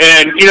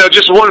 And,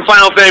 just one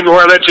final thing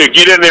before I let you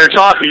get in there and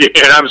talk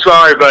again. I'm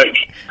sorry, but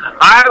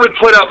I would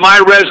put up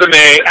my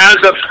resume as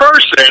a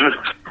person,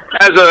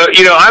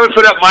 I would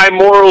put up my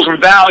morals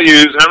and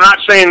values. And I'm not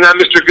saying I'm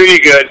Mr.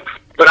 Goody-Good,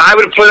 but I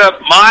would put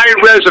up my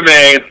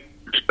resume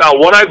about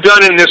what I've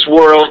done in this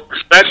world.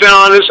 I've been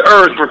on this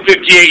earth for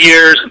 58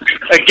 years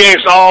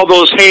against all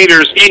those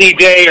haters any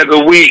day of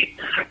the week.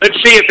 Let's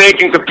see if they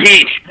can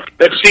compete.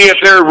 Let's see if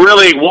they're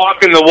really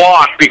walking the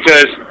walk,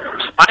 because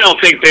I don't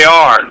think they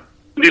are.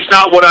 It's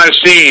not what I've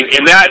seen,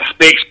 and that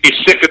makes me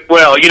sick as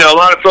well. A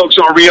lot of folks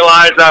don't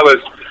realize I was,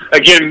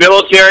 again,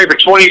 military for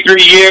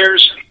 23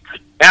 years.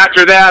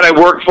 After that, I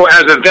worked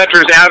as a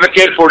veterans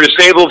advocate for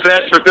disabled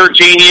vets for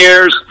 13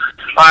 years.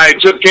 I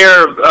took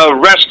care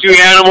of rescue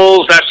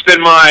animals. That's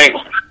been my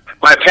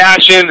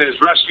passion, is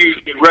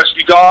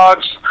rescue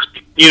dogs.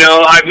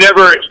 I've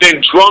never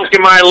been drunk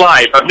in my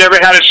life. I've never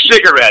had a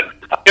cigarette.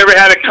 I've never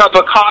had a cup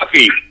of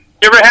coffee.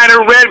 Never had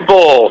a Red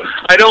Bull.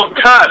 I don't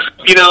cuss,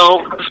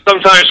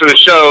 sometimes for the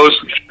shows.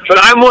 But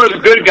I'm one of the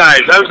good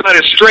guys. I'm not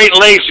as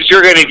straight-laced as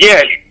you're going to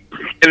get.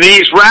 And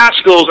these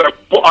rascals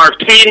are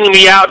painting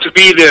me out to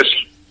be this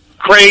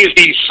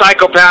crazy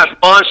psychopath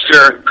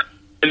monster,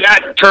 and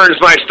that turns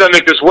my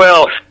stomach as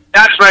well.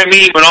 That's what I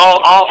mean when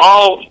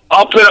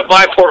I'll put up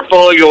my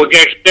portfolio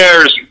against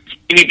theirs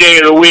any day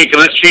of the week,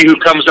 and let's see who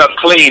comes up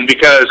clean,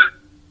 because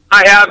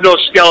I have no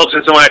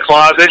skeletons in my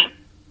closet.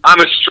 I'm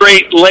a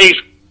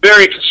straight-laced,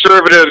 very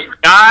conservative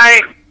guy,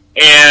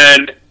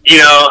 and,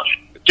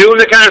 doing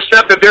the kind of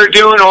stuff that they're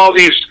doing, all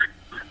these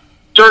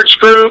church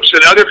groups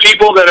and other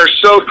people that are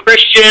so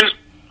Christian,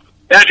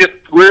 that just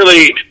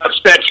really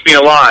upsets me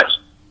a lot.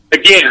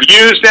 Again,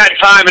 use that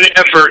time and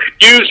effort.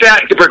 Use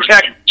that to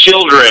protect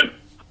children.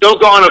 Don't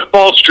go on a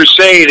false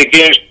crusade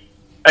against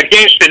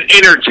an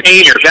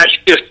entertainer. That's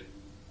just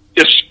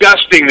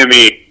disgusting to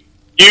me.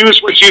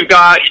 Use what you've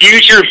got.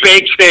 Use your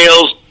bake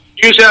sales.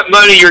 Use that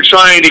money you're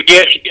trying to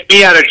get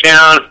me out of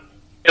town,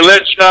 and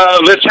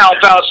let's help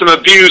out some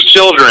abused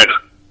children.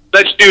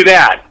 Let's do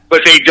that.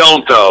 But they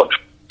don't, though.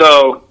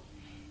 So,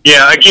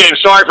 yeah, again,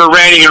 sorry for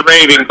ranting and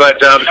raving, but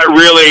that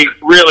really,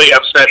 really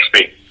upsets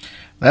me.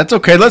 That's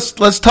okay.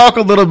 Let's talk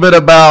a little bit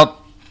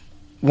about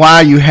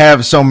why you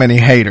have so many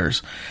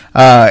haters.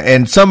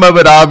 And some of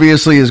it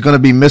obviously is going to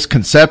be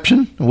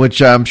misconception,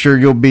 which I'm sure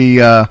you'll be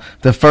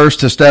the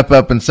first to step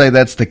up and say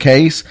that's the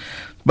case.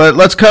 But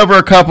let's cover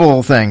a couple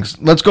of things.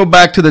 Let's go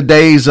back to the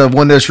days of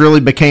when this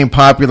really became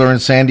popular in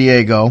San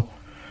Diego,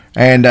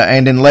 and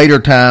in later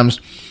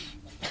times.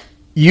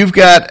 You've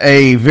got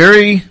a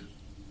very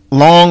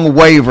long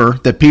waiver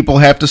that people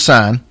have to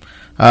sign.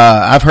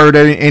 I've heard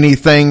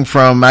anything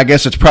from, I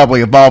guess it's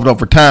probably evolved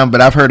over time, but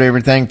I've heard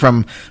everything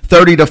from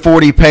 30 to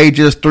 40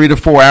 pages, 3 to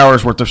 4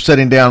 hours worth of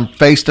sitting down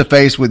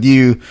face-to-face with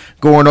you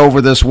going over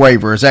this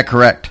waiver. Is that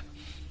correct?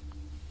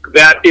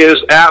 That is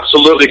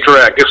absolutely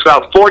correct. It's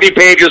about 40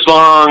 pages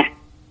long,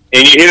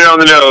 and you hit it on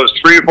the nose,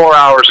 3 or 4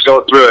 hours to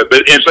go through it.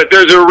 But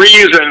there's a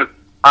reason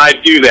I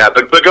do that.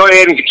 But go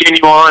ahead and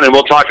continue on, and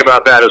we'll talk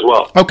about that as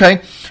well.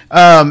 Okay.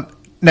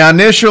 Now,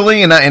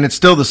 initially, and it's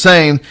still the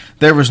same,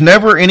 there was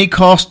never any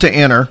cost to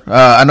enter.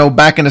 I know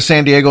back in the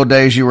San Diego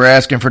days, you were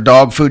asking for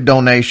dog food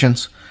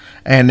donations.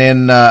 And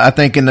then I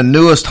think in the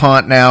newest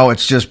haunt now,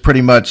 it's just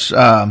pretty much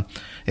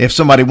if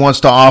somebody wants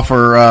to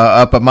offer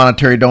up a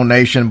monetary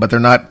donation, but they're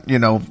not,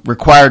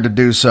 required to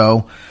do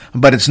so.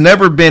 But it's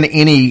never been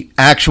any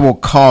actual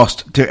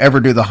cost to ever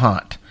do the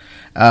haunt.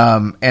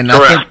 And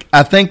correct.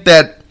 I think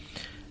that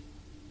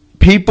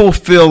people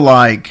feel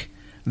like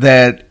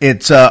that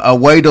it's a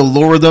way to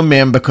lure them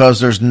in because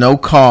there's no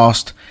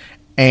cost,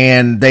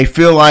 and they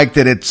feel like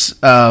that it's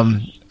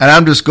and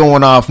I'm just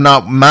going off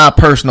not my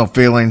personal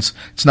feelings,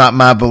 it's not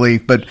my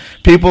belief, but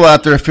people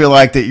out there feel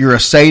like that you're a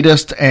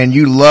sadist and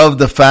you love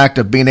the fact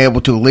of being able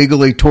to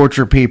legally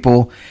torture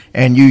people,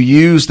 and you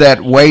use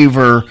that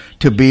waiver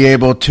to be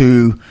able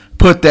to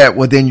put that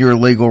within your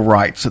legal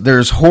rights.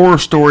 There's horror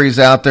stories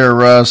out there,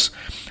 Russ,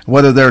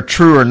 whether they're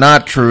true or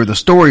not true, the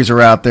stories are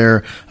out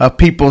there of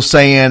people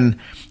saying,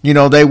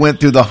 they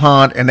went through the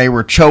haunt and they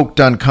were choked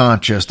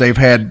unconscious. They've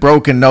had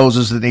broken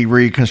noses that need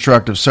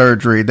reconstructive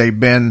surgery. They've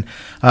been,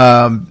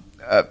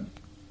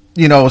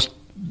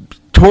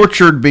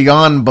 tortured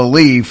beyond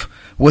belief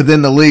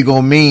within the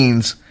legal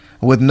means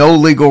with no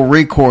legal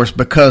recourse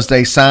because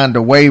they signed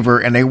a waiver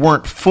and they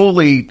weren't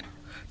fully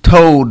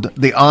told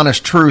the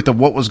honest truth of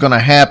what was going to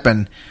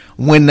happen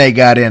when they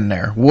got in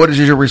there. What is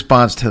your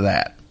response to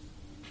that?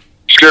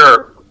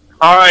 Sure.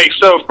 All right.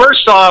 So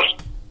first off,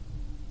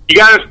 you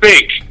got to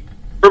think.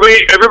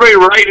 Everybody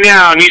right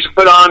now needs to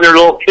put on their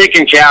little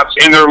thinking caps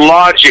and their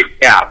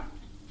logic cap.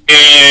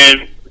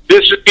 And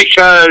this is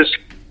because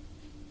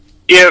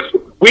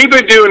if we've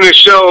been doing this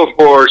show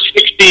for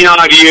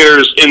 16-odd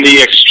years in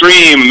the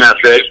extreme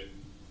method,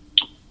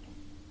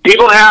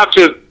 people have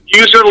to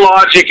use their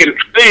logic and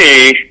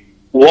think,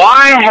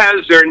 why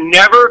has there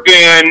never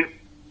been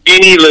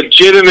any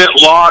legitimate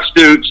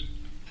lawsuits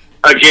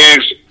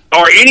against,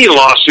 or any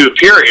lawsuit,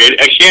 period,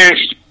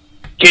 against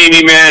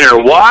McCamey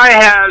Manor? Why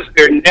has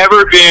there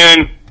never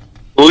been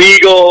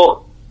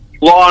legal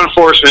law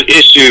enforcement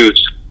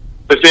issues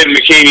within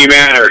McCamey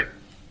Manor?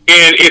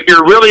 And if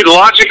you're really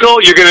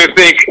logical, you're going to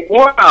think,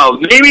 wow,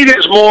 maybe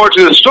there's more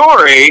to the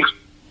story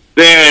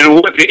than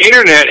what the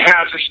internet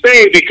has to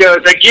say, because,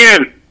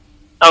 again,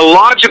 a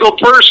logical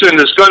person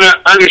is going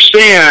to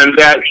understand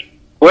that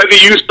whether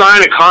you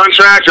sign a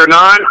contract or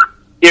not,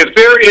 if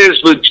there is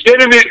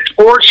legitimate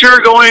torture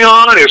going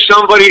on, if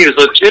somebody is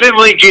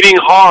legitimately getting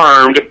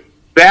harmed,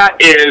 that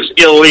is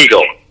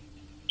illegal.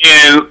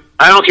 And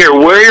I don't care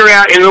where you're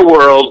at in the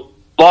world,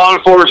 law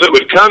enforcement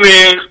would come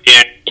in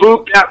and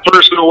poop that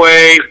person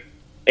away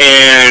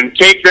and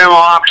take them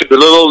off to the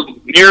little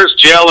nearest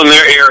jail in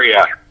their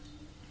area.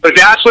 But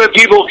that's what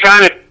people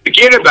kind of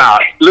forget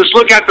about. Let's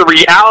look at the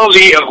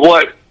reality of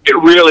what it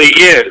really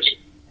is.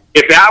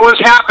 If that was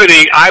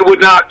happening, I would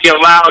not be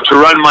allowed to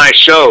run my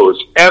shows,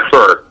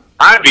 ever.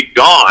 I'd be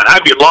gone.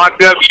 I'd be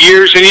locked up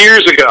years and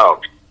years ago.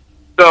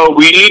 So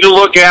we need to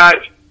look at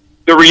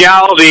the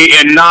reality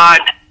and not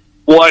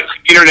what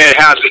the internet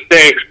has to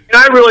say. And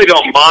I really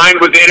don't mind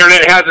what the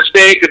internet has to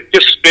say, because it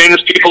just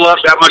spins people up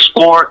that much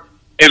more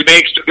and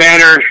makes the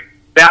banner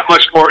that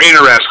much more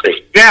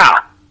interesting. Now,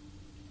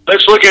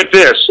 let's look at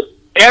this.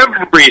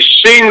 Every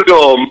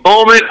single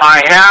moment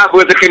I have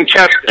with a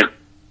contestant,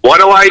 what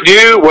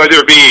do? Whether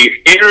it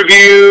be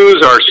interviews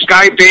or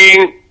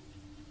Skyping,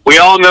 we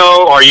all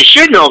know, or you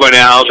should know by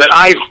now, that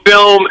I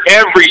film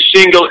every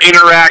single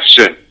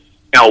interaction.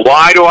 Now,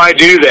 why do I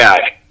do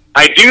that?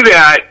 I do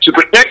that to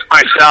protect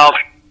myself,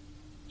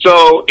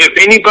 so if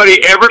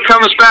anybody ever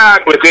comes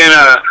back within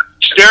a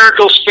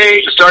hysterical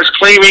state and starts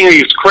claiming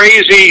these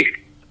crazy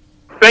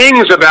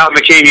things about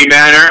McCamey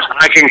Manor,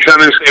 I can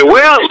come and say,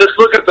 well, let's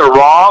look at the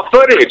raw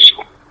footage.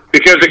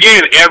 Because,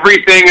 again,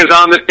 everything is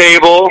on the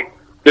table.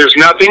 There's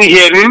nothing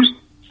hidden.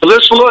 So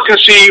let's look and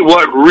see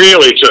what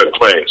really took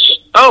place.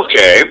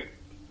 Okay.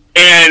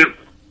 And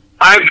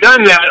I've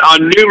done that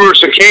on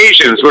numerous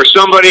occasions where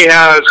somebody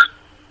has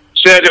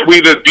said that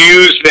we've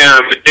abused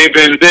them, they've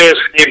been this,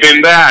 they've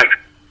been that.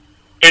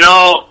 And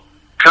I'll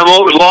come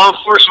over, law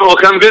enforcement will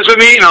come visit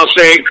me, and I'll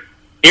say,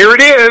 here it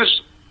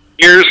is.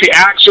 Here's the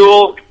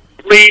actual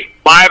complete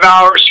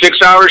 5-hour,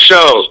 6-hour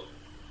show.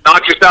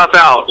 Knock yourself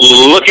out.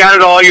 Look at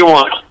it all you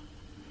want.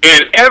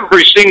 And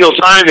every single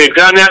time they've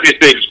done that, they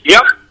say,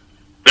 yep,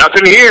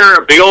 nothing here,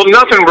 a big old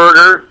nothing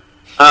burger.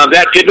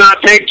 That did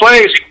not take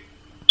place.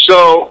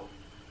 So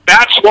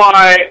that's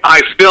why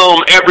I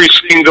film every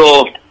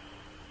single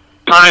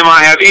time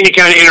I have any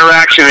kind of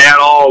interaction at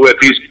all with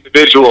these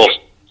individuals.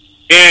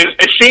 And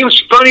it seems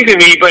funny to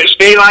me, but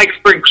they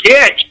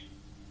forget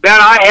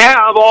that I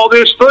have all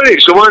this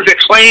footage. The ones that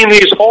claim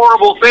these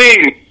horrible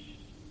things,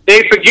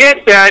 they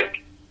forget that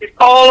it's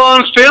all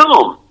on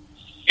film.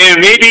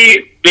 And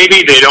maybe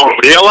they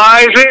don't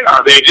realize it,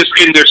 or they just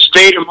in their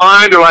state of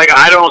mind, they're like,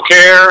 I don't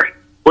care.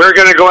 We're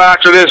going to go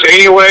after this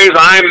anyways.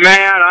 I'm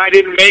mad. I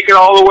didn't make it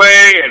all the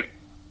way, and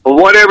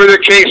whatever the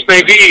case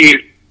may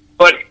be.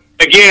 But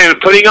again,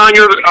 putting on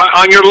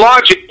your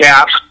logic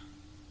caps,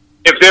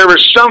 if there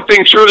was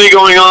something truly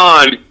going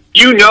on,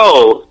 you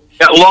know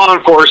that law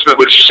enforcement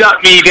would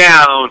shut me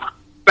down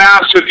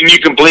faster than you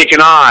can blink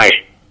an eye,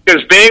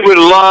 because they would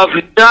love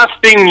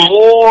nothing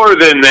more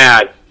than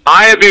that.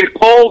 I have been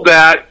told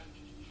that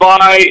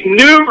by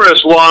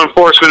numerous law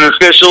enforcement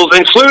officials,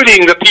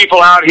 including the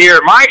people out here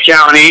in my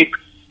county.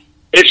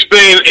 It's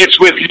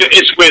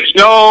with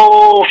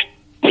no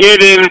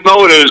hidden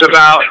motives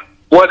about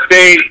what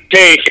they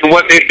take and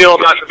what they feel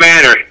about the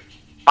manor.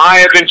 I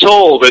have been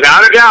told,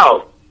 without a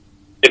doubt,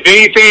 if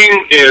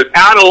anything is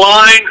out of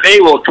line, they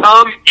will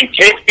come and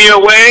take me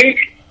away,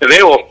 and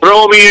they will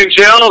throw me in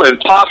jail and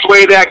toss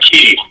away that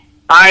key.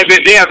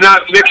 They have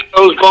not mixed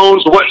those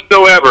bones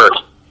whatsoever.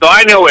 So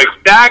I know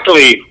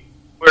exactly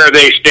where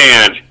they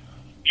stand.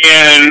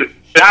 And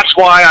that's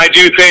why I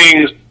do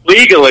things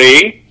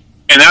legally,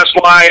 and that's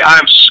why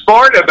I'm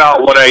smart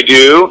about what I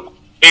do,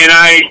 and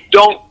I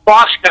don't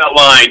cross that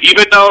line.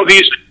 Even though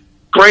these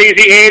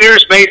crazy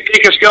haters may think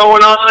it's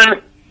going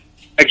on,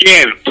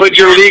 again, put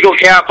your legal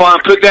cap on,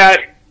 put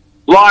that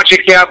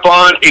logic cap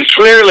on, and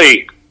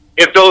clearly,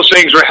 if those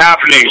things were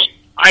happening,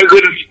 I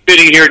wouldn't be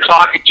sitting here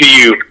talking to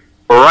you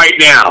right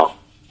now.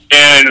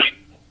 And,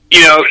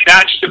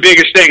 that's the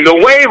biggest thing. The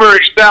waiver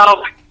itself,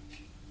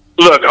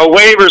 look, a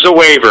waiver's a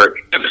waiver.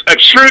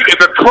 If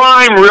a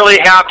crime really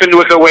happened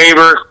with a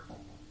waiver,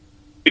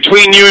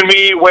 between you and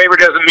me, waiver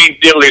doesn't mean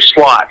diddly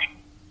squat.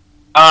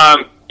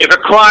 If a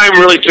crime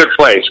really took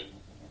place.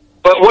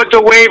 But what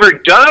the waiver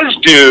does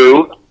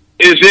do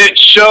is it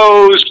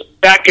shows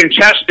that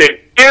contestant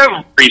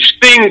every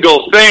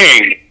single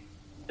thing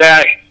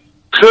that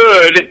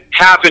could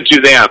happen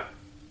to them.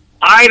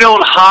 I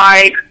don't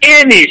hide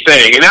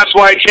anything, and that's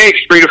why it takes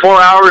 3 to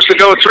 4 hours to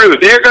go through.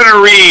 They're going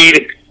to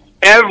read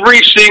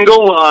every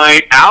single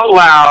line out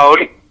loud,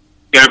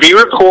 going to be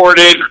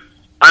recorded.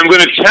 I'm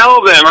going to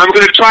tell them, I'm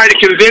going to try to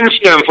convince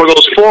them for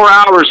those 4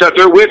 hours that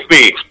they're with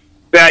me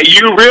that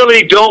you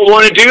really don't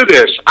want to do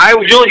this.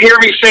 You'll hear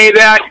me say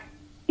that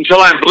until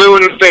I'm blue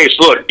in the face.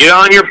 Look, get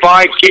on your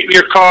bike, get in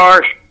your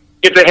car,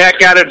 get the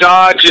heck out of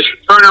Dodge, just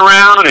turn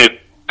around and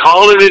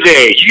call it a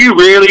day. You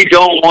really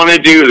don't want to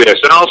do this.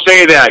 And I'll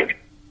say that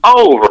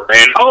over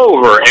and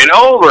over and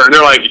over. And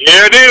they're like,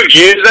 yeah, dude,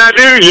 yes, I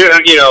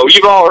do.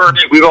 You've all heard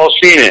it. We've all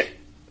seen it.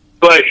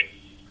 But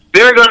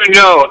they're going to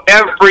know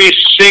every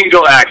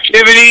single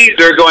activity.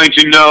 They're going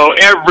to know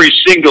every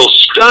single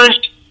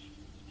stunt.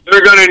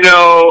 They're going to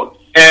know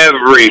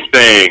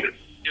everything.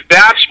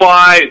 That's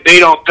why they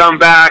don't come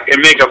back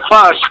and make a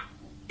fuss,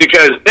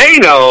 because they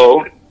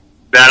know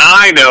that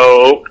I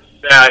know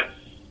that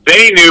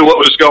they knew what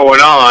was going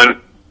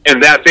on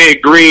and that they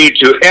agreed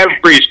to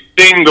every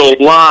single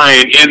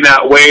line in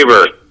that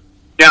waiver.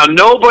 Now,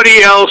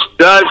 nobody else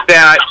does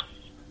that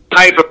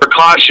type of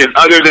precaution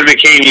other than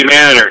McCamey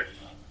Manor.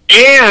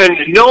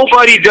 And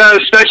nobody does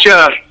such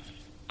a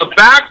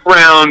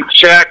background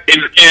check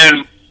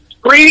and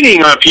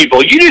screening on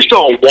people. You just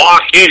don't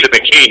walk into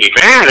McCamey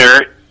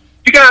Manor.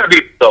 You got to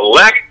be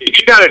selected.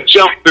 You got to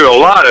jump through a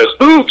lot of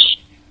hoops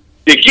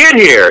to get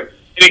here.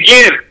 And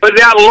again, put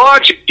that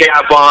logic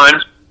gap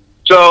on.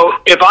 So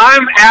if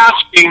I'm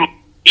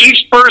asking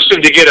each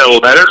person to get a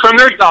letter from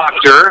their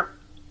doctor,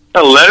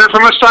 a letter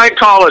from a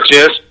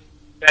psychologist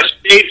that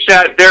states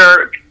that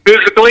they're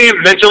physically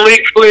and mentally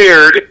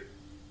cleared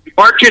to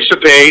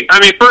participate, I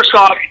mean, first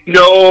off,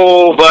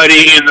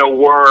 nobody in the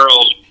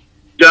world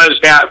does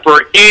that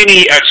for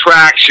any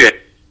attraction.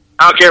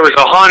 I don't care if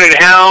it's a haunted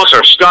house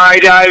or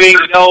skydiving,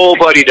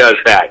 nobody does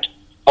that.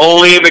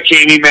 Only in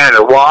McKamey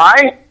Manor.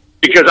 Why?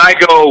 Because I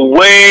go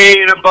way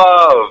and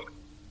above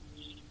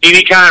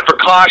any kind of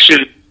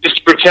precaution just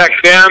to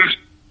protect them,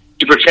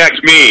 to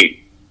protect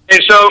me.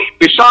 And so,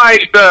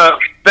 besides the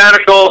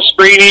medical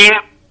screening,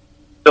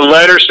 the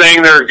letter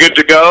saying they're good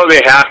to go,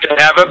 they have to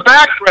have a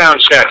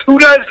background check. Who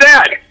does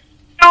that?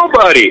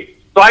 Nobody.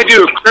 So I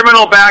do a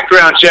criminal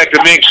background check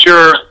to make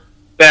sure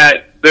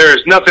that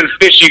there's nothing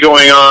fishy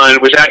going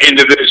on with that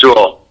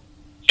individual.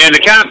 And the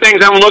kind of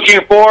things I'm looking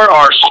for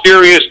are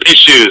serious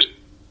issues.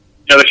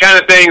 You know, the kind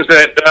of things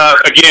that,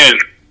 again,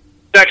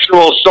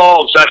 sexual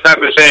assaults, that type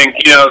of thing,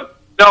 you know,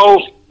 no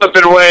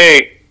flipping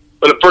way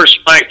with a person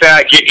like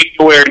that get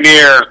anywhere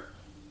near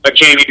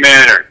McKamey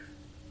Manor.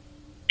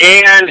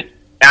 And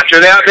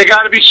after that, they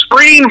got to be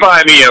screened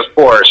by me, of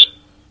course.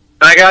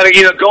 And I got to,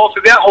 you know, go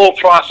through that whole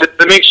process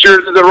to make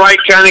sure they're the right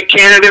kind of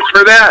candidate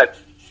for that.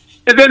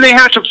 And then they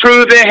have to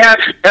prove they have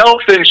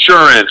health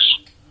insurance,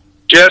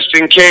 just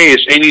in case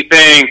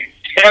anything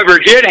ever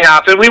did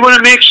happen. We want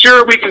to make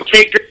sure we can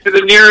take them to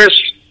the nearest,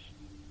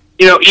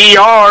 you know,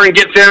 ER and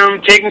get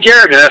them taken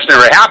care of. Now, that's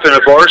never happened,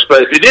 of course,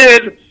 but if it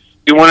did,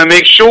 we want to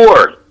make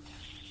sure.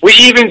 We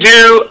even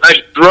do a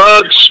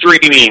drug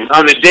screening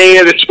on the day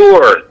of the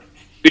tour.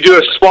 We do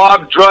a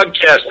swab drug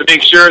test to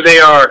make sure they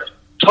are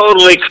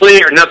totally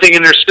clear, nothing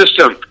in their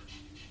system.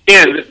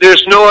 And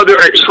there's no other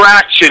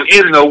attraction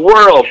in the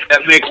world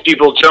that makes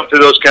people jump through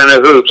those kind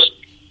of hoops.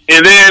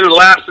 And then,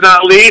 last but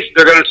not least,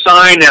 they're going to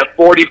sign that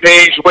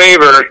 40-page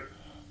waiver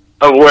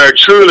of where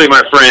truly,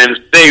 my friends,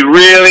 they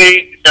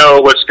really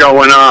know what's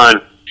going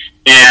on.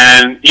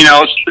 And, you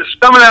know,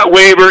 some of that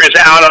waiver is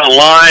out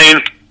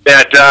online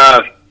that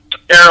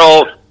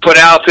Errol put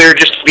out there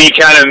just to be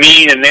kind of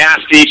mean and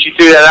nasty. She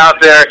threw that out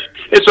there.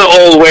 It's an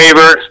old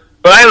waiver.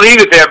 But I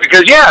leave it there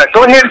because, yeah,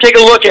 go ahead and take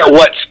a look at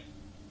what's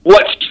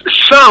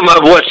some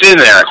of what's in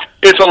there.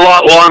 It's a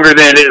lot longer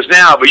than it is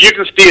now, but you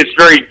can see it's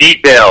very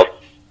detailed.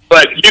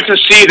 But you can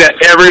see that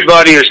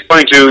everybody is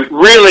going to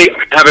really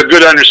have a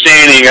good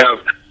understanding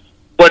of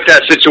what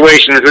that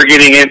situation that they're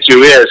getting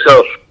into is.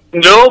 So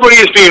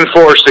nobody is being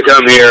forced to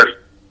come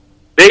here.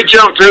 They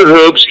jump through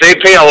hoops. They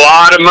pay a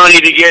lot of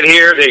money to get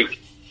here. They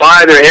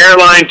buy their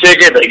airline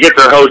ticket. They get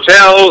their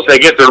hotels. They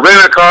get their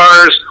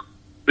rent-a-cars.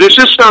 This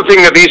is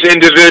something that these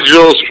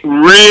individuals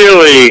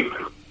really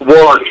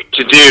want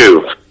to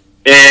do.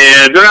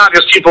 And they're not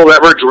just people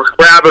that we're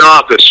grabbing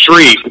off the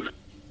street.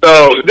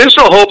 So this is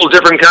a whole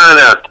different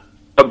kind of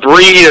a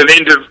breed of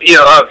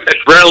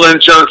adrenaline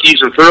junkies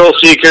and thrill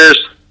seekers.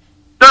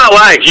 Not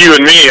like you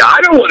and me.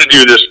 I don't want to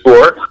do this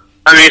sport.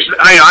 I mean,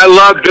 I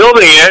love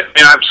building it,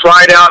 and I've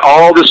tried out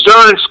all the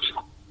stunts.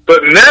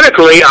 But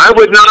medically, I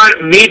would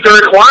not meet the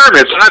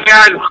requirements. I've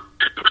had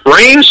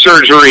brain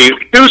surgery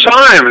 2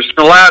 times in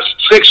the last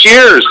 6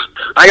 years.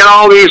 I got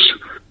all these,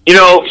 you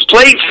know,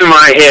 plates in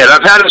my head.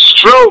 I've had a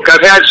stroke.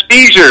 I've had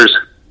seizures,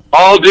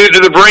 all due to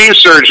the brain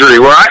surgery,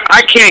 where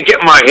I can't get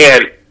my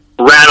head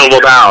rattled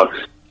about.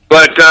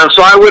 But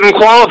so I wouldn't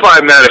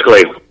qualify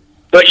medically.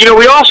 But, you know,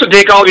 we also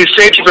take all these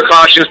safety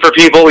precautions for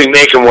people. We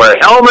make them wear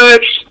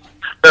helmets.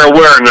 They're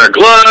wearing their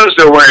gloves.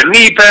 They're wearing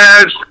knee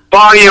pads,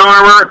 body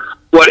armor,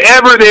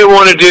 whatever they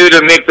want to do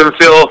to make them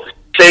feel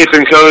safe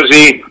and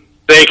cozy,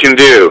 they can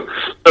do.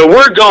 So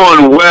we're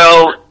going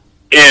well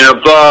and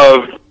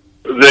above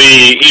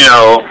the, you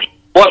know,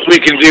 what we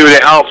can do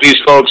to help these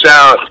folks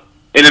out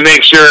and to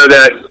make sure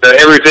that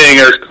everything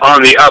is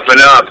on the up and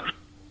up.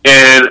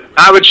 And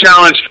I would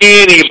challenge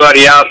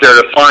anybody out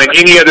there to find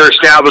any other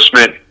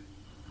establishment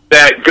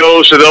that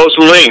goes to those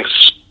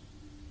lengths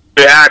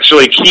to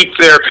actually keep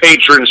their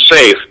patrons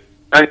safe.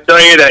 I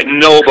tell you that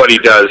nobody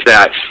does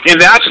that.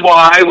 And that's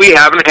why we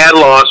haven't had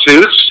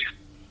lawsuits.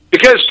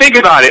 Because think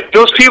about it,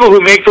 those people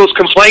who make those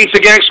complaints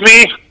against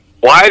me,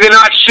 why are they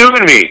not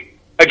suing me?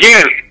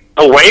 Again,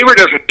 a waiver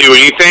doesn't do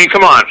anything.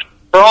 Come on.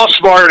 We're all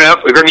smart enough.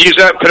 We're going to use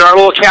that, put our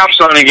little caps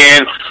on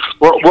again.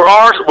 We're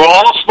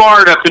all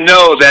smart enough to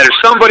know that if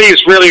somebody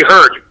is really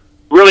hurt,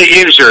 really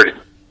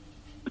injured,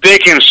 they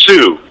can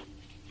sue.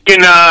 They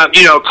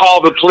can,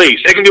 call the police.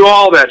 They can do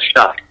all that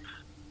stuff.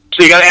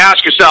 So you got to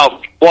ask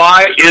yourself,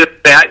 why is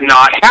that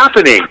not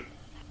happening?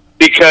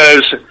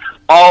 Because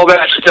all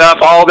that stuff,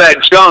 all that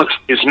junk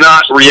is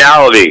not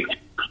reality.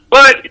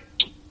 But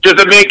does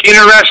it make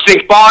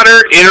interesting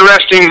fodder,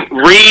 interesting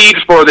read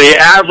for the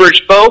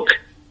average folk?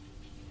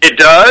 It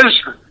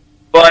does.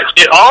 But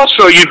it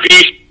also, you'd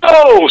be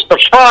so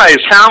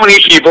surprised how many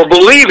people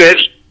believe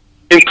it,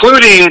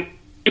 including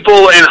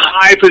people in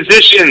high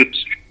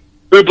positions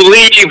who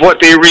believe what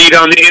they read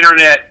on the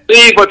internet,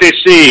 believe what they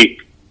see.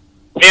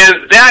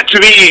 And that, to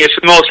me, is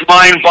the most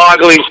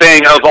mind-boggling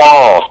thing of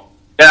all.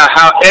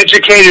 how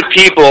educated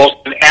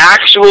people can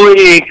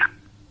actually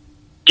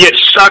get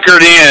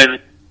suckered in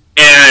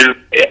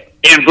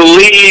and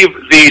believe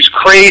these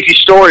crazy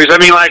stories. I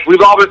mean, like,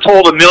 we've all been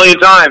told a million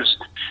times,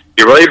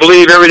 do you really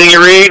believe everything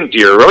you read? Do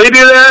you really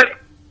do that?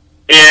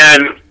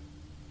 And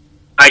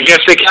I guess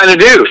they kind of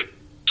do.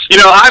 You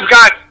know, I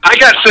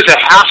got such a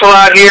hassle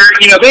out here.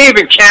 You know, they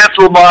even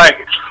canceled my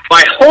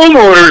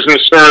homeowner's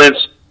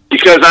insurance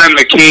because I'm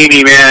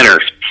McCaney Manor.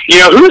 You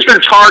know, who's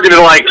been targeted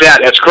like that?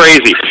 That's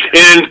crazy.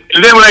 And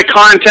then when I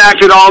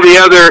contacted all the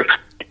other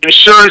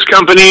insurance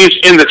companies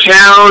in the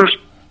town,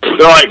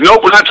 they're like,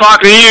 nope, we're not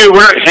talking to you.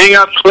 We're not. Hang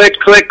up, click,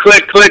 click,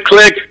 click, click,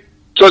 click.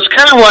 So it's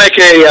kind of like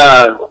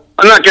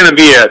I'm not going to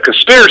be a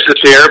conspiracist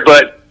here,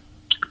 but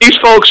these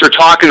folks are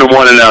talking to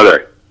one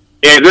another.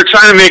 And they're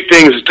trying to make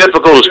things as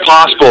difficult as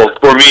possible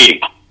for me.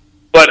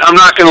 But I'm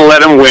not going to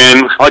let them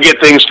win. I'll get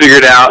things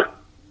figured out.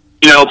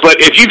 You know, but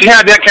if you've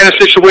had that kind of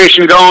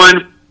situation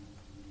going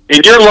in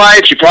your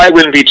life, you probably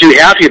wouldn't be too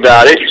happy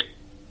about it.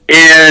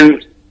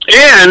 And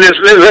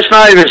let's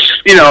not even,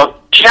 you know,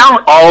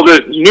 count all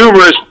the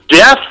numerous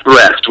death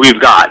threats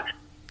we've got.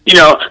 You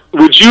know,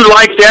 would you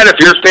like that if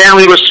your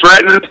family was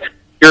threatened,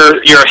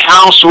 your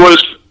house was,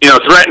 you know,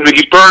 threatened to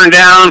get burned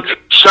down?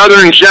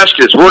 Southern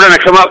Justice, we're going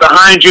to come up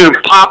behind you and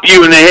pop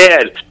you in the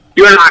head.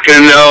 You're not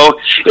going to know.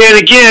 And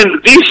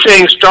again, these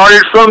things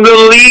started from the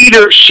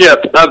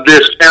leadership of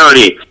this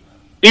county.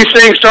 These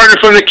things started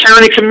from the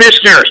county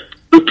commissioner,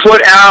 who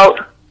put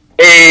out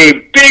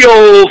a big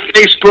old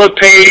Facebook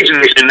page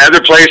and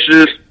other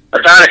places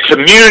about a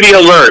community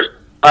alert.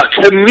 A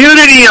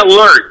community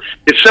alert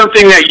is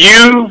something that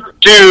you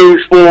do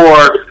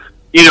for,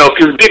 you know,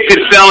 convicted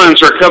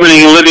felons are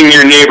coming and living in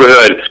your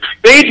neighborhood.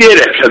 They did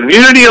a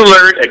community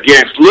alert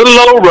against Little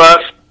Old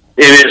Russ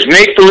in his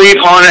make-believe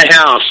haunted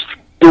house,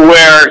 to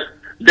where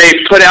they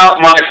put out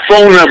my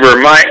phone number,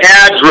 my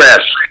address.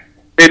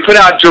 They put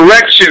out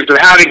directions of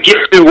how to get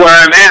to where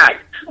I'm at.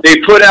 They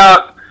put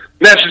out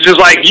messages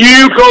like,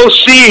 you go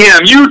see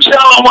him, you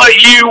tell him what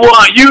you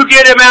want, you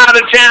get him out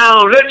of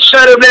town, let's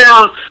shut him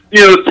down.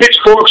 You know,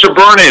 pitchforks are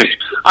burning.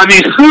 I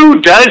mean, who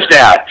does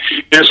that?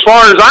 And as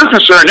far as I'm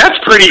concerned, that's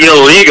pretty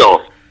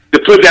illegal to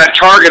put that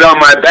target on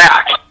my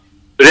back.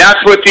 But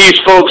that's what these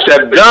folks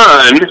have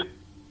done,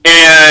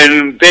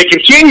 and they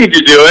continue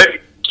to do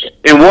it.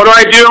 And what do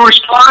I do in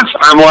response?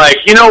 I'm like,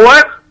 you know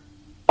what?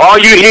 All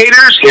you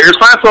haters, here's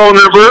my phone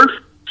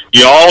number.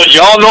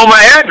 Y'all know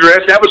my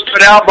address. That was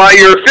put out by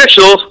your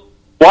officials.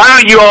 Why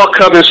don't you all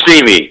come and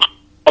see me?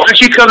 Why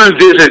don't you come and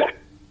visit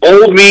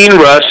Old Mean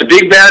Russ, the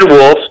Big Bad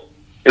Wolf,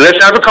 and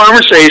let's have a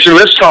conversation.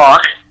 Let's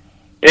talk,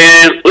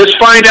 and let's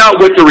find out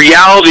what the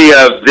reality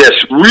of this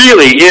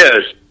really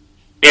is.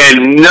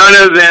 And none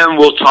of them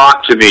will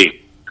talk to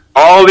me.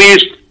 All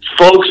these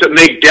folks that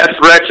make death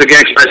threats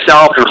against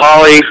myself and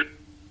Holly,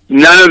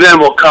 none of them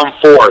will come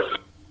forth.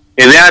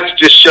 And that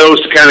just shows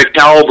the kind of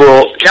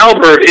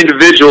caliber of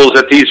individuals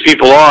that these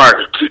people are,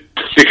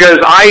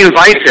 because I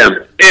invite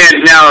them.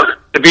 And now,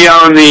 to be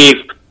on the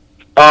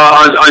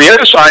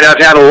other side, I've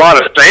had a lot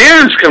of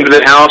fans come to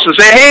the house and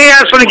say, hey,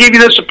 I just want to give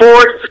you the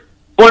support,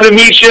 want to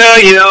meet you,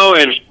 you know,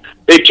 and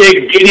they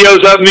take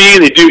videos of me,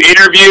 and they do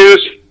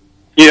interviews.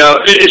 You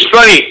know, it's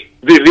funny.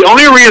 The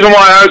only reason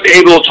why I was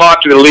able to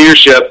talk to the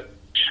leadership,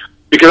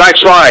 because I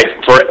tried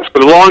for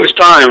the longest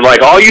time,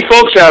 like all you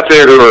folks out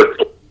there who are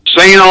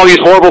saying all these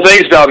horrible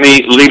things about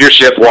me,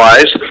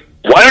 leadership-wise,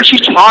 why don't you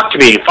talk to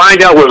me and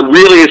find out what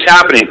really is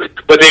happening?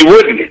 But they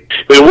wouldn't.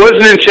 But it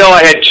wasn't until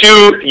I had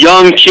two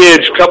young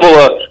kids, a couple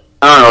of,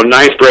 I don't know,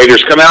 ninth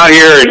graders, come out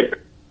here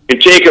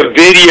and take a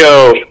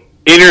video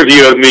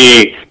interview of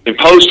me and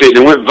post it,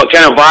 and it went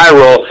kind of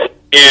viral.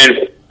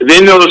 And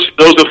then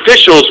those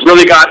officials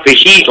really got the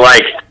heat,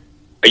 like,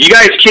 are you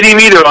guys kidding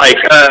me? They're like,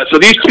 so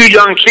these two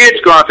young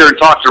kids go out there and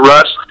talk to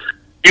Russ.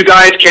 You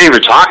guys can't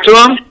even talk to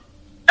him?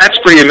 That's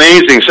pretty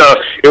amazing. So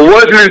it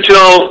wasn't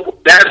until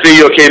that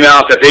video came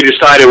out that they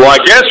decided, well,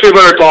 I guess we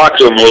better talk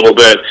to him a little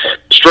bit,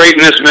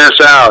 straighten this mess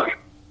out.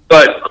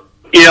 But,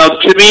 you know,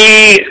 to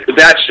me,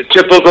 that's the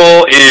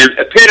typical and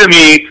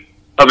epitome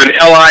of an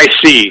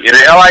LIC. And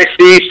an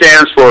LIC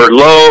stands for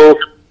Low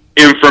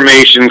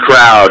Information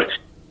Crowd.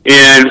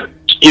 And,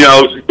 you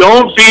know,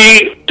 don't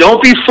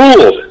be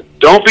fooled.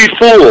 Don't be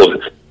fooled.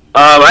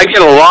 I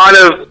get a lot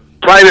of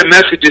private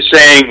messages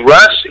saying,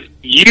 Russ,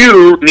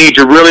 you need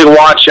to really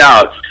watch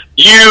out.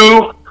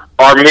 You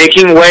are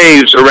making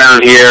waves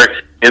around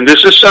here, and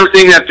this is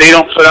something that they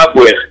don't put up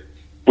with.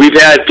 We've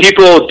had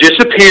people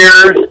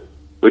disappear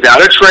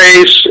without a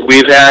trace.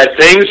 We've had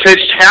things that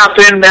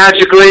happen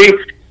magically,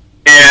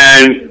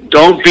 and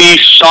don't be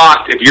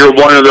shocked if you're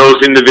one of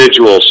those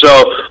individuals. So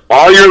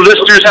all your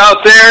listeners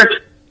out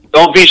there,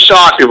 don't be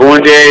shocked if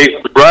one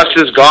day Russ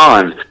is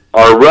gone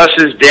or Russ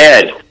is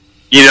dead.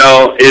 You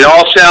know, it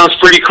all sounds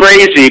pretty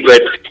crazy,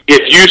 but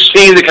if you've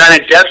seen the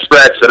kind of death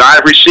threats that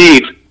I've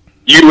received,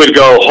 you would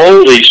go,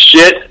 holy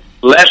shit,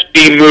 let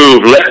me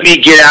move. Let me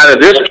get out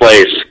of this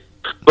place.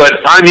 But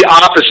I'm the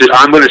opposite.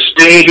 I'm going to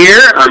stay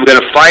here. I'm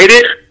going to fight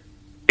it.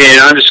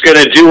 And I'm just going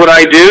to do what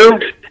I do.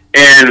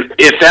 And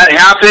if that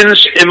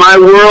happens in my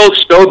world,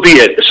 so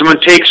be it. If someone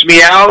takes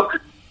me out,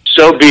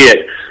 so be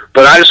it.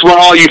 But I just want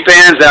all you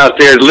fans out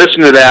there to listen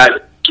to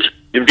that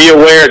and be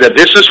aware that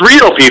this is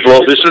real,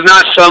 people. This is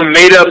not some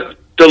made-up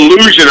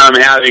delusion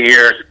I'm having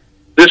here.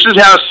 This is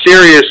how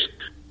serious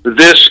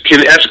this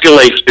can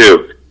escalate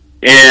to.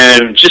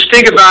 And just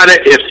think about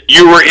it. If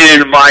you were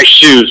in my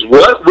shoes,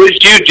 what would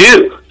you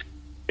do?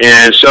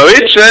 And so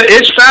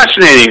it's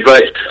fascinating.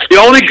 But the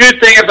only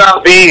good thing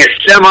about being a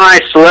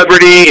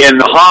semi-celebrity in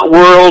the haunt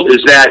world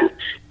is that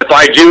if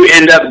I do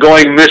end up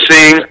going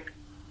missing,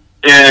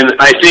 and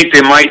I think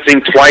they might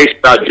think twice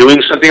about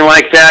doing something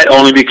like that,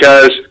 only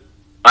because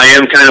I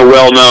am kind of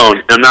well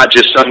known. I'm not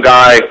just some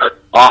guy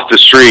off the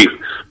street.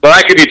 But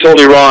I could be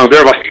totally wrong.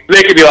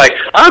 They could be like,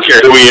 I don't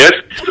care who he is.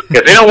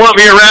 If they don't want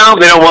me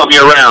around, they don't want me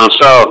around.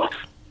 So,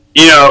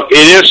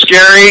 it is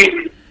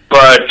scary.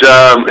 But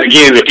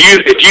again,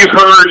 if you've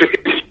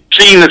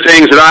seen the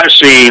things that I've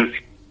seen,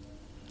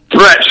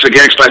 threats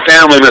against my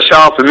family,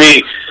 myself, and me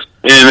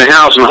in the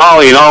house and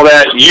Holly and all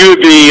that,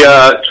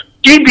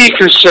 you'd be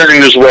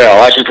concerned as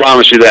well. I can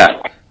promise you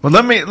that. Well,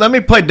 let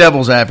me play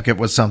devil's advocate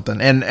with something,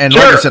 and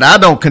sure. Like I said, I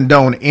don't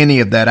condone any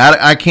of that.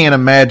 I can't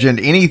imagine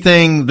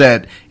anything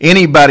that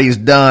anybody's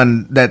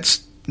done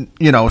that's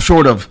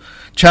short of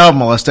child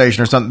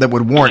molestation or something that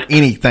would warrant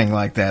anything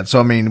like that. So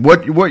I mean,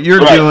 what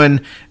you're right.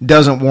 doing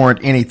doesn't warrant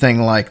anything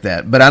like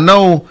that. But I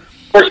know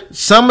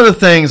some of the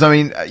things. I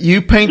mean,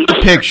 you paint the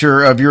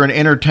picture of you're an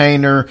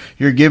entertainer,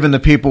 you're giving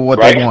the people what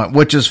right. they want,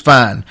 which is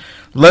fine.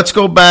 Let's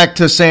go back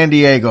to San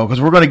Diego,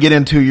 because we're going to get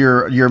into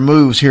your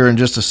moves here in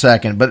just a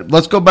second. But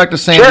let's go back to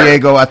San sure.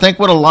 Diego. I think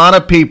what a lot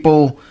of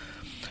people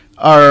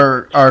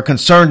are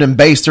concerned and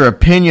base their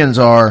opinions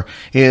are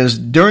is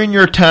during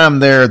your time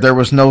there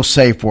was no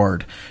safe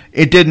word.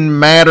 It didn't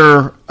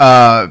matter.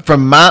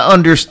 From my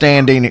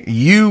understanding,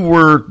 you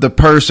were the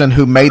person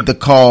who made the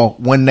call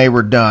when they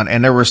were done.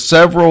 And there were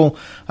several,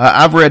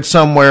 I've read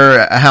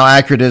somewhere how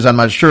accurate it is, I'm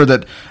not sure,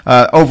 that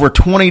over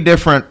 20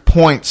 different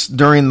points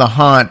during the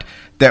haunt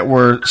that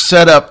were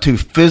set up to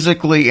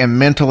physically and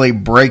mentally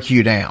break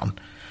you down.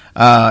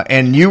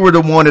 And you were the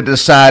one that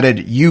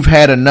decided you've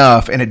had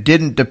enough, and it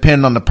didn't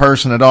depend on the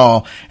person at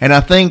all. And I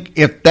think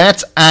if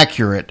that's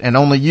accurate, and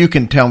only you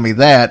can tell me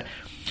that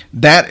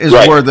is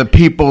right. where the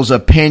people's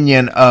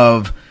opinion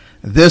of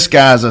this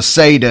guy's a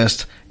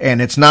sadist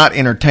and it's not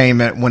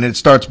entertainment when it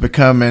starts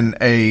becoming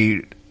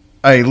a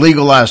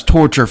legalized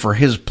torture for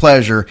his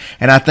pleasure.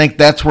 And I think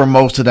that's where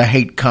most of the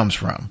hate comes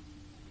from.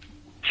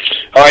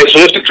 All right, so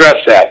let's address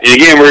that. And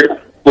again, we're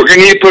going to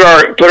need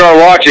to put our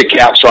logic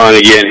caps on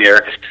again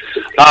here.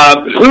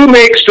 Who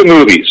makes the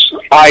movies?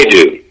 I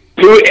do.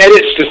 Who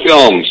edits the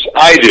films?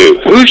 I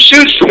do. Who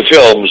shoots the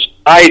films?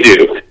 I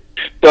do.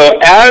 So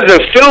as a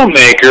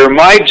filmmaker,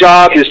 my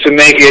job is to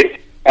make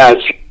it as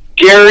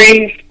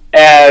scary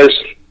as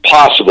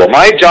possible.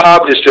 My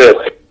job is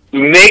to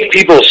make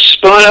people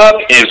spun up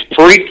and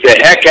freak the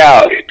heck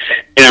out.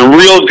 And I'm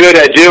real good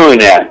at doing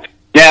that.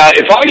 Now,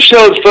 if I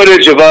showed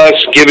footage of us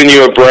giving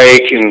you a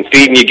break and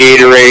feeding you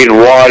Gatorade and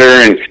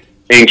water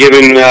and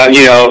giving,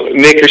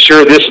 making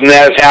sure this and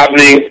that is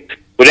happening,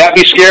 would that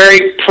be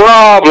scary?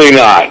 Probably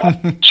not.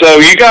 So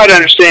you got to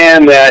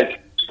understand that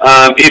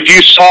if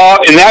you saw,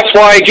 and that's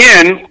why,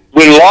 again,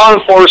 when law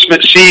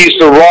enforcement sees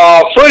the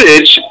raw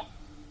footage,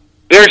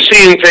 they're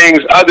seeing things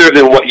other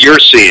than what you're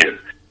seeing.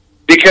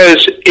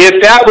 Because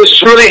if that was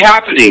truly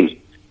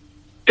happening,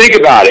 think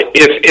about it.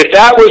 If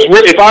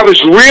I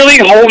was really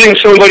holding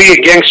somebody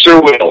against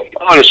their will,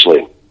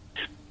 honestly,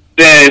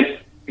 then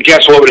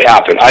guess what would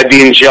happen? I'd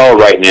be in jail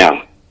right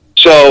now.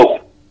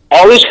 So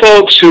all those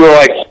folks who are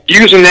like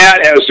using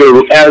that as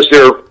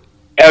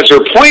their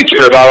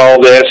pointer about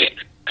all this,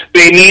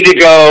 they need to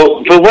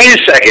go. But wait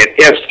a second.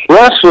 If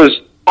Russ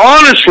was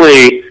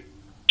honestly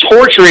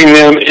torturing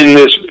them in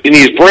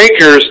these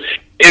breakers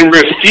and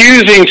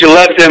refusing to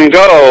let them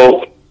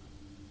go,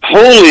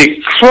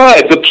 holy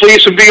crud, the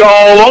police would be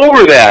all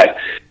over that.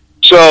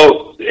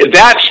 So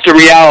that's the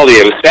reality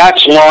of it.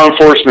 That's law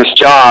enforcement's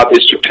job,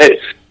 is to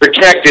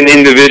protect an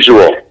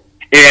individual.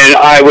 And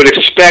I would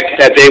expect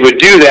that they would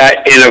do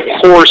that, and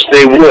of course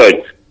they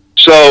would.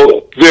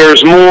 So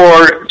there's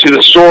more to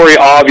the story,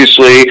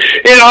 obviously.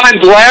 And I'm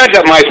glad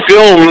that my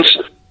films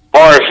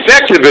are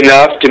effective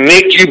enough to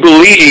make you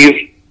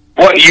believe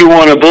what you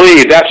want to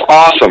believe. That's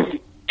awesome.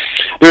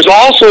 There's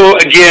also,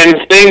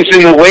 again, things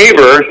in the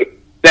waiver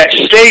that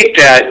state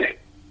that,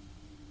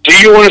 do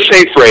you want a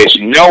safe race?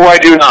 No, I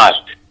do not.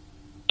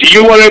 Do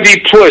you want to be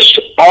pushed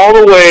all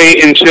the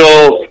way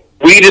until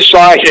we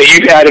decide that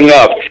you've had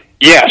enough?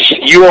 Yes,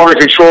 you are in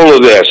control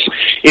of this.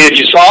 And if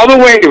you saw the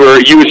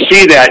waiver, you would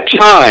see that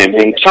time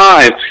and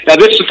time. Now,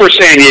 this is for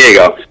San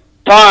Diego.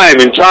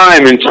 Time and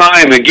time and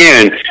time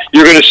again,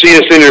 you're going to see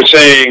us in there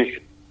saying,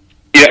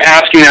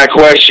 asking that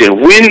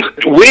question.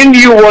 When do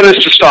you want us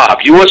to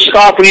stop? You want to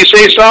stop when you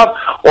say stop?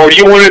 Or do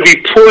you want to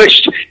be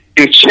pushed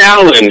and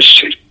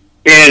challenged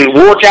and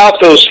work out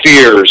those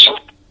fears?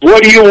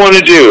 What do you want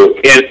to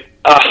do? And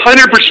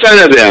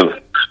 100% of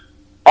them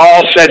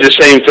all said the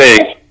same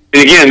thing.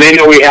 And again, they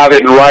know we have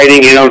it in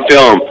writing and on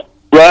film.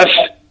 Russ,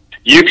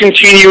 you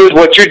continue with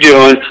what you're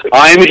doing.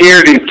 I'm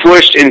here to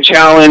push and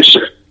challenge.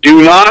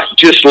 Do not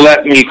just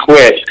let me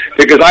quit,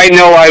 because I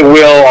know I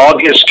will. I'll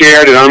get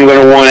scared, and I'm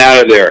going to want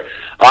out of there.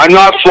 I'm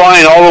not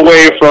flying all the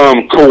way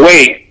from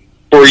Kuwait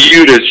for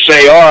you to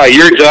say, all right,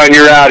 you're done,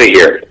 you're out of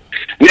here.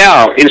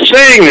 Now, in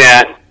saying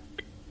that,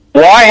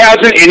 why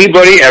hasn't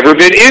anybody ever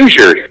been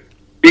injured?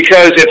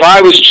 Because if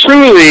I was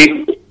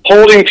truly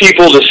holding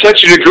people to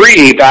such a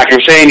degree back in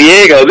San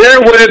Diego, there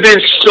would have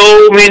been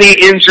so many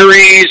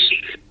injuries,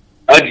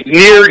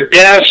 near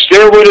deaths.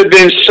 There would have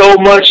been so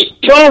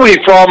many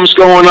problems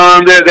going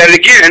on there that,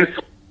 again,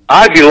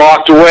 I'd be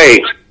locked away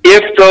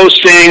if those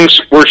things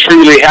were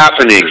truly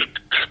happening.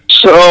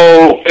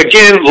 So,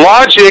 again,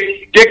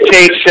 logic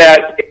dictates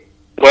that,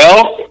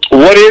 well,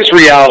 what is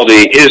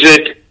reality? Is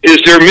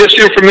there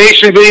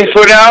misinformation being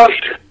put out?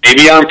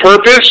 Maybe on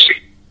purpose?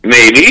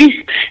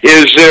 Maybe.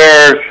 Is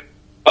there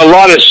a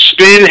lot of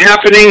spin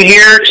happening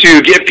here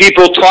to get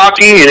people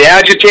talking and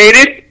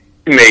agitated?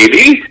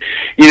 Maybe.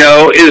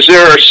 Is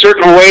there a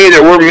certain way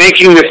that we're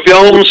making the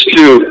films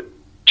to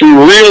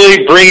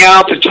really bring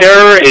out the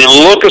terror and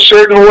look a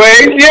certain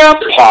way? Yeah,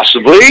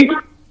 possibly.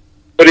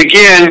 But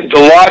again, the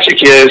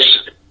logic is,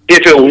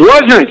 if it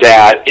wasn't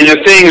that, and if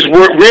things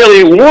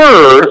really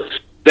were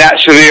that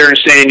severe in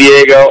San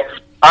Diego,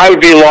 I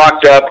would be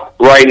locked up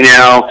right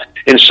now,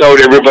 and so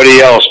would everybody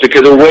else,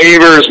 because a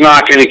waiver is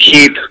not going to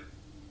keep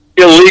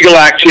illegal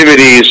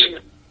activities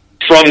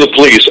from the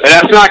police. And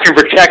that's not going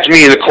to protect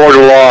me in the court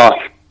of law,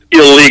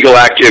 illegal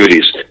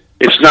activities.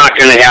 It's not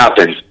going to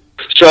happen.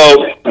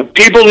 So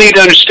people need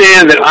to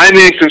understand that I'm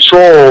in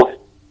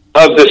control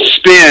of the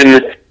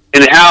spin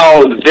and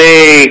how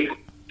they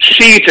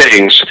see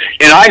things.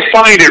 And I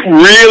find it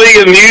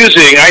really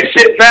amusing. I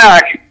sit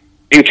back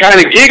and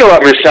kind of giggle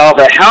at myself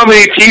at how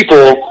many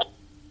people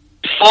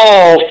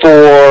fall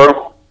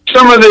for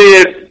some of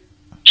the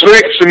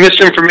tricks and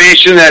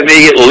misinformation that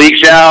may get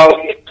leaked out.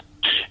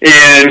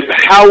 And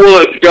how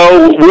will it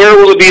go? Where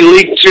will it be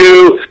leaked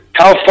to?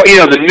 How far,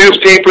 the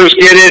newspapers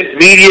get it,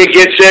 media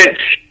gets it.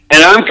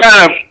 And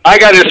I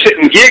got to sit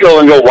and giggle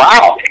and go,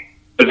 wow,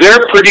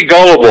 they're pretty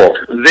gullible.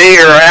 They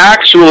are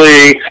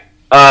actually,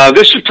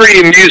 this is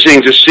pretty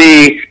amusing to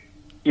see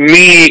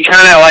me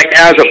kind of like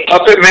as a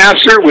puppet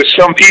master with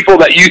some people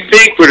that you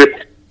think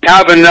would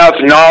have enough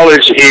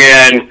knowledge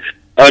and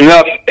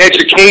enough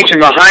education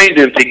behind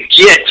them to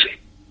get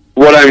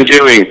what I'm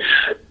doing.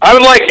 I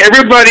would like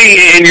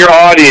everybody in your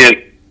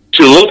audience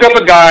to look up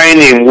a guy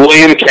named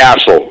William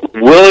Castle.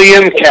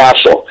 William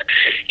Castle.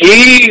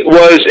 He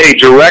was a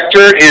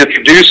director and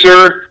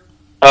producer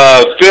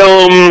of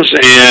films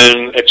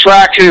and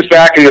attractions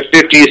back in the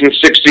 50s and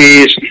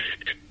 60s.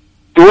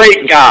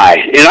 Great guy.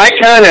 And I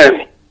kind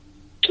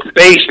of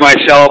based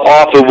myself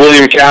off of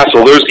William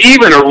Castle. There's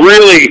even a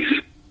really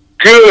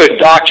good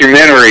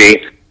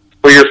documentary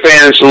for your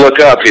fans to look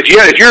up. If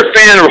you're a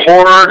fan of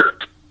horror,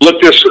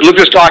 look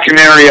this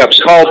documentary up.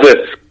 It's called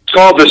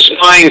The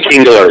Spine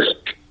Tingler.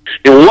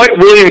 And what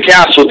William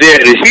Castle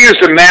did is he was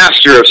the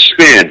master of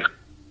spin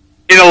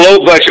in a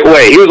low-budget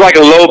way. He was like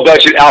a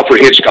low-budget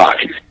Alfred Hitchcock.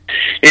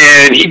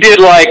 And he did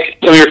like,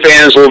 some of your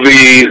fans will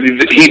be,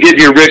 he did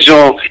the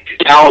original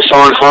House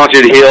on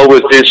Haunted Hill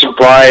with Vincent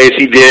Price.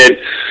 He did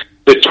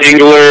The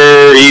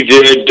Tingler.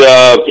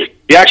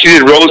 He actually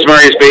did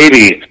Rosemary's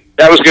Baby.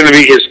 That was going to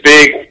be his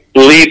big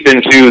leap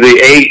into the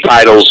A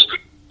titles.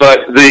 But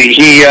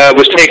he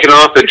was taken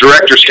off the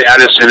director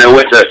status and then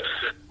went to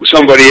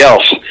somebody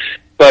else.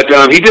 But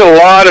he did a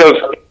lot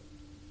of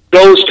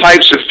those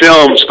types of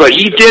films, but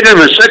he did them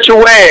in such a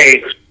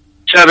way,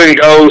 Seven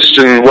Ghosts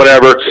and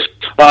whatever,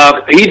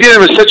 he did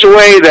them in such a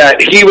way that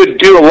he would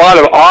do a lot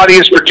of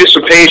audience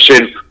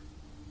participation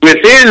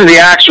within the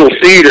actual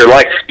theater.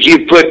 Like,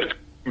 he put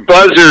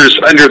buzzers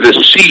under the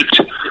seat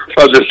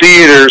of the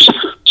theaters,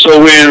 so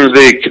when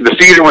the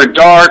theater went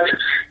dark,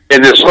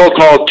 and the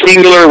so-called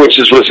tingler, which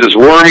was this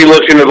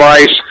wormy-looking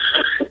device,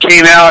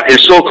 came out and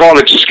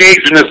so-called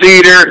escaped in the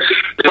theater,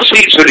 the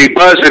seats would be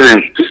buzzing and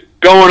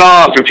going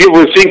off, and people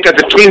would think that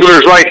the tingler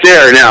is right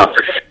there. Now,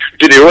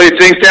 did they really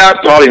think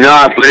that? Probably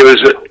not, but it was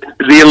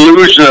the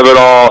illusion of it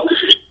all,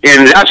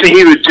 and that's what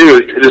he would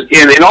do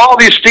in all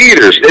these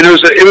theaters. And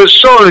it was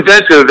so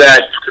inventive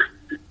that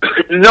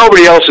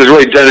nobody else has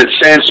really done it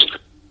since,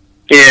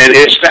 and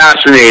it's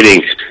fascinating.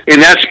 And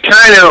that's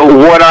kind of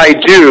what I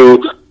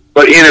do,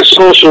 but in a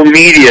social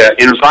media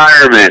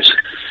environment.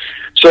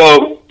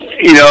 So,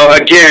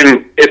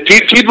 again, if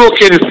people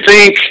can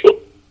think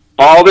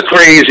all the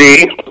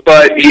crazy,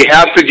 but you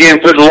have to, again,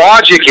 put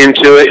logic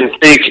into it and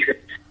think,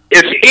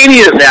 if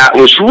any of that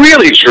was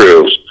really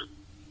true,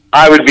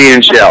 I would be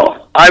in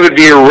jail. I would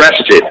be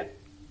arrested.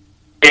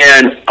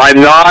 And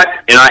I'm not,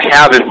 and I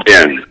haven't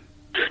been.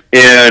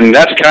 And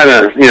that's kind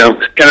of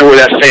where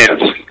that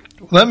stands.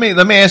 Let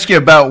me ask you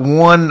about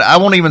one. I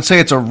won't even say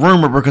it's a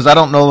rumor because I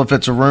don't know if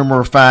it's a rumor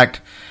or fact.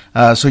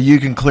 So you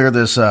can clear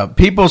this up.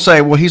 People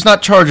say, "Well, he's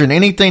not charging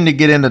anything to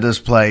get into this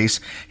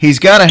place. He's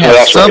got to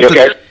have something.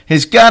 Right, okay.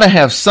 He's got to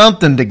have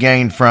something to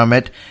gain from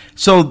it."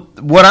 So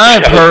what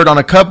I've heard on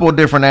a couple of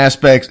different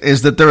aspects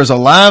is that there is a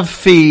live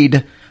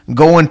feed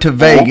going to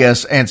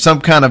Vegas and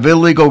some kind of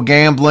illegal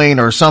gambling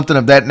or something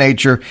of that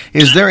nature.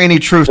 Is there any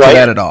truth to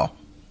that at all?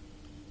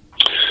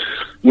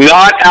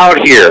 Not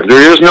out here.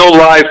 There is no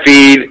live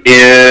feed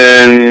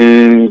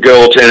in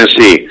good old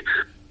Tennessee.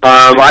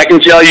 I can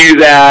tell you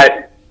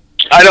that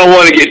I don't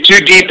want to get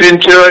too deep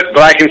into it,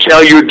 but I can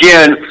tell you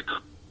again,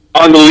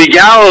 on the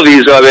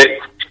legalities of it,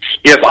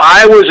 if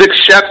I was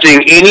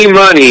accepting any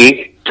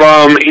money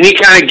from any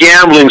kind of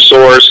gambling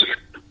source,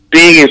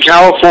 being in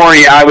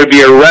California, I would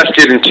be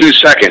arrested in 2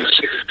 seconds.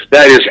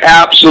 That is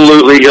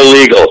absolutely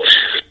illegal.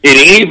 And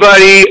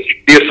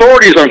anybody, the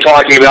authorities I'm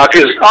talking about,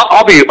 because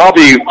I'll be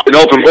an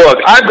open book.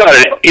 I've got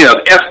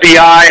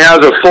FBI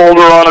has a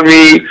folder on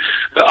me,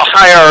 the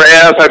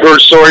IRS, I've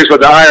heard stories about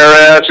the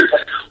IRS,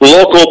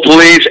 local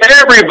police,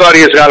 everybody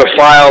has got a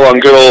file on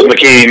good old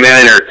McKinney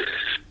Manor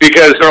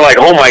because they're like,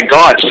 oh my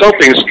God,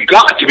 something's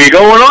got to be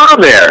going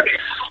on there.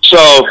 So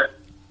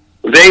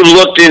they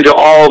looked into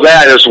all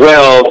that as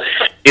well.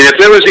 And if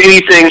there was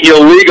anything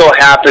illegal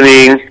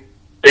happening,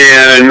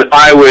 then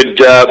I would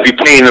be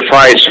paying the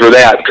price for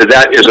that, because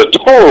that is a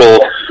total,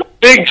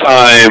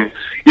 big-time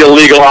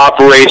illegal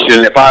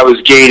operation. If I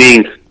was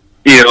gaining,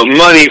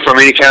 money from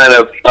any kind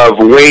of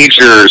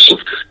wagers,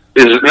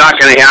 is not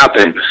going to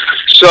happen.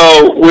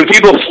 So when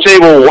people say,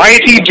 well, why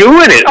is he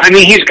doing it? I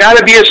mean, he's got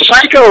to be a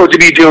psycho to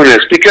be doing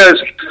this, because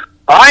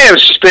I have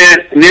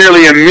spent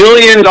nearly $1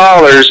 million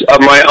of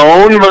my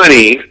own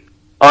money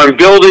on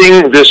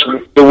building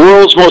the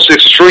world's most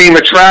extreme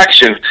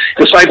attraction.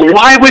 It's like,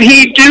 why would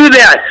he do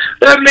that?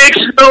 That makes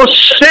no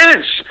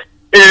sense.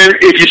 And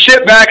if you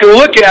sit back and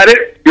look at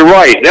it, you're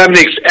right. That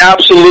makes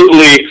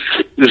absolutely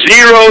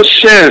zero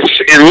sense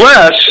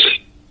unless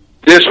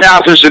this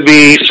happens to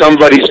be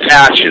somebody's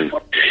passion.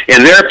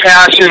 And their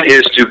passion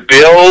is to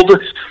build,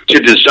 to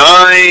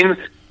design,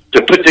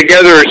 to put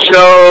together a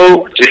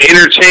show, to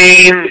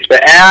entertain, to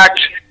act.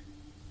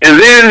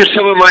 And then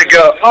someone might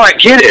go, oh, I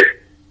get it.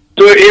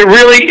 So it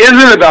really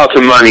isn't about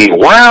the money.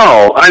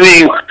 Wow. I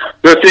mean,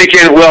 they're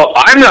thinking, well,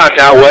 I'm not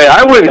that way.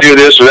 I wouldn't do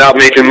this without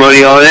making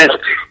money on it.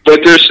 But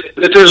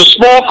there's a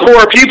small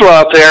core of people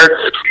out there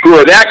who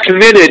are that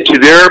committed to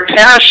their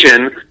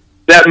passion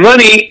that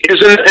money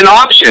isn't an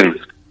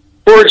option.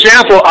 For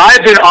example,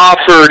 I've been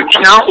offered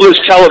countless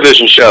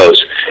television shows,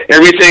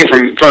 everything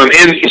from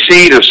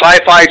NBC to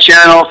Sci-Fi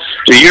Channel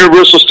to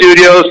Universal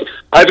Studios.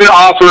 I've been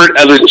offered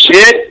a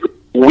legit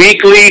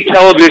weekly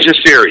television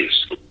series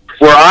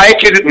where I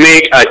could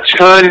make a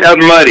ton of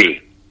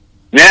money.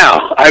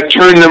 Now, I've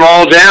turned them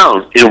all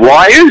down. And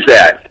why is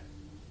that?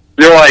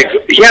 They're like,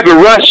 yeah,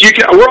 but Russ,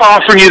 we're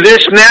offering you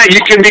this and that.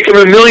 You can become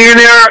a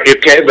millionaire.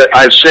 Okay, but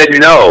I've said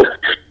no.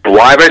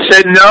 Why have I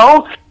said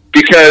no?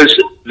 Because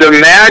the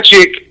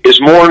magic is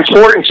more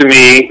important to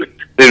me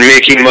than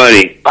making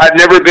money. I've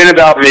never been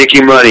about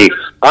making money.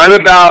 I'm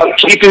about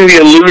keeping the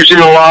illusion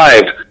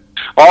alive.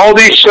 All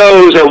these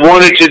shows that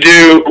wanted to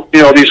do,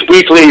 these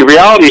weekly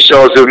reality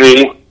shows of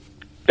me,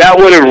 that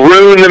would have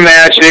ruined the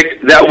magic.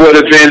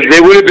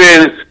 They would have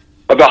been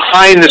a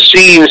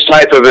behind-the-scenes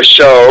type of a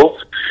show,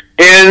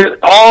 and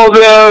all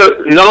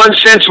the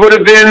nonsense would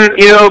have been,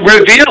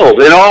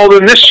 revealed, and all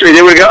the mystery.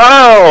 They would go,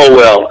 oh,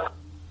 well,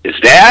 is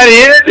that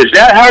it? Is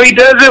that how he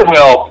does it?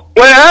 Well,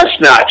 that's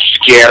not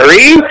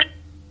scary.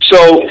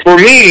 So for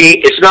me,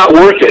 it's not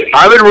worth it.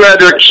 I would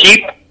rather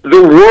keep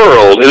the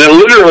world, and it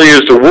literally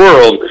is the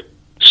world,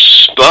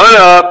 spun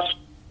up,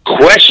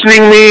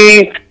 questioning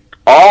me,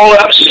 all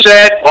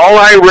upset, all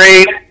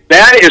irate.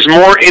 That is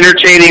more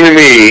entertaining to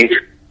me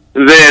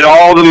than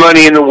all the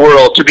money in the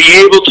world. To be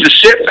able to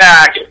sit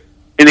back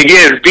and,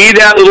 again, be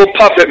that little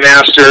puppet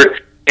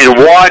master and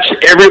watch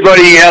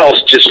everybody else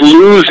just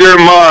lose their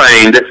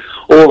mind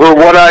over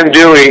what I'm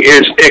doing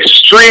is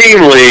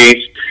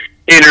extremely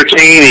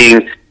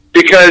entertaining,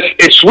 because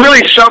it's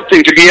really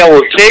something to be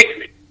able to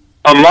take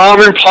a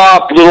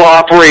mom-and-pop little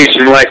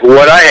operation like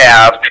what I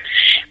have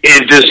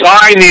and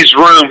design these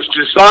rooms,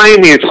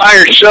 design the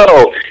entire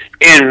show,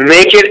 and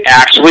make it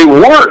actually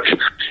work.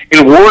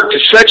 And work to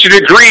such a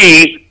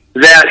degree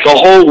that the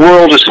whole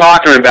world is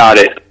talking about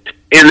it.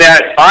 And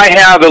that I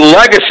have a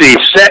legacy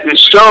set in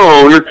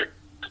stone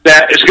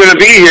that is going to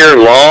be here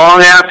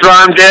long after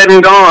I'm dead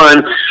and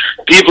gone.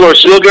 People are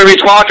still going to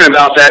be talking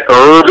about that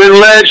urban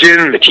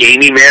legend,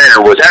 McKinney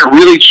Manor. Was that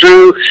really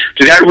true?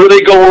 Did that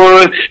really go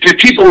on? Did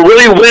people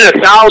really win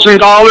 $1,000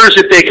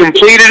 if they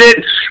completed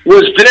it?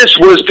 Was this,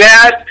 was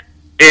that?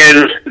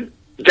 And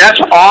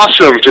that's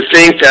awesome to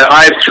think that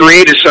I've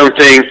created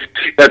something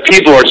that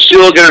people are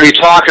still going to be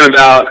talking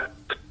about,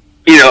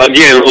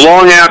 again,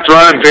 long after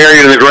I'm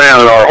buried in the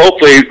ground, or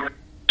hopefully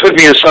put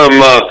me in some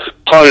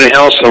haunted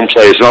house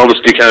someplace, and I'll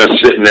just be kind of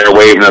sitting there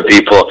waving at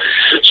people.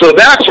 So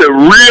that's a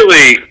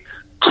really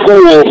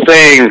cool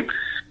thing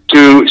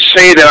to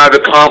say that I've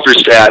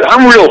accomplished that.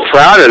 I'm real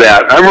proud of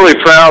that. I'm really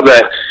proud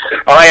that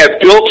I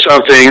have built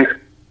something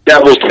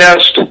that will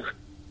test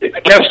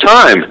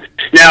time.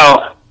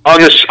 Now, on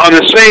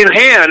the same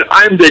hand,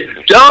 I'm the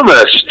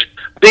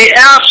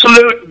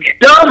absolute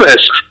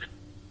dumbest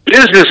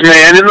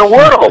businessman in the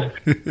world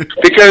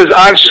because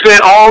I've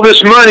spent all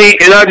this money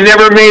and I've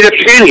never made a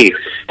penny.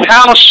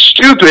 How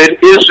stupid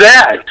is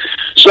that?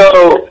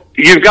 So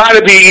you've got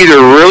to be either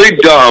really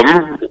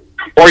dumb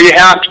or you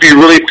have to be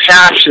really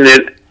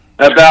passionate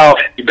about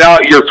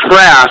your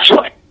craft,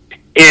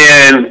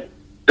 and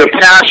the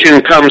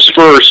passion comes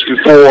first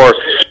before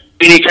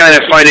any kind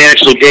of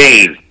financial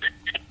gain.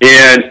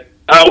 And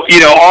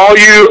all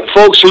you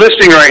folks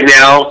listening right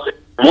now,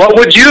 what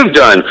would you have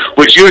done?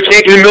 Would you have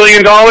taken $1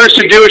 million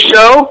to do a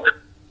show?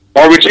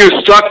 Or would you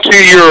have stuck to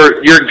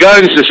your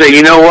guns to say,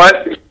 you know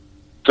what?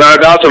 It's not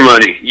about the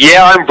money.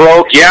 Yeah, I'm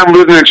broke. Yeah, I'm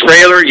living in a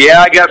trailer.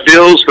 Yeah, I got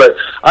bills, but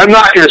I'm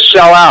not going to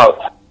sell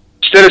out.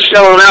 Instead of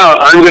selling out,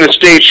 I'm going to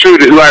stay true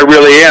to who I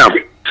really am.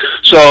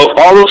 So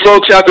all those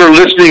folks out there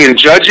listening and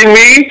judging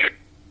me,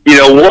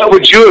 what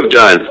would you have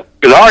done?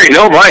 Because I already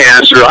know my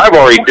answer. I've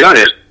already done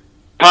it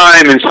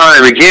time and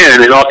time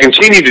again, and I'll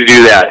continue to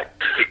do that.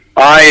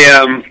 I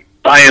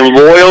am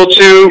loyal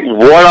to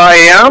what I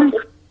am.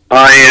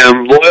 I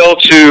am loyal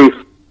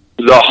to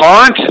the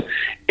haunt,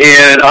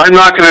 and I'm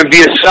not going to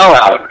be a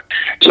sellout.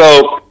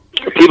 So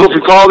people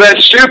can call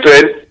that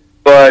stupid,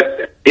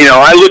 but,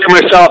 I look at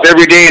myself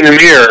every day in the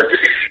mirror,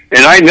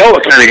 and I know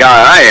what kind of guy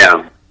I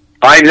am.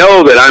 I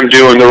know that I'm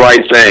doing the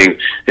right thing,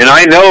 and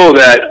I know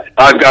that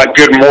I've got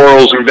good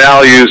morals and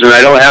values, and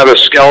I don't have a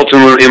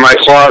skeleton in my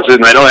closet,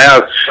 and I don't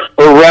have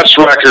arrest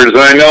records,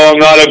 and I know I'm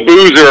not a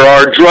boozer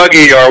or a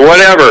druggie or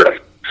whatever.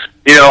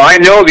 I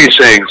know these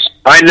things.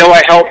 I know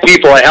I help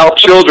people. I help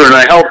children.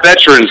 I help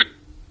veterans.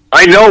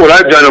 I know what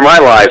I've done in my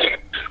life.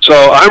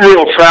 So I'm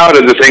real proud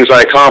of the things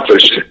I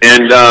accomplished.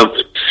 And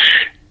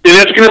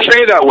it's going to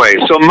stay that way.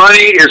 So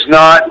money is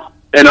not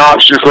an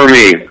option for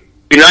me.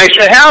 Be nice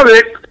to have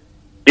it.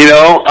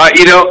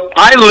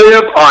 I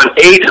live on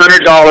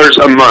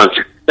 $800 a month.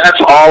 That's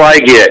all I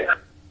get.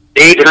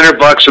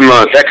 $800 a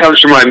month. That comes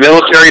from my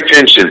military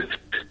pension.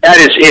 That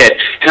is it.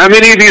 How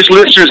many of these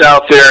listeners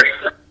out there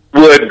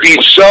would be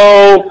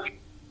so,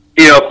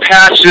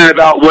 passionate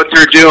about what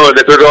they're doing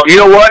that they're going, you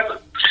know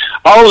what?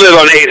 I'll live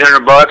on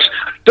 $800.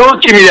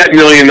 Don't give me that $1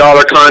 million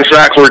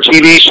contract for a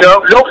TV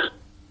show. Nope.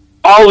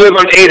 I'll live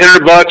on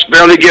 $800,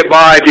 barely get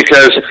by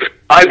because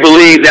I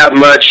believe that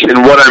much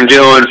in what I'm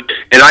doing,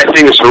 and I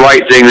think it's the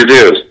right thing to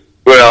do.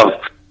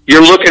 Well,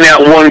 you're looking at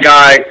one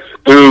guy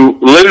who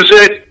lives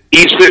it,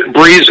 eats it,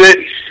 breathes it,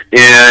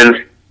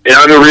 and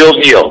I'm the real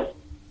deal.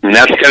 And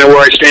that's kind of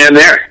where I stand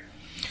there.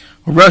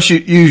 Well, Russ,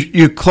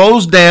 you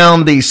closed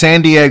down the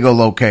San Diego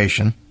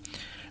location,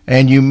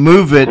 and you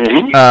move it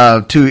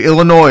to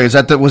Illinois.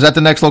 Was that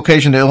the next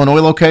location, the Illinois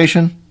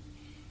location?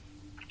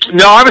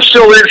 No, I was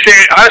still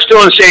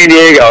in San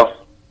Diego,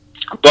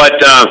 but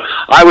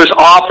I was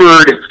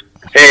offered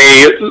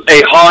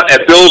a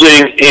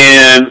building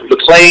in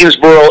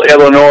Plainsboro,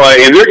 Illinois,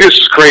 and they're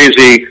just as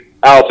crazy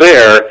out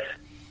there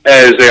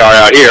as they are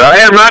out here. I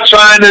am not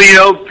trying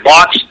to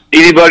box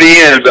anybody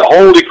in, but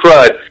holy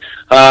crud.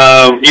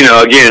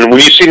 Again, when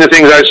you've seen the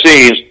things I've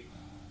seen,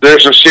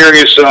 there's some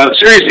serious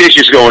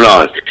issues going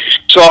on.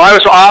 So I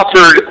was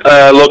offered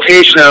a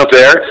location out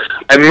there.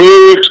 I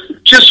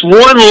moved just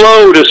one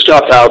load of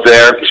stuff out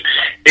there,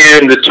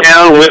 and the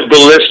town went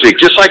ballistic,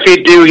 just like they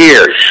do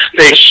here.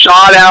 They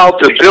shot out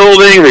the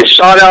building. They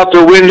shot out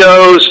the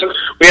windows.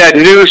 We had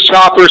news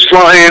choppers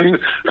flying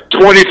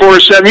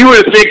 24/7. You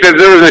would think that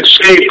there was an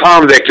escaped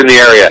convict in the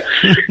area.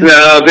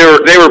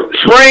 They were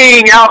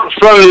praying out in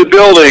front of the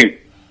building.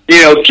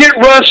 Get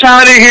Russ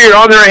out of here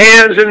on their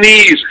hands and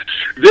knees.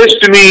 This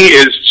to me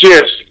is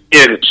just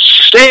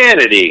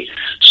insanity.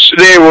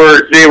 They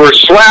were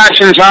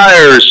slashing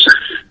tires.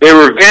 They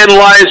were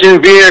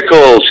vandalizing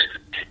vehicles.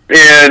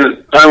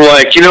 And I'm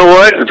like, you know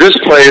what? This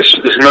place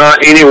is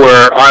not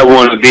anywhere I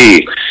want to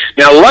be.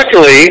 Now,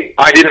 luckily,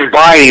 I didn't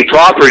buy any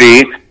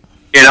property,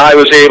 and I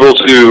was able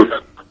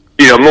to,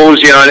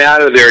 mosey on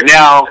out of there.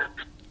 Now,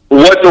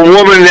 what the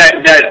woman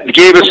that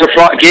gave us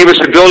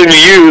a building to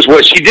use,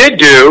 what she did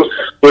do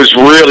was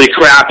really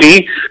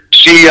crappy.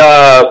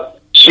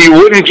 She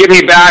wouldn't give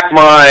me back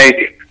my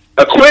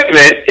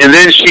equipment, and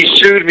then she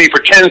sued me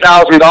for $10,000,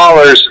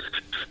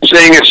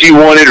 saying that she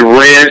wanted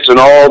rent and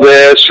all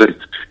this, and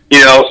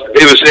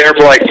it was there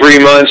for like 3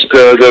 months.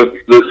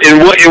 In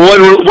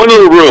one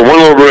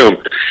little room,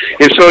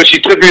 and so she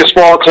took me to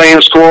small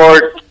claims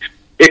court.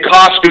 It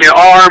cost me an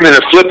arm and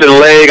a flipping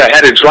leg. I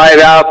had to drive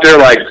out there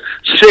like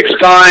 6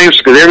 times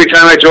because every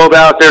time I drove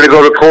out there to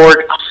go to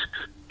court,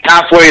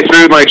 halfway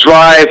through my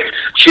drive,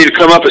 she'd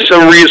come up with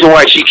some reason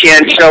why she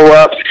can't show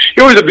up.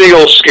 It was a big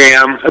old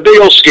scam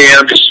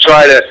just to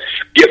try to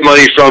get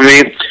money from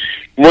me.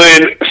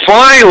 When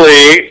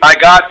finally I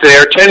got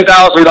there,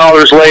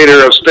 $10,000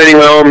 later of spending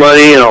my own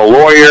money and a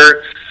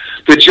lawyer,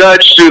 the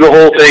judge threw the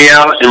whole thing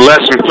out in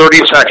less than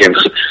 30 seconds.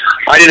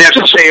 I didn't have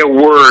to say a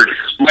word.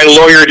 My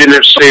lawyer didn't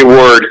have to say a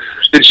word.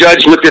 The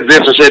judge looked at this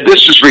and said,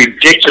 "This is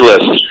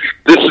ridiculous.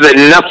 This is a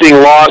nothing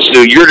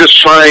lawsuit. You're just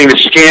trying to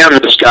scam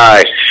this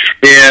guy."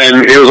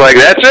 And it was like,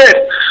 that's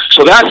it.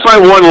 So that's my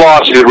one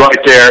lawsuit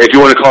right there, if you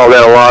want to call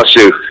that a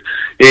lawsuit.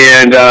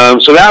 And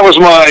so that was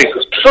my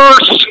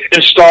first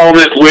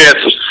installment with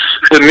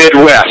the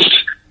Midwest.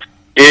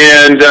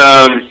 And,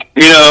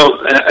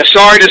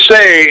 sorry to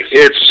say,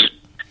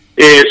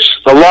 it's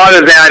a lot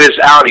of that is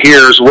out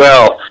here as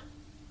well.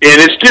 And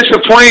it's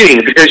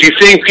disappointing because you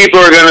think people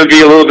are going to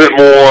be a little bit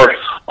more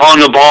on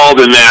the ball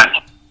than that.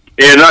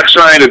 And not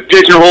trying to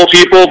pigeonhole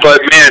people,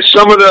 but man,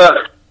 some of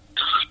the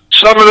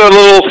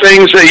little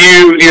things that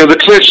the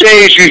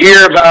cliches you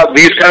hear about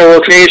these kind of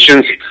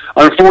locations,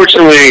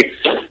 unfortunately,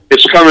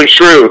 it's coming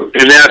true,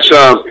 and that's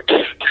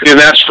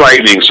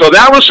frightening. So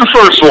that was the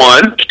first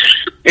one.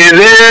 And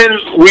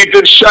then we've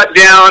been shut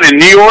down in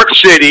New York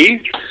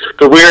City,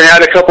 but we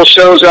had a couple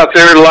shows out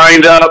there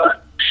lined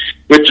up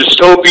with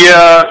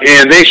Dystopia,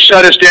 and they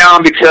shut us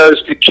down because,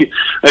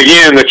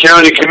 again, the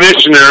county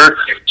commissioner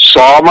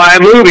saw my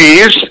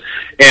movies,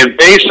 and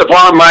based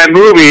upon my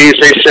movies,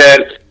 they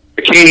said,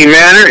 Caney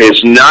Manor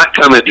is not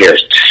coming here.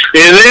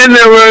 And then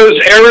there was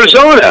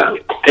Arizona,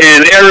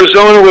 and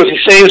Arizona was the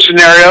same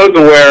scenario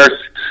to where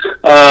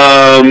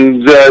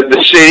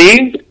the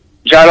city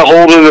got a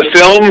hold of the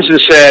films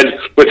and said,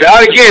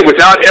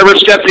 without ever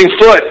stepping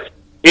foot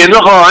in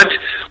the haunt,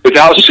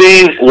 without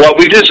seeing what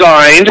we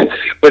designed,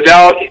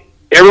 without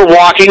ever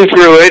walking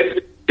through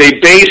it, they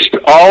based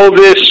all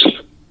this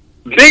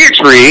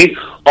bigotry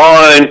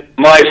on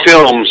my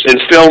films and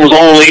films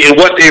only and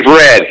what they've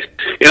read.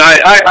 And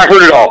I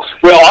heard it all.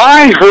 Well,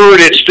 I heard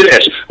it's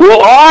this.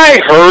 Well, I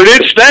heard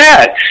it's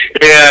that.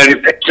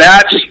 And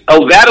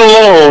that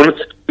alone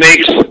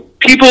makes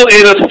people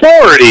in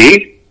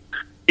authority,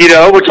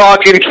 we're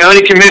talking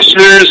county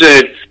commissioners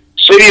and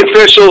city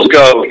officials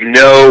go,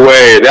 no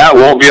way, that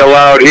won't be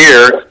allowed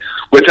here,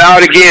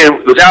 without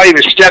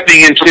even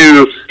stepping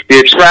into the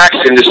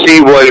attraction to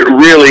see what it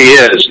really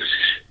is.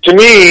 To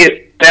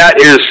me, that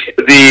is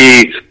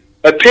the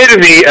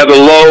epitome of a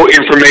low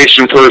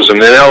information person,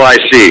 an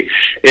LIC.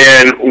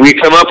 And we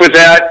come up with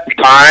that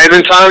time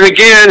and time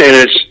again,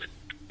 and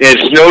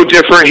it's no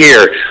different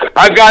here.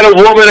 I've got a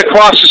woman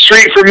across the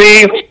street from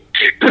me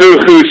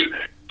who's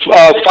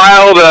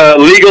filed a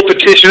legal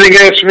petition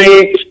against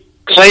me,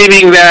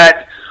 claiming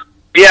that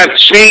we have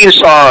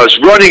chainsaws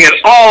running at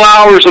all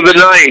hours of the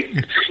night,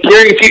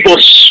 hearing people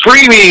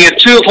screaming at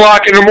 2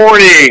 o'clock in the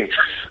morning,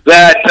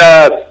 that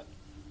a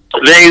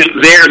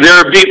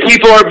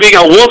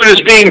woman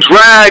is being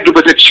dragged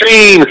with a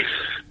chain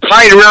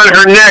tied around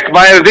her neck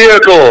by a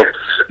vehicle,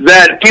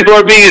 that people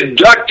are being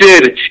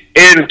abducted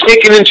and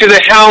taken into the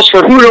house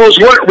for who knows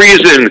what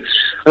reason,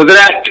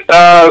 that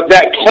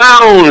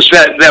clowns,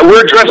 that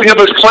we're dressing up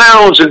as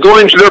clowns and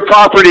going to their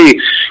property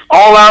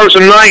all hours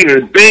of night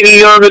and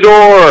banging on the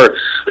door.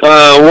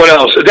 What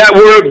else? That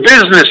we're a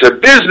business, and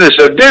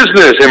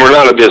we're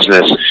not a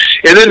business.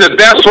 And then the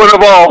best one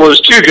of all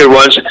was two good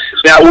ones,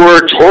 that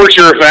we're a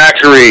torture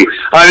factory.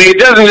 I mean, it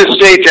doesn't just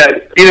state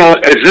that,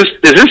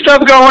 is this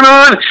stuff going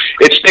on?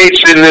 It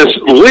states in this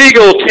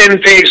legal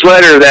 10-page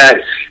letter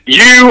that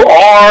you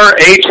are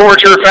a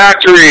torture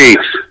factory.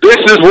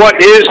 This is what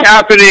is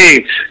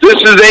happening. This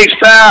is a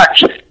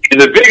fact. And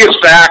the biggest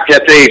fact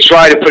that they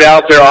try to put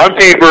out there on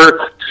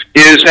paper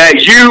is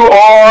that you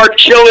are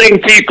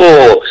killing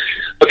people.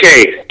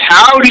 Okay,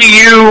 how do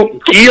you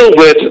deal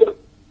with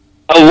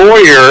a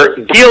lawyer,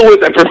 deal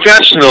with a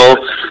professional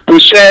who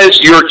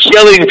says you're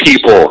killing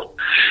people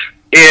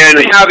and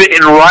have it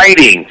in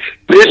writing?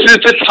 This is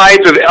the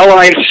type of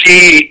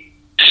LIC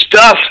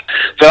stuff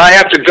that I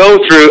have to go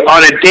through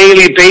on a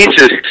daily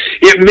basis.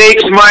 It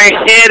makes my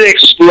head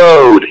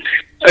explode.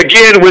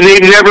 Again, when they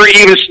never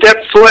even step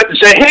foot and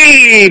say,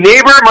 hey,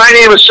 neighbor, my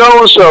name is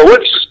so-and-so.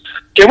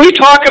 Can we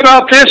talk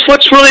about this?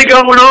 What's really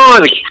going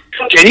on?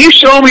 Can you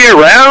show me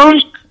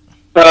around?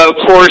 Of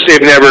course,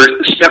 they've never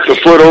stepped a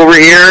foot over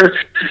here.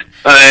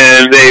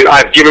 And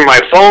I've given my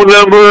phone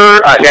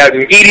number. I've had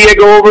media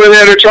go over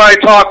there to try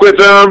to talk with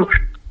them.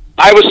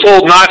 I was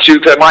told not to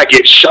because I might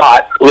get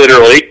shot,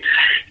 literally.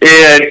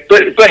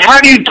 But how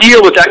do you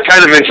deal with that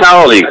kind of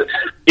mentality?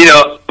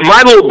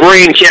 My little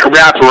brain can't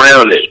wrap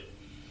around it.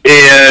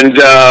 And,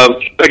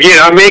 again,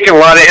 I'm making a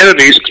lot of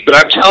enemies, but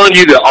I'm telling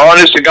you the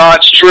honest to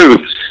God's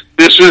truth.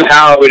 This is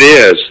how it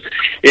is.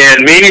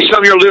 And maybe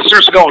some of your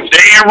listeners are going,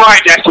 damn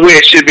right, that's the way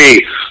it should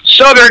be.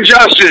 Southern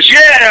justice,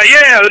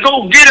 yeah,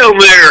 go get them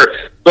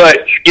there. But,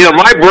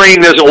 my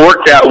brain doesn't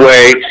work that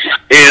way.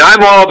 And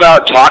I'm all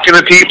about talking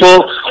to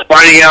people,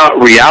 finding out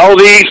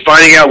reality,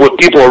 finding out what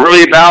people are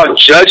really about,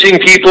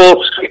 judging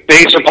people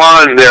based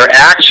upon their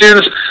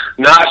actions,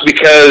 not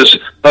because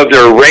of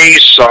their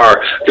race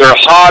or their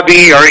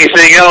hobby or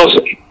anything else,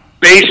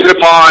 based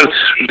upon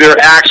their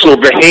actual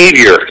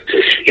behavior.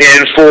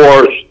 And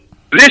for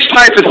this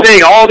type of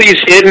thing, all these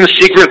hidden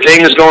secret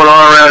things going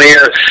on around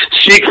here,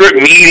 secret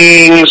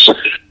meetings,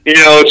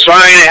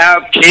 trying to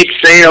have cake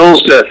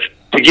sales to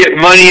get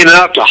money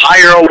enough to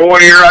hire a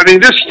lawyer. I mean,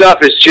 this stuff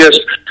is just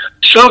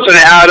something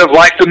out of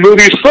like the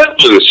movie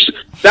Footloose.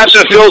 That's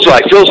what it feels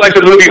like. It feels like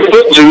the movie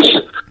Footloose,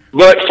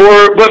 but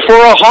for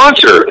a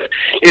haunter.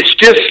 It's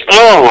just,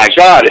 oh my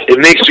God, it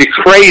makes me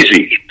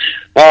crazy.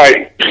 All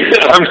right,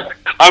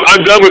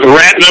 I'm done with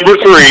rant number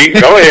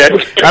 3. Go ahead.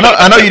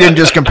 I know you didn't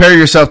just compare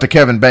yourself to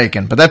Kevin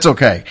Bacon, but that's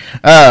okay.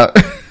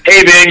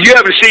 hey man, you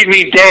haven't seen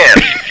me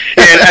dance.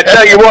 And I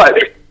tell you what,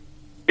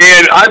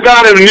 and I've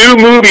got a new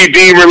movie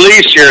being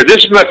released here.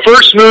 This is my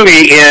first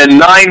movie in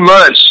 9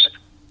 months,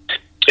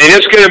 and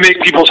it's going to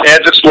make people's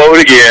heads explode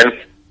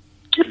again.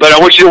 But I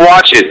want you to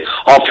watch it.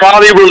 I'll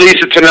probably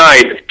release it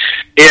tonight.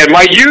 And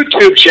my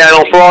YouTube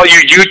channel, for all you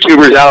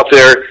YouTubers out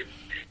there,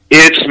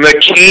 it's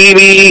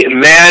McKamey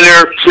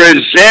Manor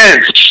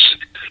Presents.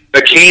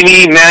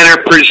 McKamey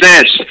Manor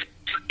Presents.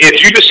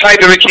 If you just type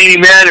in McKamey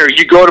Manor,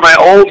 you go to my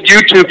old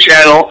YouTube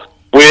channel,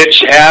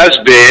 which has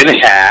been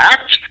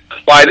hacked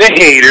by the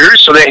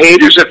haters. So the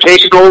haters have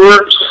taken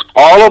over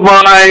all of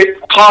my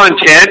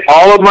content,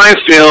 all of my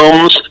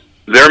films.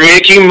 They're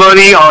making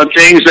money on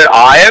things that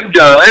I have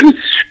done.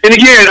 And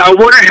again, I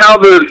wonder how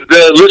the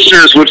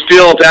listeners would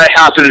feel if that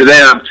happened to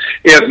them,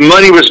 if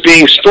money was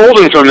being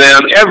stolen from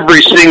them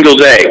every single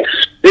day.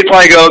 They'd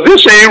probably go,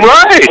 this ain't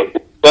right.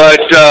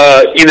 But,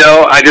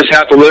 I just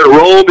have to let it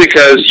roll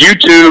because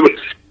YouTube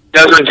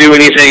doesn't do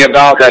anything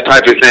about that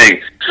type of thing.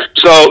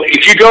 So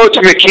if you go to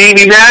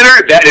McKamey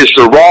Manor, that is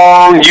the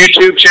wrong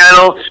YouTube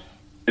channel.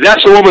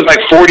 That's the one with like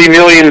 40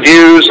 million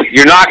views.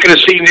 You're not going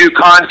to see new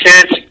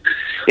content.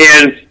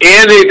 And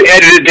they've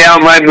edited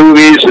down my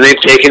movies, and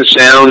they've taken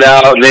sound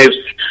out, and they've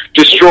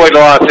destroyed a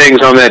lot of things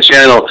on that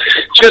channel.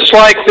 Just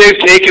like they've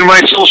taken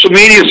my social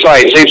media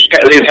sites.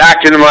 They've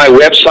hacked into my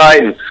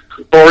website and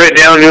tore it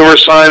down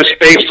numerous times,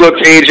 Facebook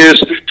pages.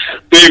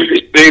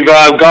 They've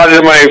got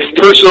into my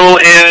personal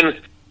and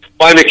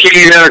my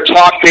McKamey Manor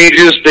talk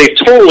pages. They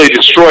totally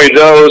destroyed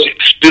those,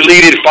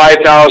 deleted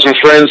 5,000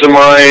 friends of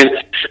mine,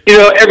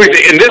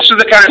 everything. And this is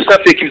the kind of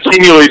stuff they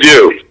continually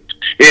do.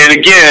 And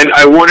again,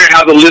 I wonder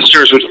how the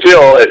listeners would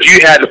feel if you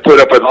had to put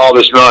up with all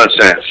this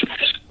nonsense.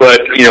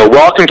 But,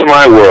 welcome to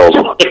my world.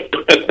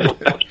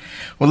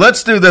 Well,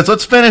 let's do this.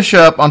 Let's finish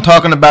up on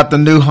talking about the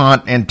new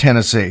haunt in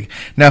Tennessee.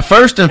 Now,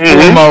 first and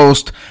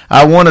foremost,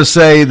 I want to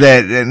say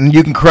that, and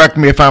you can correct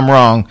me if I'm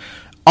wrong,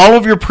 all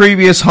of your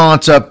previous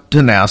haunts up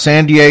to now,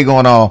 San Diego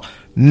and all,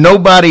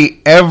 nobody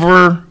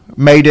ever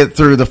made it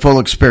through the full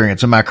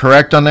experience. Am I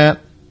correct on that?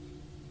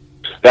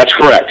 That's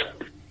correct.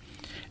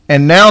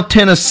 And now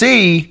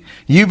Tennessee,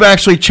 you've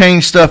actually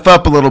changed stuff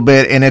up a little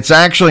bit, and it's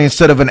actually,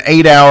 instead of an up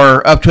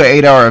to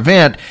an 8-hour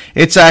event,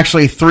 it's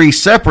actually 3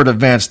 separate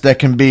events that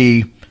can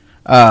be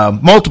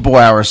multiple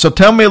hours. So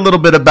tell me a little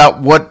bit about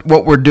what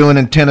we're doing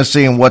in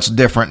Tennessee and what's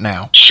different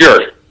now.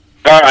 Sure.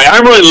 All right.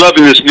 I'm really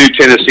loving this new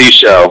Tennessee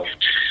show.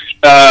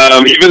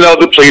 Even though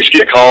the police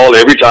get called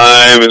every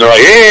time, and they're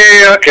like,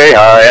 hey, okay,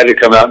 I had to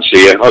come out and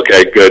see you.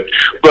 Okay, good.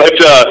 But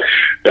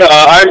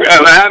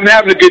I'm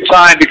having a good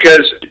time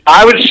because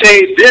I would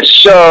say this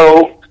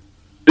show,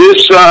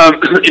 this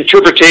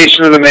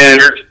interpretation of the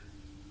manor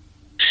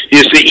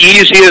is the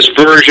easiest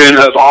version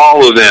of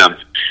all of them.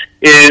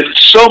 And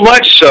so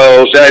much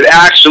so that it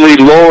actually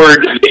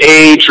lowered the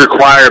age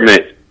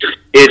requirement.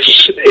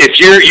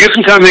 You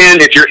can come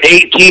in if you're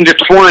 18 to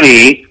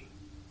 20,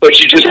 but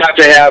you just have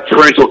to have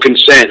parental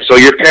consent. So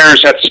your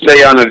parents have to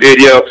stay on the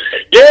video.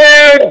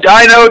 Yeah,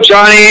 I know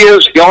Johnny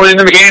is going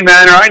into McKamey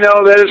Manor. I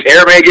know that his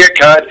hair may get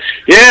cut.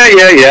 Yeah,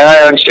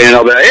 I understand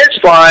all that. It's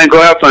fine. Go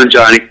have fun,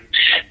 Johnny.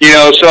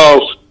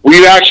 So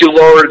we've actually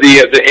lowered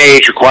the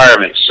age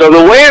requirement. So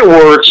the way it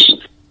works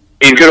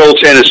in good old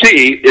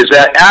Tennessee is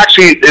that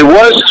actually it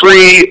was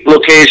 3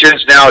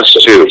 locations, now it's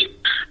 2.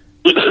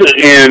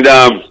 And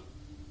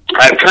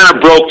I've kind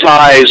of broke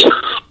ties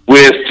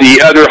with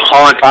the other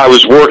haunt I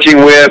was working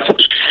with,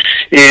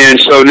 and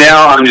so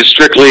now I'm just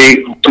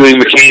strictly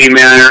doing McKamey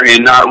Manor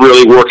and not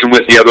really working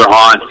with the other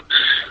haunt.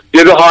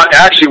 The other haunt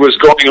actually was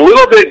going a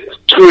little bit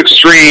too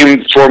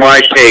extreme for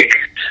my take,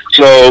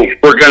 so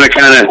we're going to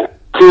kind of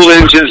cool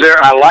engines there.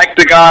 I like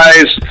the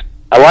guys,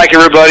 I like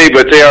everybody,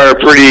 but they are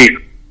pretty,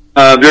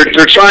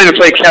 they're trying to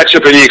play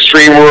catch-up in the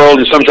extreme world,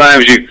 and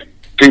sometimes you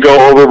can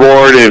go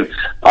overboard, and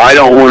I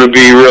don't want to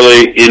be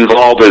really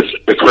involved with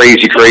the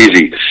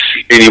crazy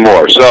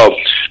anymore. So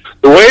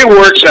the way it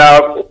works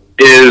out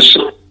is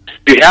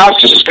you have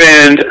to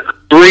spend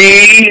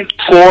 3-4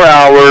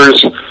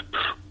 hours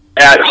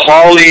at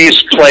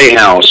Holly's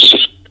Playhouse.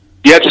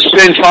 You have to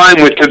spend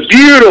time with the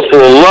beautiful,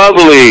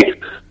 lovely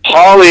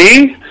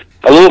Holly,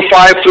 a little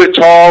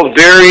 5-foot-tall,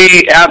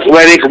 very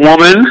athletic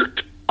woman.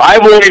 I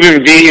won't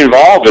even be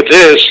involved with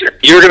this.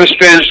 You're going to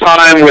spend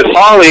time with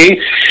Holly,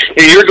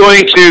 and you're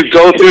going to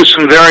go through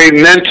some very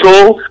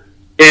mental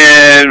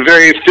and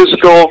very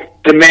physical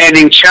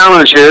demanding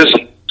challenges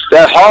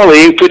that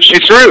Holly puts you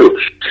through.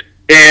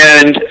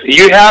 And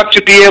you have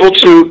to be able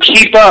to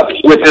keep up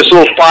with this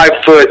little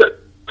 5-foot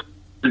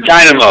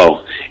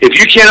dynamo. If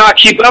you cannot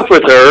keep up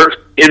with her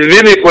and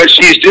mimic what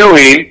she's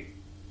doing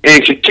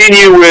and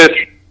continue with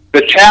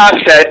the task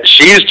that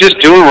she's just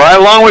doing right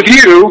along with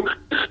you,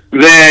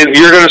 then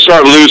you're going to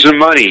start losing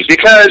money.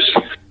 Because,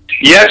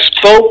 yes,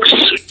 folks,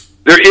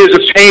 there is a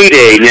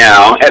payday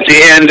now at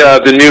the end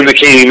of the new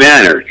McKamey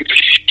Manor.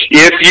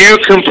 If you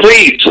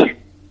complete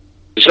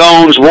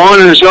Zones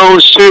 1 and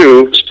Zones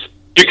 2,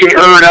 you can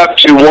earn up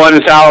to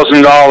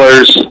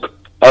 $1,000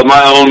 of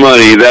my own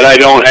money that I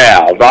don't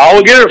have.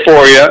 I'll get it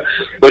for you,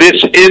 but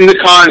it's in the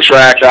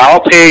contract.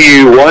 I'll pay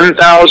you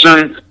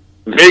 1,000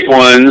 big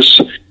ones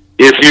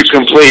if you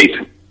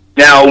complete.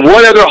 Now,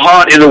 what other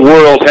haunt in the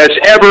world has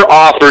ever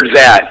offered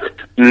that?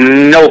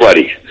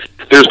 Nobody.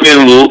 There's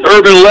been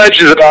urban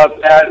legends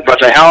about that, about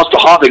the house, the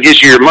haunt that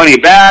gives you your money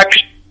back.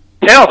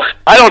 Hell,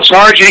 I don't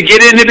charge you to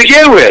get in to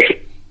begin with.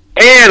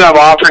 And I'm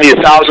offering you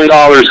 $1,000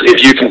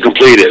 if you can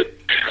complete it.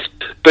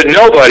 But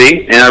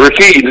nobody, and I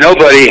repeat,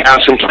 nobody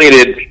has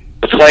completed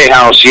the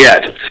Playhouse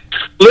yet.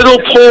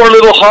 Poor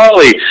little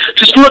Holly.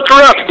 Just look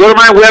her up. Go to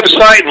my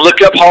website and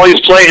look up Holly's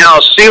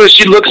Playhouse. See what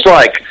she looks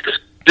like.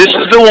 This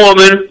is the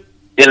woman,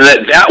 and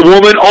that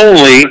woman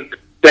only,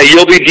 that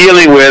you'll be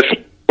dealing with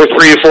for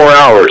 3 to 4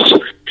 hours.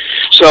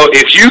 So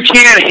if you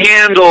can't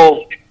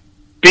handle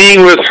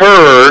being with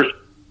her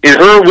in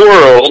her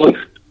world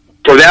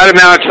for that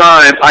amount of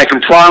time, I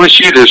can promise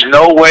you there's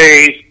no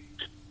way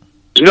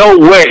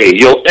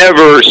you'll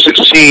ever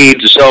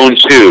succeed Zone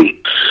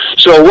 2.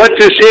 So what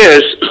this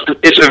is,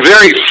 it's a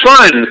very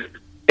fun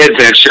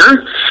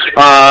adventure.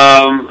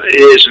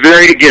 It's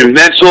very, again,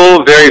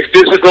 mental, very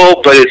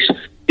physical, but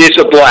it's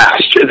a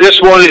blast.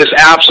 This one is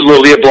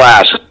absolutely a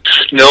blast.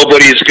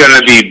 Nobody's going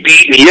to be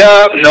beating you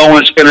up. No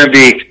one's going to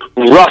be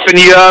roughing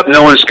you up.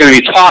 No one's going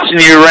to be tossing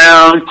you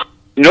around.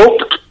 Nope.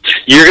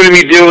 You're going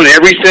to be doing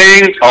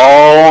everything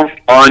all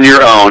on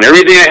your own.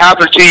 Everything that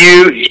happens to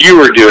you,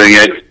 you are doing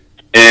it,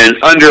 and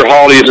under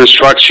Holly's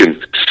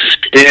instruction.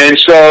 And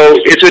so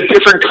it's a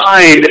different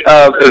kind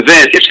of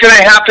event. It's going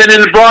to happen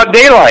in the broad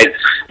daylight.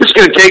 It's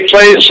going to take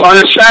place on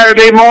a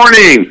Saturday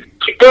morning.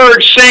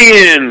 Birds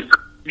singing,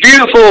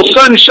 beautiful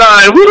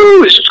sunshine.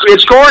 Woo!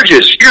 It's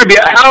gorgeous. You're going to be,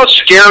 how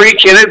scary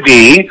can it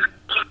be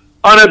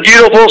on a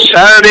beautiful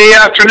Saturday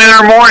afternoon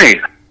or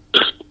morning?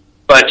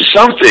 But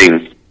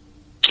something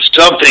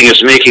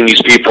is making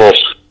these people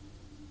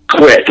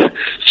quit.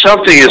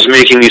 Something is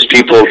making these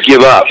people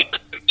give up.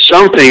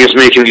 Something is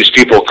making these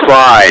people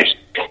cry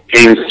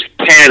and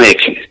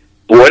panic.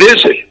 What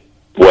is it?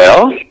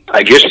 Well,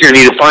 I guess you're going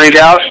to need to find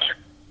out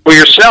for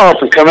yourself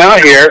and come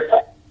out here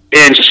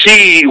and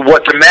see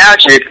what the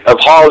magic of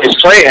Holly's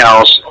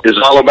Playhouse is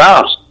all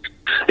about.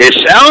 It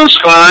sounds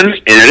fun,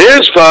 and it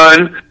is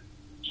fun,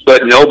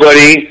 but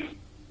nobody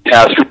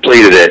has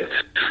completed it.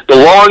 The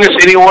longest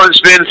anyone's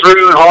been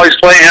through in Holly's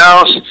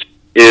Playhouse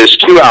is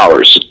 2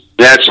 hours.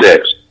 That's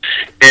it.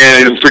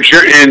 And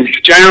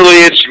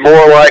generally it's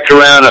more like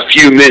around a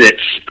few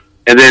minutes,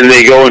 and then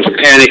they go into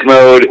panic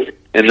mode,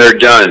 and they're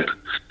done.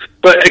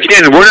 But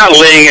again, we're not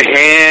laying a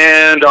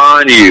hand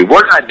on you.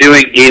 We're not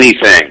doing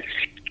anything.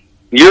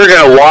 You're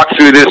going to walk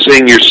through this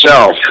thing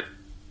yourself.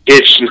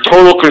 It's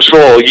total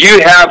control.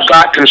 You have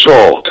got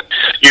control.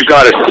 You've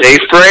got a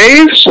safe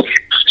phrase,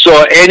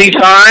 so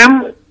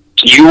anytime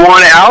you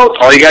want out,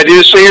 all you got to do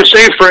is say your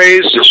safe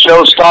phrase. The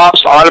show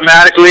stops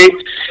automatically,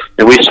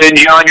 and we send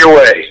you on your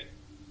way.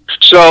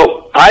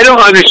 So I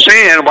don't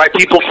understand why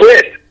people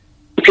quit.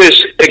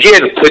 Because,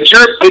 again, put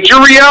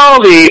your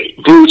reality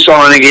boots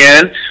on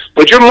again.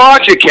 Put your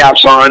logic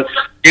caps on.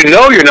 You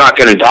know you're not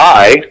going to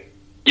die.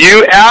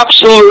 You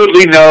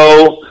absolutely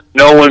know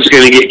no one's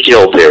going to get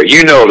killed there.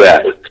 You know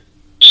that.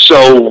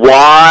 So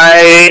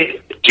why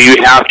do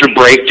you have to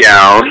break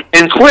down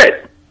and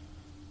quit?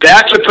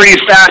 That's a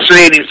pretty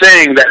fascinating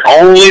thing that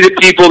only the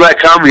people that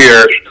come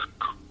here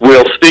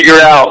will figure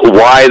out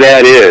why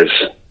that is.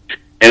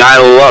 And I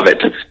love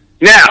it.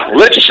 Now,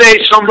 let's say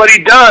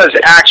somebody does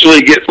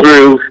actually get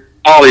through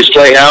Holly's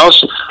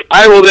Playhouse.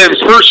 I will then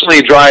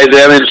personally drive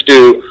them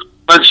into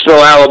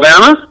Huntsville,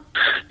 Alabama,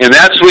 and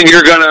that's when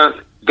you're going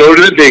to go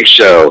to the big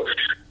show.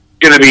 It's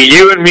going to be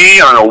you and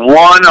me on a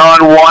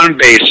one-on-one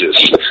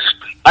basis.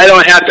 I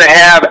don't have to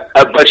have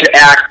a bunch of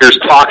actors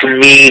talking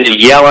mean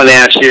and yelling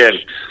at you.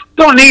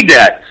 Don't need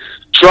that.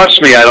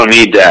 Trust me, I don't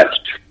need that.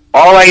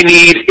 All I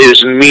need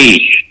is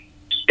me.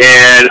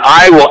 And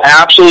I will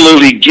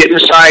absolutely get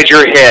inside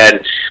your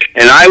head,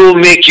 and I will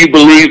make you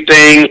believe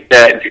things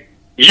that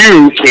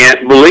you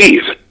can't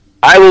believe.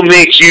 I will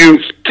make you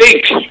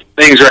think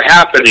things are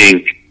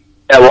happening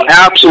that will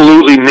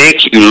absolutely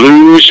make you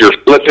lose your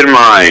flipping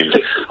mind.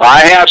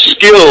 I have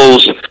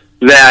skills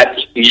that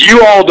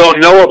you all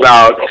don't know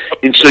about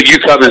until you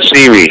come and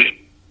see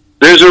me.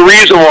 There's a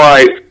reason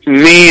why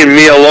me and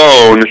me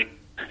alone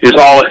is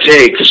all it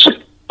takes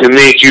to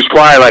make you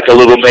cry like a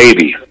little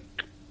baby.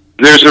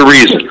 There's a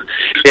reason.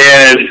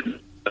 And,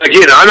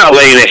 again, I'm not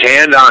laying a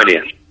hand on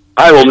you.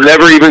 I will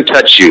never even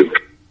touch you.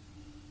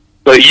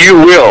 But you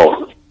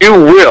will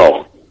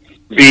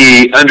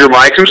be under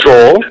my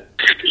control.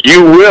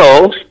 You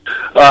will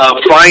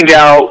find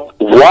out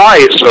why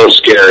it's so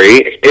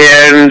scary.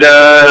 And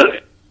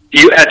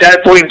at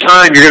that point in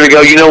time, you're going to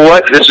go, you know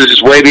what? This is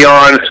just way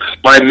beyond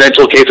my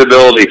mental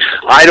capability.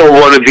 I don't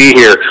want to be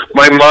here.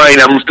 My mind,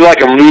 I feel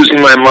like I'm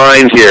losing my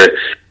mind here.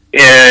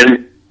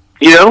 And,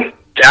 you know,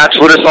 that's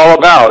what it's all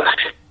about.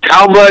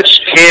 How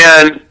much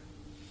can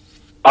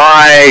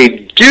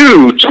I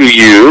do to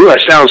you?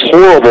 That sounds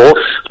horrible,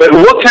 but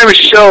what kind of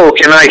show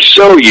can I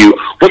show you?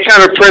 What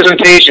kind of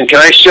presentation can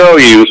I show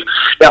you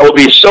that will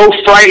be so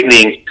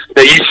frightening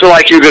that you feel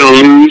like you're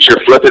going to lose your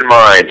flipping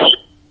mind.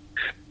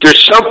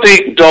 There's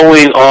something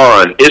going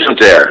on, isn't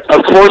there?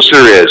 Of course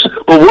there is.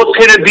 But what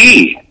could it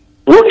be?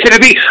 What could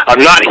it be? I'm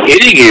not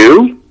hitting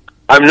you.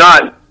 I'm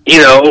not,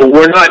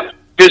 we're not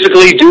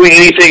physically doing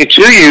anything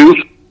to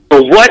you.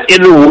 But what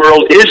in the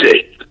world is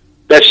it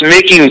that's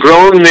making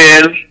grown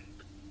men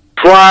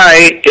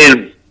cry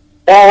and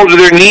fall to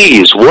their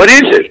knees? What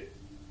is it?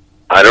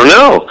 I don't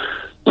know.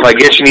 So I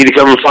guess you need to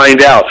come and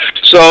find out.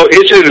 So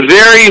it's a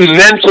very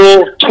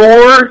mental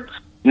tour,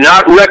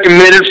 not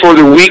recommended for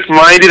the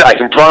weak-minded, I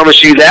can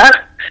promise you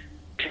that.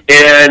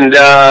 And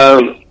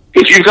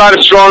if you've got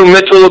a strong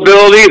mental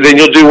ability, then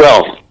you'll do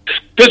well.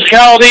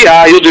 Physicality,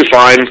 you'll do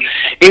fine.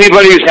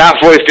 Anybody who's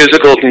halfway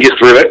physical can get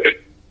through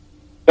it.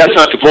 That's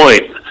not the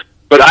point.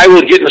 But I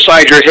will get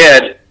inside your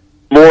head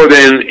more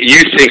than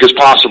you think is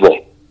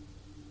possible.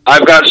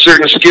 I've got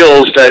certain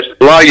skills that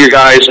a lot of you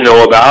guys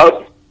know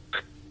about.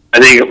 I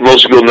think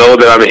most people know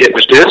that I'm a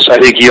hypnotist. I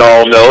think you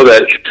all know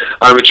that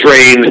I'm a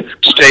trained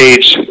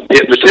stage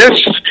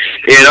hypnotist,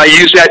 and I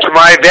use that to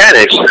my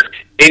advantage.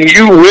 And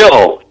you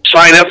will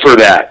sign up for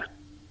that.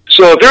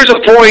 So if there's a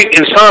point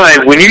in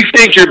time when you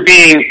think you're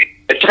being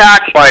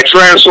attacked by a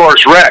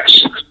Tyrannosaurus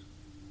Rex,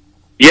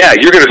 yeah,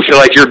 you're going to feel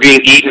like you're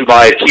being eaten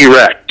by a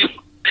T-Rex.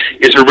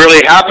 Is it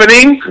really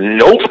happening?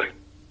 Nope.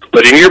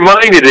 But in your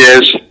mind it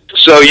is.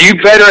 So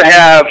you better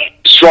have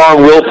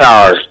strong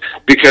willpower,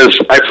 because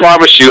I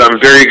promise you I'm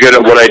very good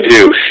at what I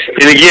do.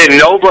 And again,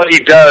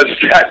 nobody does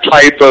that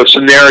type of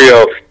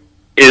scenario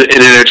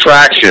in an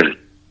attraction.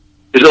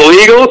 Is it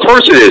illegal? Of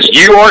course it is.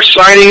 You are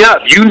signing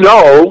up. You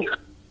know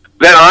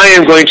that I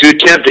am going to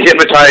attempt to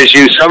hypnotize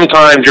you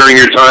sometime during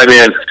your time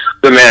in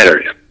the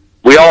Manor.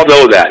 We all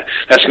know that.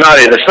 That's not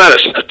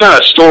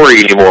a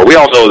story anymore. We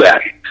all know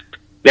that.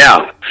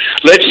 Now,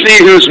 let's see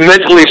who's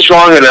mentally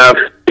strong enough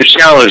to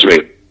challenge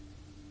me.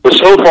 But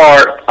so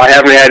far, I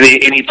haven't had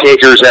any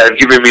takers that have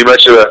given me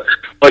much of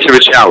a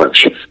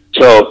challenge.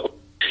 So,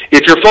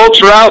 if your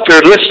folks are out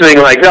there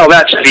listening like, no,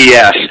 that's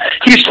BS,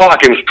 he's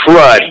talking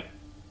crud,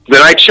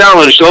 then I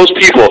challenge those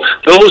people.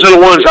 Those are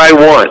the ones I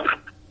want.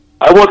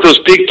 I want those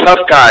big, tough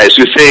guys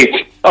who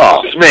think,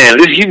 oh, man,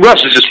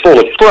 Russ is just full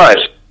of crud.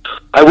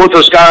 I want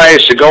those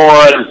guys to go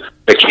on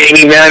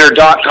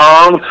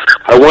McCameyManor.com.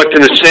 I want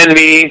them to send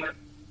me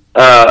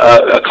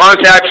a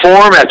contact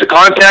form at the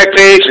contact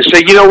page and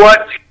say, you know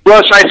what,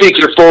 Russ, I think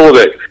you're full of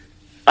it.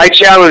 I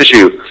challenge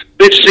you.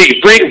 Let's see.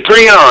 Bring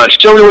it on.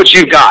 Show me what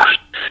you've got.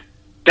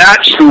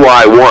 That's who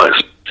I want.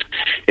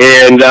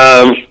 And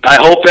I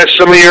hope that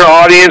some of your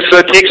audience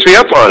takes me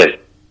up on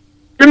it.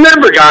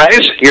 Remember,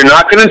 guys, you're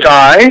not going to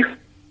die.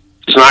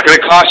 It's not going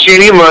to cost you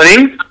any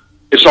money.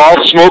 It's all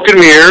smoke and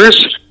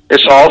mirrors.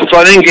 It's all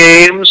fun and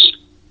games.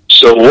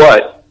 So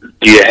what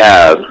do you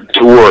have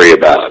to worry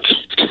about?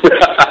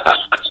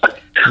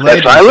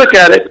 That's how I look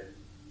at it.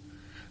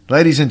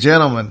 Ladies and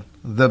gentlemen,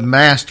 the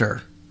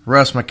master,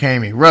 Russ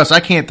McCamey. Russ, I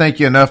can't thank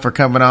you enough for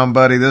coming on,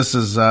 buddy. This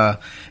is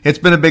it's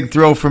been a big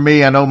thrill for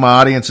me. I know my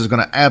audience is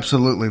going to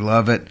absolutely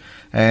love it,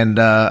 and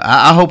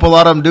I hope a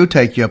lot of them do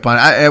take you up on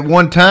it. At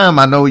one time,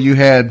 I know you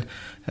had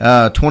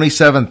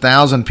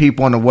 27,000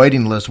 people on the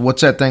waiting list.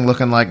 What's that thing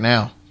looking like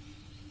now?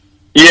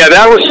 Yeah,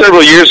 that was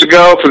several years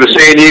ago for the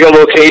San Diego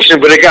location,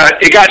 but it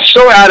got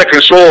so out of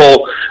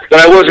control that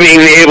I wasn't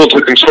even able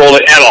to control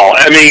it at all.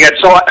 I mean, it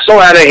got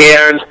so out of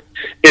hand.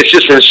 It's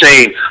just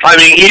insane. I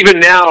mean, even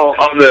now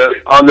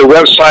on the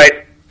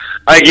website,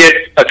 I get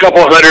a couple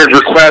hundred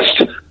requests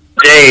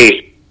a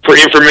day for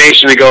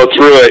information to go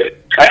through it.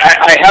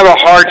 I have a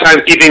hard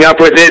time keeping up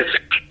with it,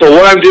 but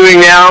what I'm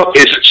doing now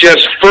is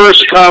just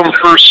first come,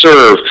 first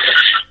serve.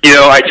 You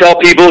know, I tell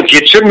people,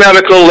 get your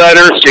medical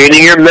letter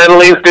stating you're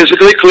mentally and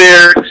physically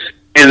cleared,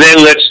 and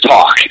then let's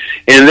talk.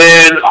 And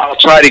then I'll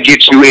try to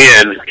get you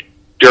in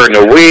during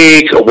the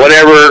week or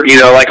whatever.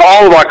 You know, like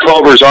all of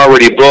October is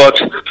already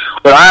booked,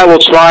 but I will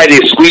try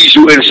to squeeze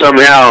you in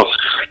somehow.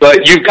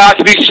 But you've got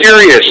to be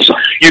serious.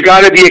 You've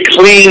got to be a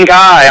clean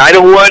guy. I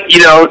don't want,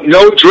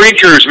 no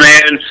drinkers,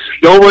 man.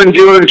 No one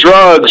doing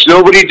drugs.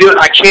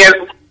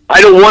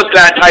 I don't want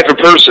that type of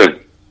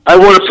person. I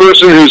want a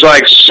person who's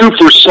like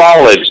super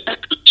solid,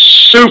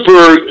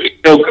 super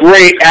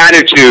great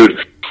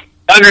attitude,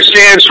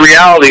 understands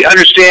reality,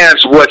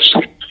 understands what's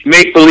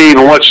make-believe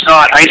and what's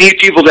not. I need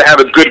people to have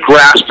a good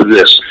grasp of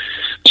this.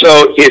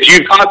 So if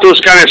you've got those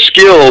kind of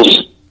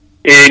skills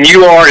and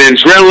you are an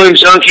adrenaline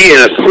junkie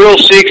and a thrill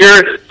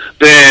seeker,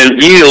 then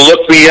you need to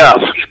look me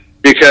up,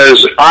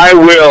 because I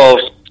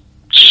will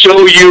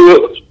show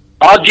you,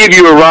 I'll give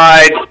you a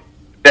ride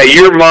that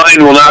your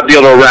mind will not be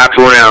able to wrap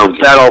around.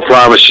 That I'll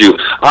promise you.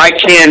 I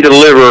can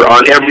deliver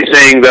on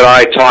everything that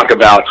I talk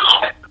about.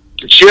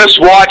 Just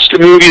watch the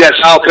movie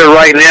that's out there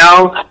right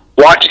now.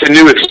 Watch the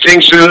new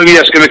Extinction movie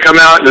that's going to come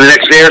out in the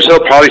next day or so,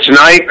 probably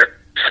tonight.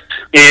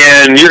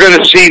 And you're going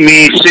to see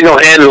me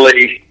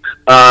single-handedly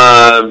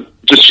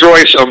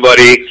destroy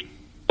somebody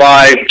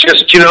by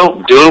just,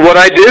 doing what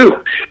I do.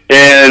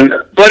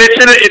 But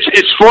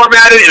it's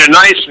formatted in a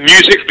nice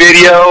music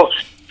video.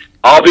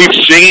 I'll be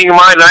singing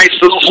my nice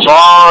little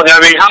song. I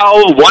mean,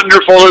 how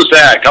wonderful is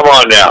that? Come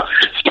on now.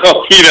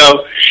 So,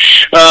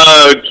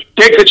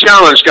 take the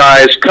challenge,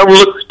 guys. Come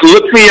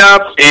look me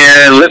up,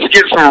 and let's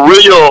get some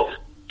real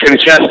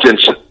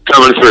contestants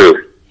coming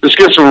through. Let's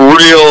get some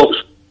real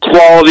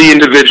quality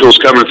individuals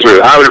coming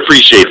through. I would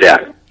appreciate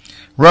that.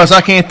 Russ,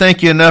 I can't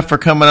thank you enough for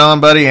coming on,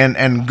 buddy,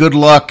 and good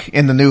luck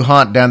in the new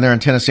hunt down there in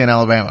Tennessee and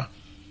Alabama.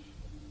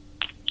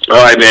 All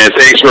right, man.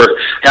 Thanks for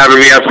having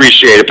me. I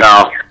appreciate it,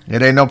 pal.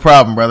 It ain't no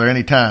problem, brother.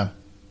 Anytime.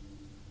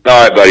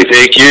 All right, buddy.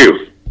 Thank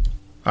you.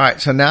 All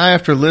right, so now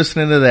after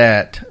listening to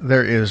that,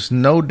 there is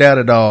no doubt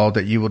at all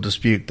that you will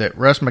dispute that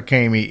Russ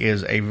McCamey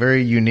is a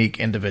very unique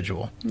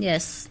individual.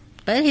 Yes,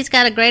 but he's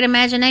got a great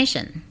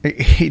imagination.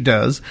 He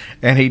does,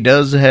 and he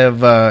does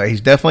have,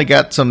 he's definitely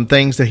got some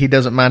things that he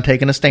doesn't mind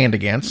taking a stand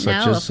against,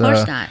 such as of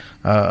course not.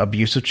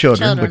 Abuse of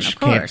children, which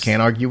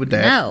can't argue with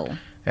that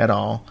at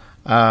all.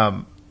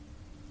 I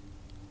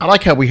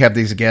like how we have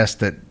these guests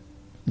that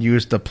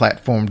use the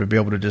platform to be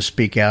able to just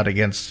speak out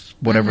against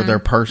whatever their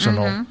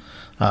personal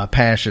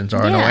passions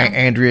are. Yeah. I know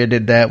Andrea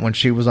did that when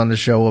she was on the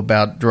show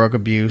about drug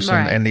abuse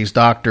and these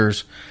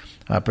doctors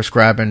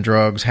prescribing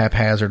drugs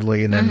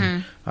haphazardly, and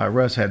then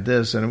Russ had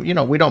this, and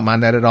we don't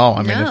mind that at all.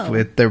 I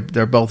mean,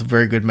 they're both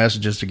very good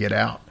messages to get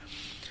out.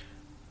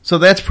 So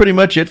that's pretty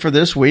much it for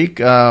this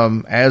week.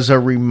 As a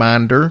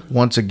reminder,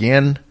 once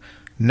again,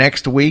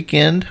 next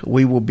weekend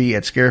we will be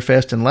at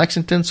Scarefest in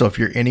Lexington. So if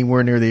you're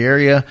anywhere near the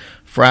area,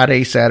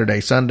 Friday, Saturday,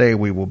 Sunday,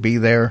 we will be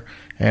there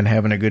and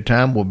having a good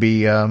time. We'll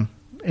be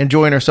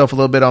enjoying ourselves a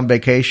little bit on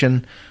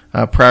vacation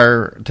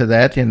prior to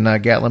that in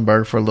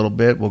Gatlinburg for a little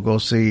bit. We'll go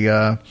see,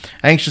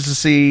 anxious to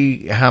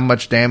see how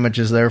much damage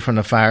is there from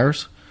the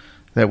fires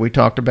that we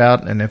talked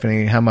about, and if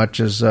any, how much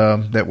is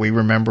that we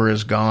remember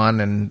is gone,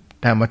 and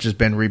how much has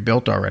been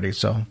rebuilt already.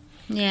 So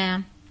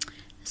yeah,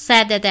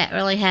 sad that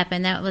really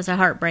happened. That was a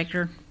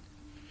heartbreaker.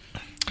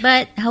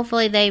 But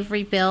hopefully they've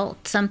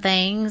rebuilt some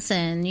things,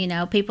 and,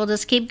 people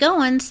just keep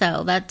going.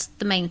 So that's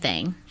the main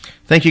thing.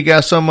 Thank you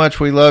guys so much.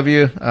 We love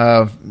you.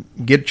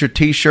 Get your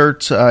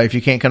T-shirts. If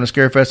you can't come to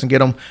Scarefest and get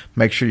them,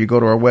 make sure you go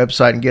to our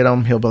website and get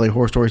them,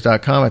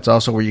 hillbillyhorrorstories.com. It's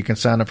also where you can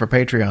sign up for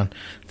Patreon.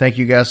 Thank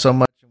you guys so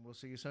much, and we'll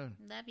see you soon.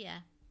 Love ya.